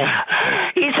me?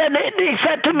 He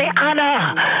said to me,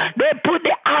 Anna, they put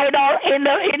the idol in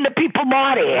the people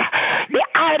body. The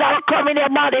idol come in their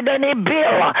body, then he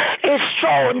build his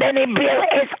throne, then he build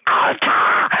his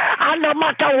altar. And no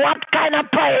matter what kind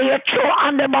of prayer you throw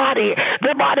on the body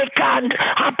can't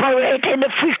operate in the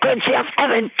frequency of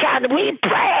heaven. Can we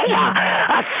pray?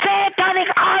 A satanic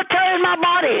altar in my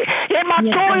body, in my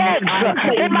two legs,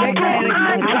 in my two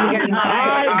hands.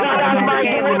 Oh, God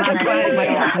Almighty,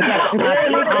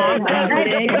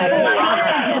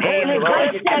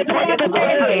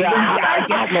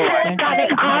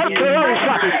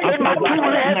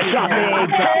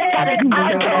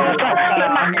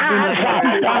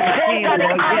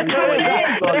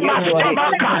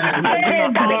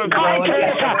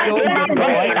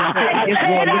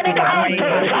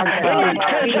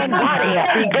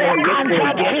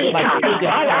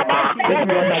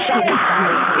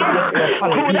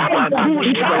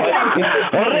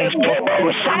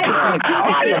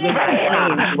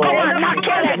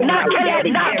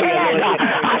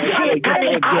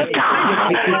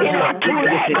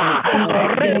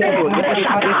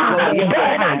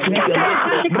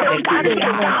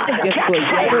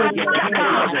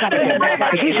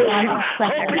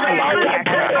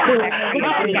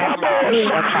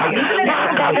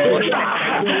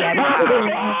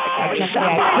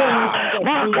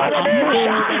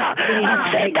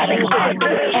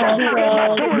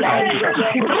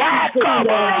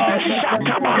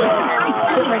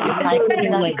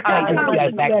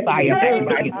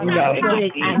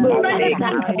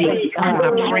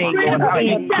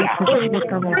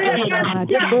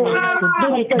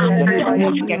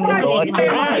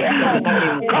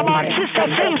 Come on, Sister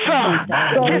Simpson.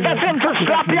 Sister Simpson,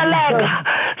 stop your leg.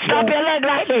 Stop your leg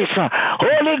like this.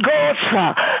 Holy Ghost,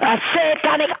 a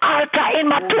satanic altar in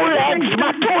my two legs.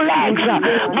 My two legs.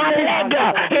 My leg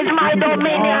is my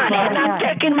dominion. And I'm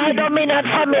taking my dominion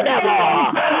from the devil.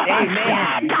 A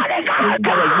satanic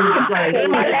altar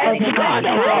in my legs. God,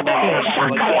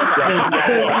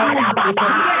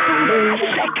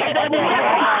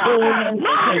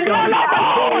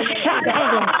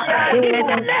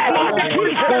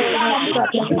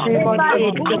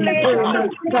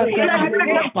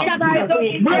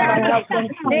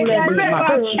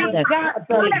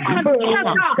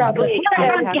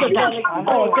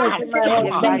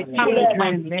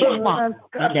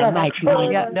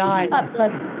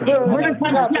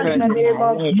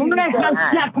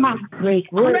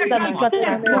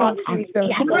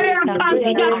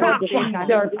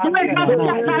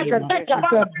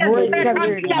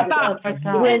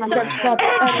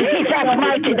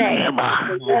 mighty name.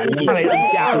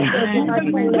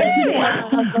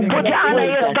 Put your hand on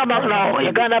your stomach now.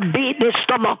 You're gonna beat the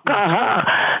stomach.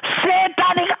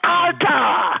 Satanic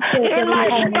altar in my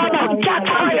stomach. Catch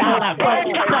fire.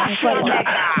 Burn to ashes.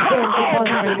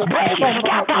 Break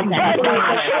scatter. Burn to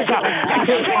ashes.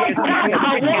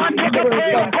 I want you to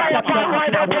pray upon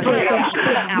right out the prayer.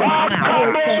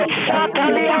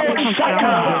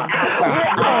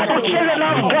 The children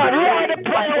of God, who are the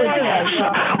prayers?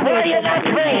 Where you not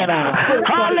praying?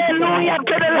 Hallelujah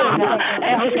to the Lamb.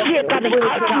 Every satanic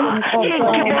altar,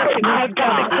 incubus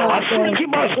altar,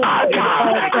 succubus altar,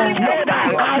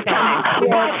 murder altar,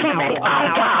 blasphemy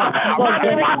altar,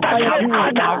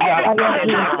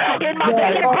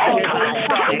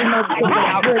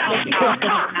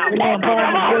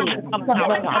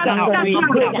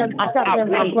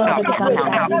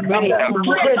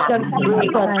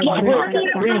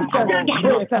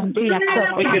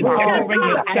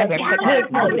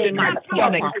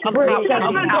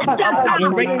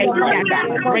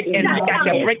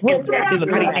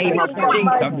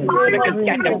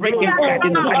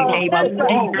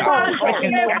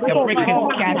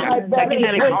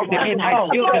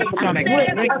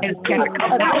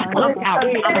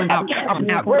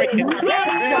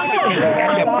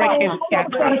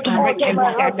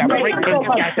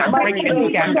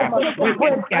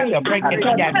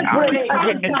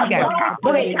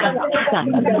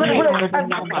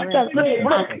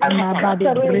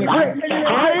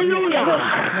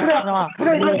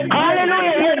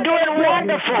 Hallelujah, you're doing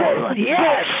wonderful.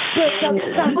 Yes.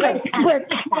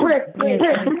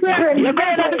 You're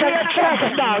going to your chest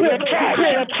now, your chest.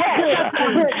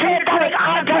 Satanic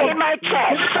altar in my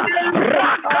chest.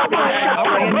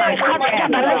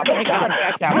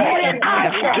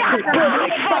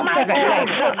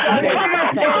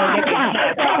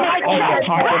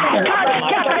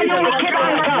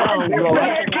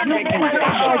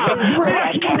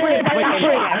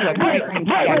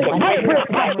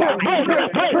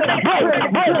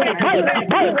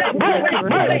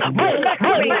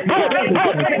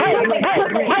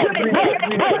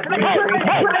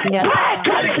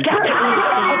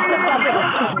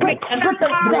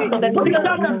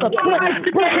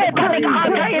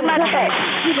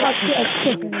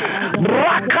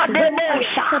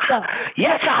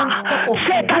 Yes,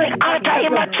 satanic altar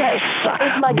in my chest.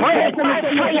 Break by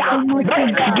fire.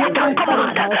 Break, scatter, come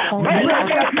on. Break,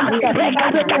 scatter, break,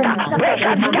 scatter, break,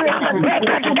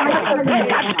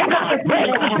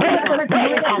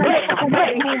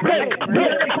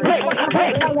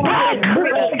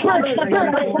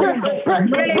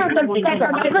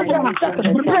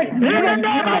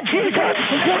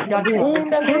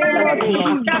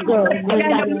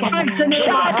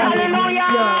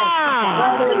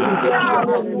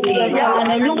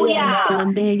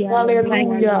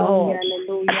 Hallelujah.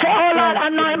 So, oh Lord,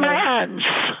 anoint my hands.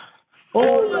 Oh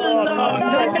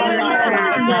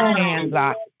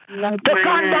Lord, to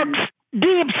conduct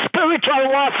deep spiritual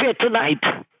warfare tonight.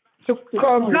 To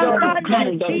conduct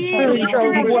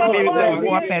spiritual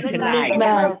warfare tonight.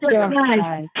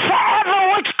 For every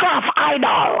witchcraft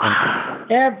idol.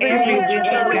 Every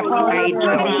witchcraft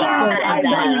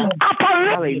idol.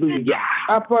 Hallelujah.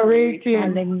 Operating.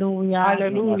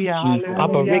 Hallelujah.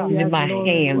 Operating in my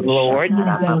hands, Lord.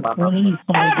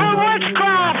 Every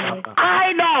witchcraft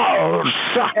idols.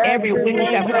 Every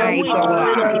witchcraft idol.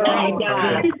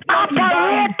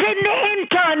 Operating the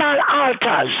internal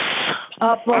altars.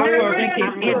 Operating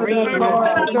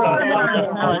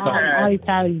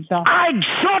I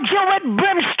judge you with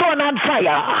brimstone and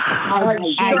fire.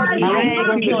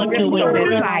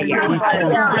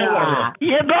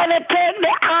 You're gonna take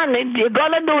the hand, you're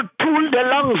gonna do tool the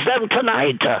lungs them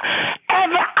tonight.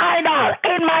 Every idol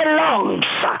in my lungs.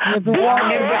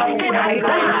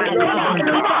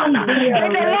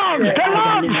 The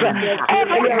lungs.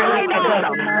 Every idol.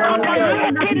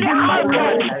 In the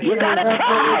altars. You gotta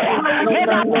try. You're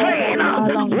not praying.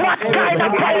 What kind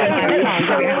of prayer is this?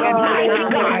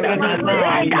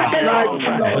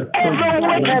 Every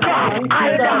witchcraft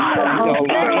idol.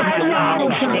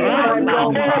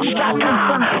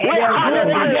 We're all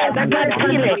together. God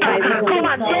heal it. Come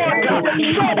on, daughter.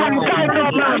 Say that kind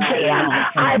of mercy.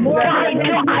 I bind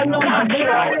you. I touch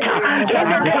you. In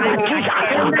the name of Jesus.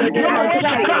 You're a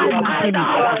witchcraft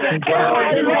idol.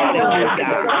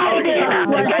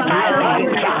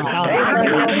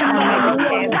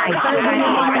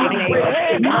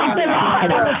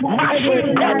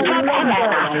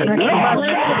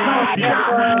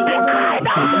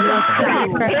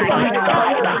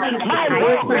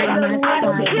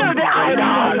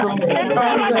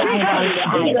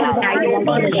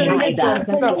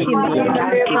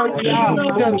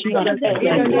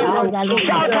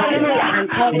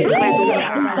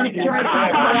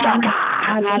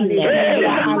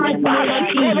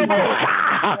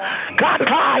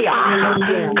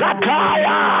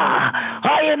 Kataya,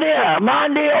 are you there?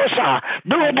 Mandiosa,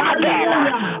 do it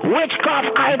again. Witchcraft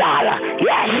idol,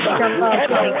 yes.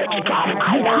 Every witchcraft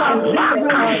idol,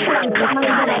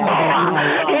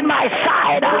 in my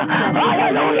side,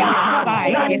 hallelujah.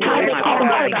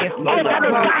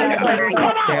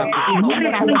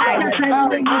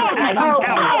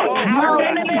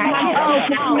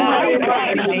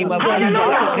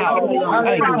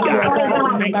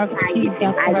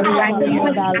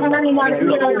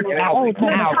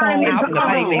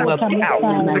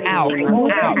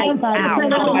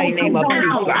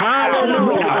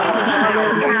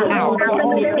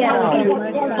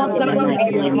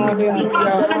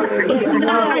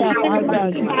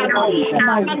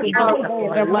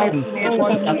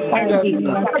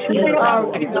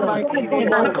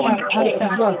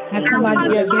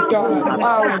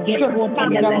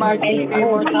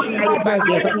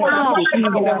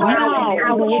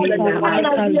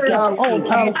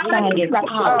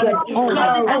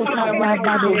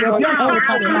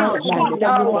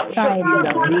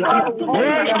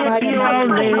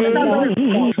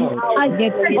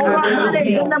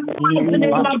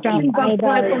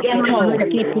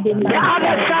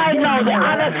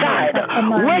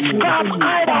 Witchcraft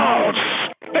idols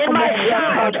in my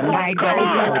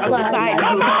side.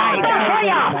 Come on,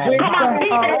 fire! Come on,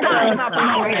 beat it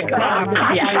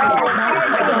down.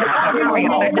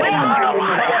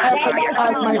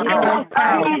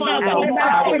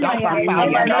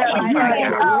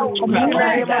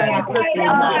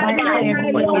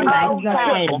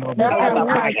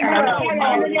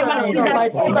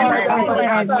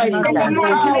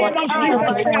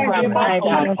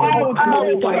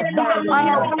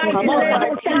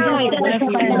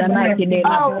 In the mighty name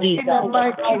of Jesus.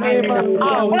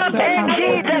 In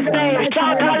Jesus' name,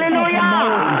 shout hallelujah.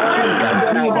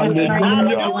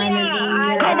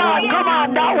 Come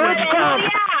on, that witchcraft.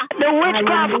 The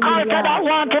witchcraft altar that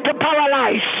wanted to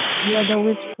paralyze. Yeah, the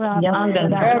witchcraft.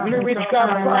 Every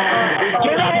witchcraft.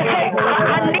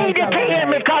 I need you to hear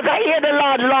me because I hear the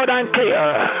Lord loud and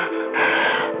clear.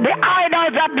 The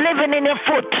idols that living in your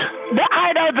foot, the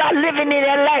idols that living in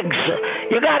your legs,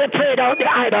 you got to trade out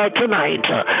the idol tonight.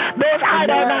 Those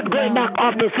idols not going back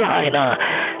off this line.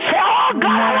 Say, oh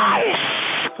God, arise.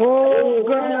 Oh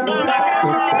God,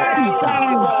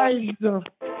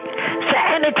 say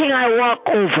anything I walk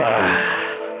over.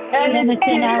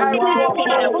 Anything I walk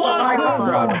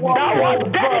that was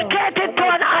dedicated to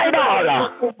an idol.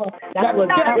 that was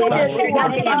dedicated to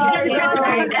an idol.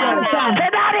 Say,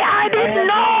 Daddy, I didn't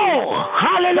know.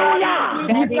 Hallelujah.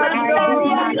 Anything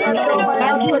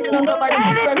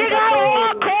I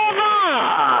walk over.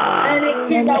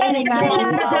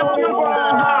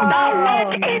 That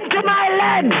went into my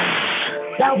lens.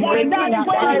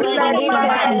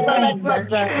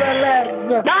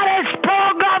 That is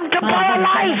programmed to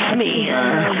paralyze me.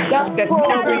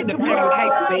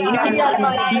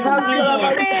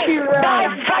 By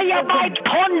fire, by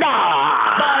thunder.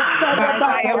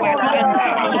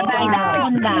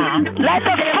 Let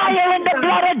the fire in the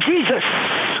blood of Jesus.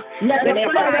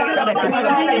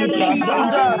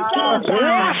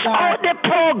 Wash out the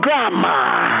program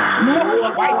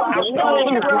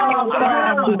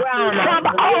from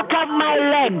out of my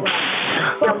legs.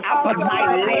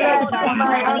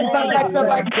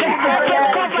 Every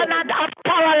covenant of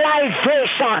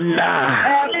paralyzation.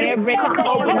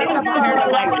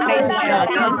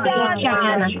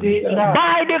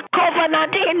 By the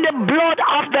covenant in the blood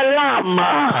of the Lamb.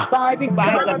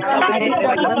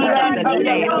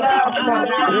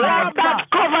 Let that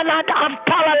covenant of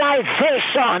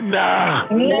paralyzation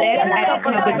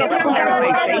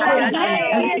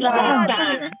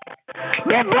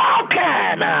be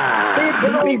broken.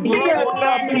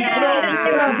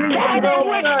 Every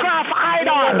witchcraft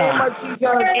idol.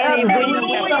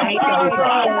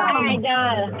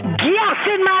 Yes,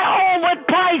 in my home with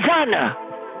poison.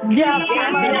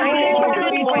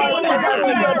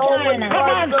 Come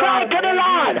on, cry to the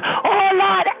Lord. Oh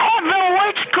Lord, every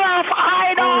witchcraft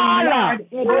idol.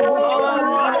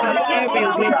 Every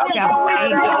witchcraft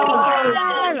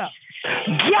idol.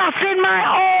 Just in my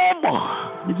home.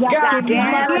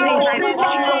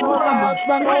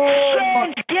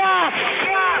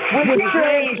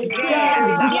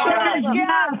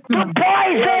 To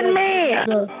poison me.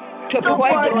 To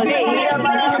poison me.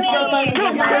 To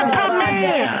cripple me.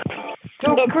 To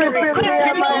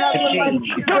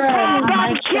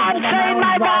program cancer in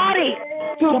my body.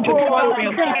 To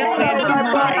program cancer in my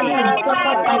body.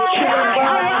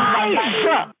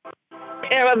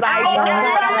 Paralyze.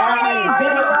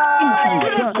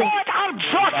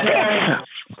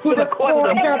 To the court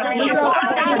of justice.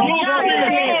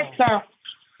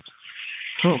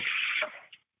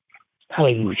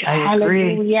 Hallelujah. I agree.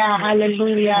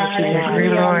 Hallelujah. I agree,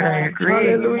 Lord. I agree.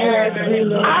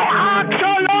 I ask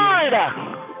the Lord.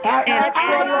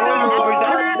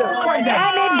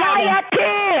 Any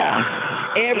deity,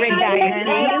 every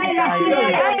deity,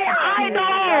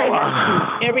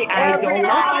 every idol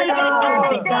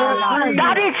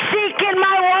that is seeking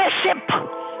my worship,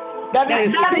 that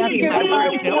is seeking my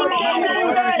worship,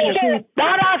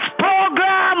 that has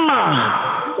program,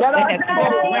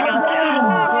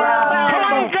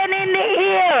 poison in the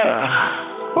ear,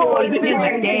 poison in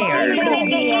the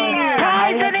air,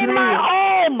 poison in my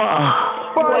home,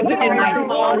 poison in my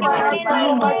home,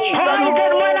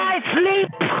 poison when I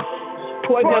sleep.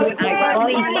 poison when I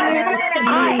sleep.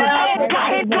 I enter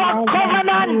into a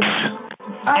covenant.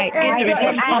 I enter into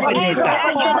a covenant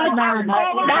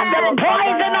That the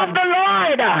poison of the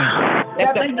Lord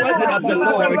that the poison of the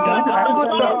Lord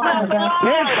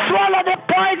will swallow the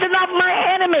poison of my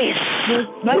enemies.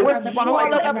 will swallow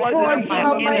the poison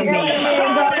of my enemies.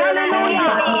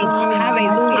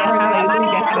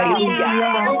 Hallelujah,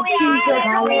 hallelujah,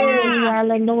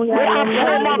 hallelujah. We have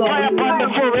one more prayer point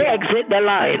before we exit the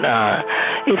line.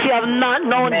 If you have not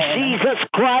known Jesus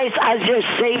Christ as your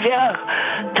Savior,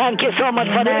 thank you so much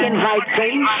for the invite,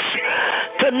 saints.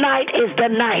 Tonight is the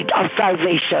night of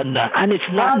salvation, and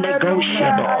it's not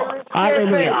negotiable.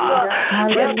 Hallelujah.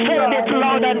 Just say this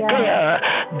loud and clear.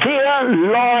 Dear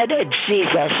Lord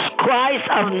Jesus Christ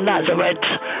of Nazareth,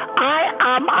 I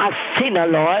am a sinner,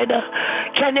 Lord.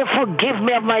 Can you forgive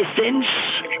me of my sins?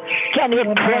 Can you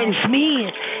cleanse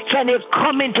me? Can you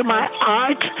come into my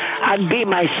heart and be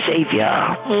my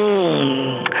Savior?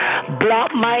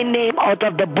 Blot my name out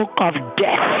of the book of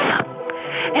death.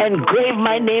 Engrave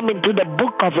my name into the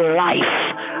book of life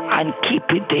and keep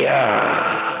it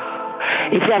there.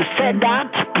 If you have said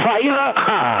that prayer,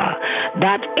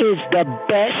 that is the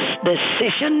best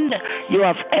decision you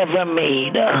have ever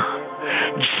made.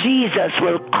 Jesus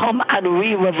will come and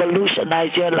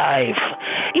re-revolutionize your life.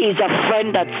 He's a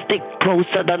friend that sticks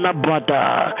closer than a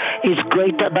brother. He's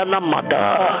greater than a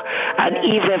mother. And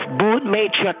even if both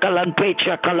matriarchal and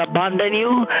patriarchal abandon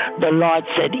you, the Lord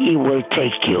said he will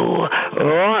take you.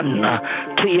 Run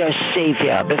to your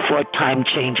Savior before time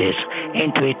changes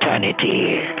into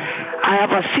eternity. I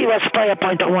have a serious prayer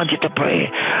point I want you to pray.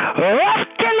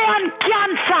 Reptilian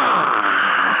cancer!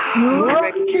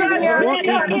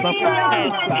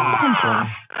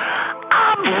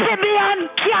 Amphibian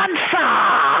cancer!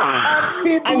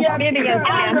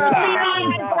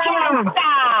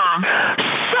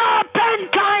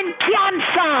 Serpentine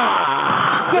cancer!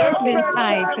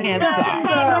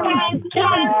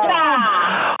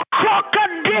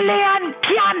 Crocodilian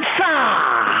cancer!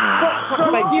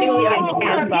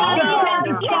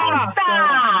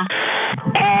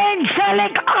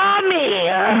 Angelic army!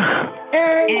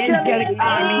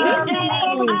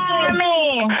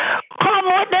 Come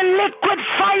with the liquid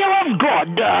fire of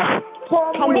God.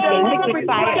 Come with the liquid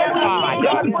fire of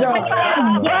God.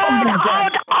 Burn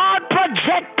out all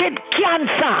projected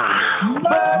cancer.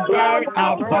 Burn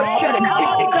out projected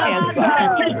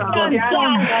cancer.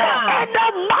 In the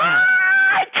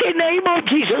mighty name of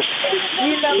Jesus.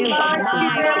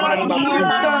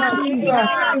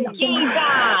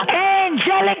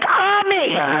 Angelic army.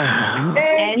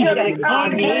 Angelic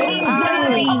army.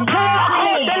 Pour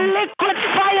out the liquid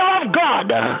fire of God.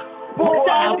 Pour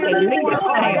out the liquid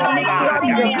fire of God.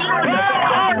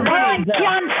 Burn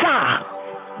cancer.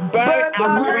 Burn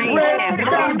out brain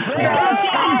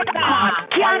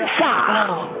Cancer.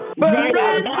 Burn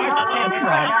out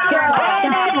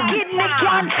Kidney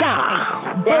cancer.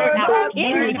 Burn out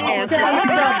kidney cancer.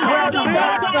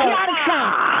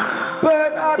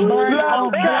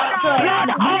 Blood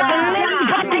of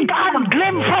lymphatic and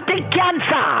glymphatic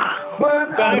cancer.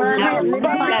 Burn out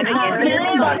spinal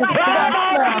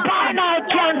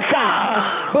cancer.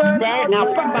 Burn out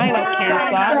spinal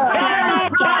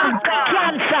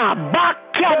cancer. Back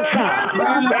cancer.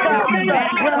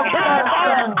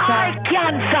 Eye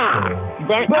cancer.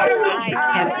 Burn out eye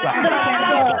cancer.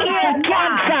 Ear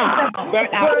cancer. Burn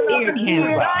out ear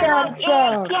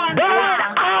cancer. Burn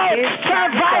out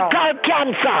cervical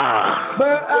cancer.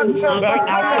 Burn out cervical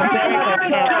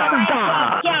cancer.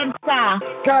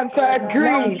 Cancer,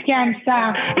 green. In Cancer.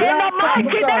 the mighty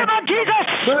name of Jesus.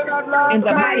 In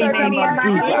the mighty name of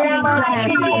Jesus.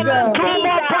 Two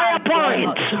more prayer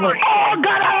points. Oh,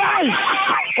 God, arise.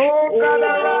 Oh,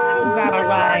 God,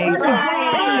 arise.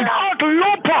 Burn out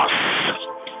lupus.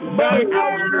 Burn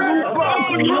out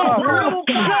lupus.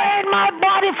 Drain my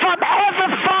body from every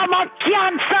form of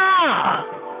cancer.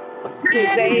 To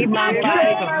save my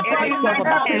body from every form of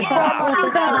cancer.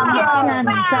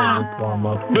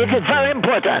 This is very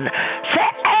important. Say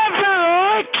every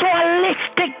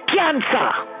ritualistic cancer.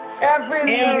 Every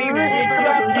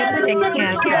ritualistic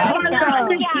cancer.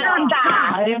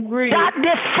 That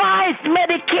defies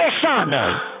medication.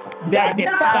 that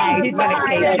defies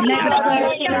medication.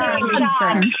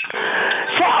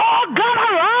 Say, oh God,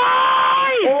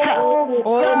 arise!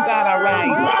 Oh God,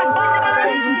 arise!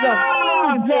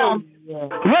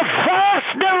 Reverse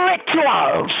the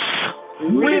rituals.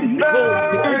 Reverse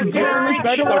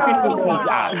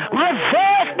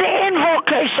the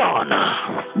invocation.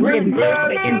 Reverse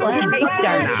the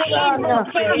invocation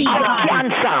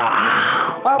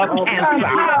Of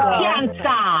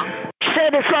cancer. Say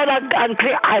this loud and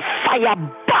clear. I fire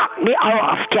back the arrow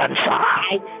of cancer.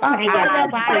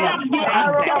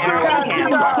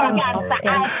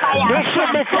 This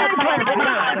should be said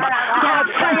 29. I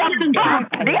fire back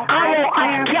the arrow of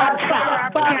cancer.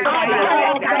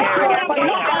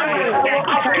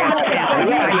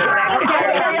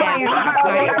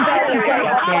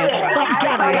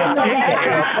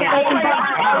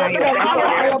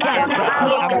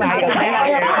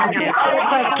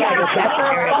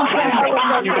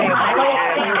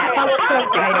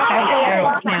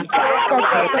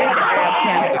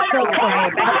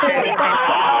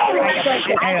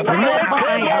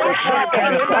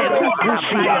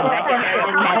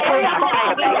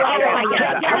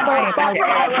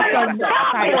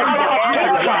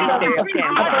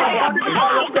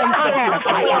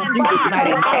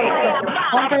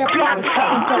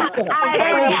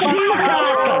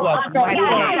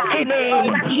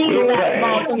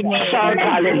 Shout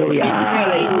hallelujah.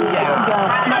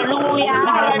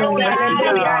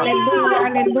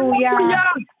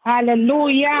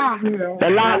 Hallelujah. The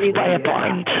last prayer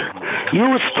point.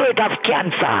 You spirit of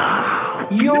cancer.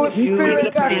 You spirit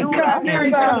of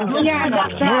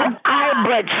cancer.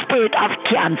 Hybrid spirit of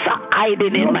cancer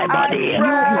hiding in my body.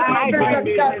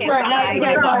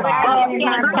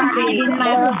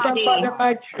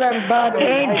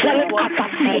 Angelic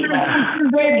assassin.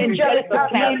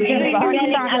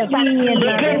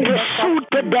 Begin to shoot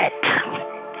to death.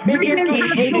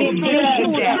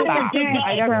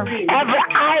 Every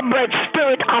hybrid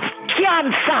spirit of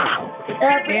cancer.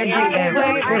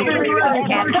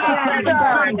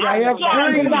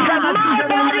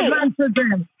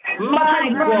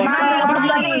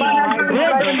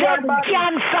 Reject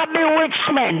cancer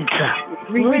bewitchment.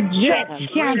 In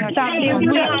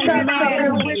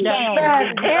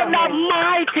the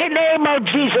mighty name of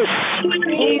Jesus.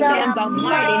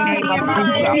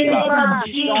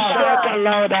 Shout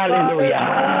aloud, hallelujah.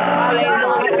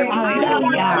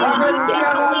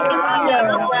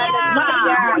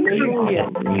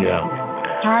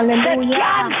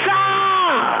 Hallelujah.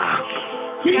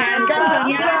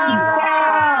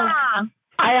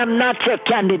 I am not your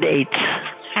candidate.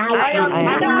 I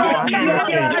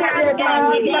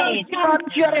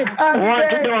want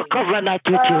to do a covenant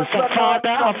with you. So, Father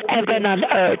of heaven and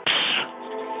earth.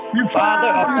 Father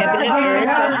of heaven and earth,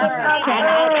 I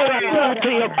accept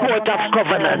you to your court of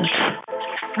covenant.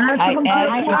 I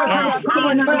ask you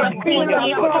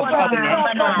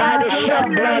by the shed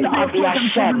blood of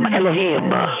Yashem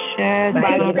Elohim.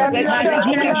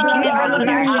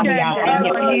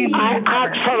 I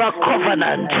ask for a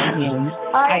covenant.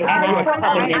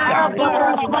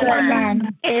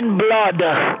 In blood.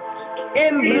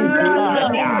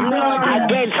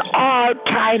 Against all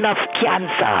kind of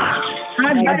cancer.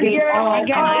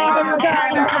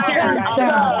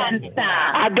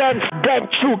 Against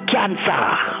dead true cancer.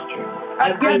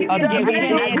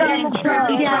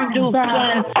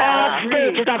 All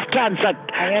stages of cancer.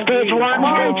 Stage 1,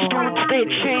 stage 2,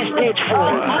 stage 3, stage 4.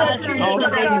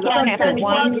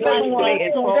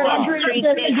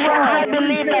 I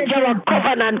believe that you're a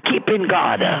covenant keeping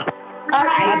God.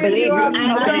 I believe you're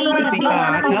keeping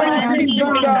God.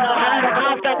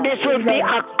 After this will be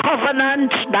a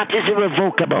covenant that is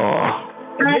irrevocable.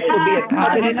 This will be a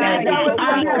covenant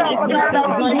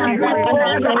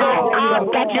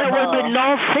that there will be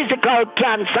no physical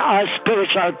cancer or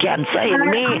spiritual cancer in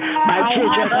me, my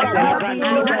children, my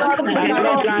grandchildren, my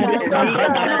bloodline, my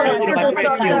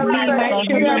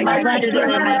brothers,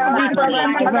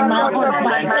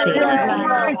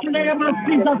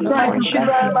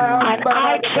 and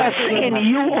I trust in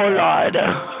you, O Lord.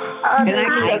 And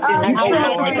I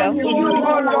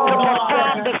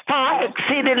the far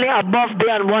exceedingly above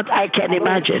beyond what I can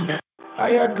imagine. I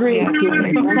agree. And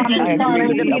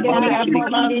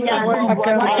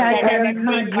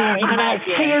I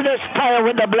seal this fire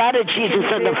with the blood of Jesus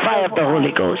and the fire of the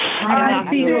Holy Ghost.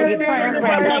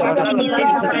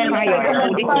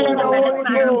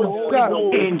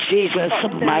 In Jesus'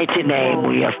 mighty name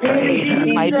we have prayed.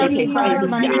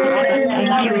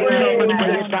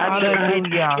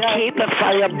 Keep the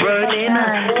fire burning.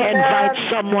 Invite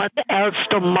someone else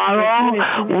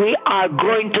tomorrow. We are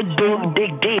going to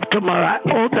dig deep tomorrow. I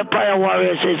hope the prayer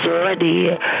warriors is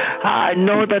ready. I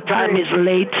know the time is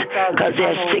late because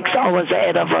they're 6 hours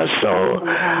ahead of us. So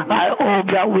I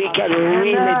hope that we can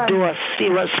really do a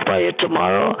serious prayer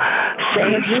tomorrow.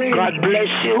 Saints, God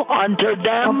bless you unto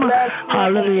them.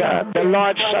 Hallelujah. The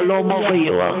Lord shalom over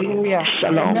you.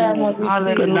 Shalom.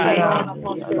 Good night.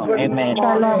 Amen.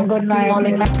 Shalom. Good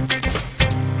night.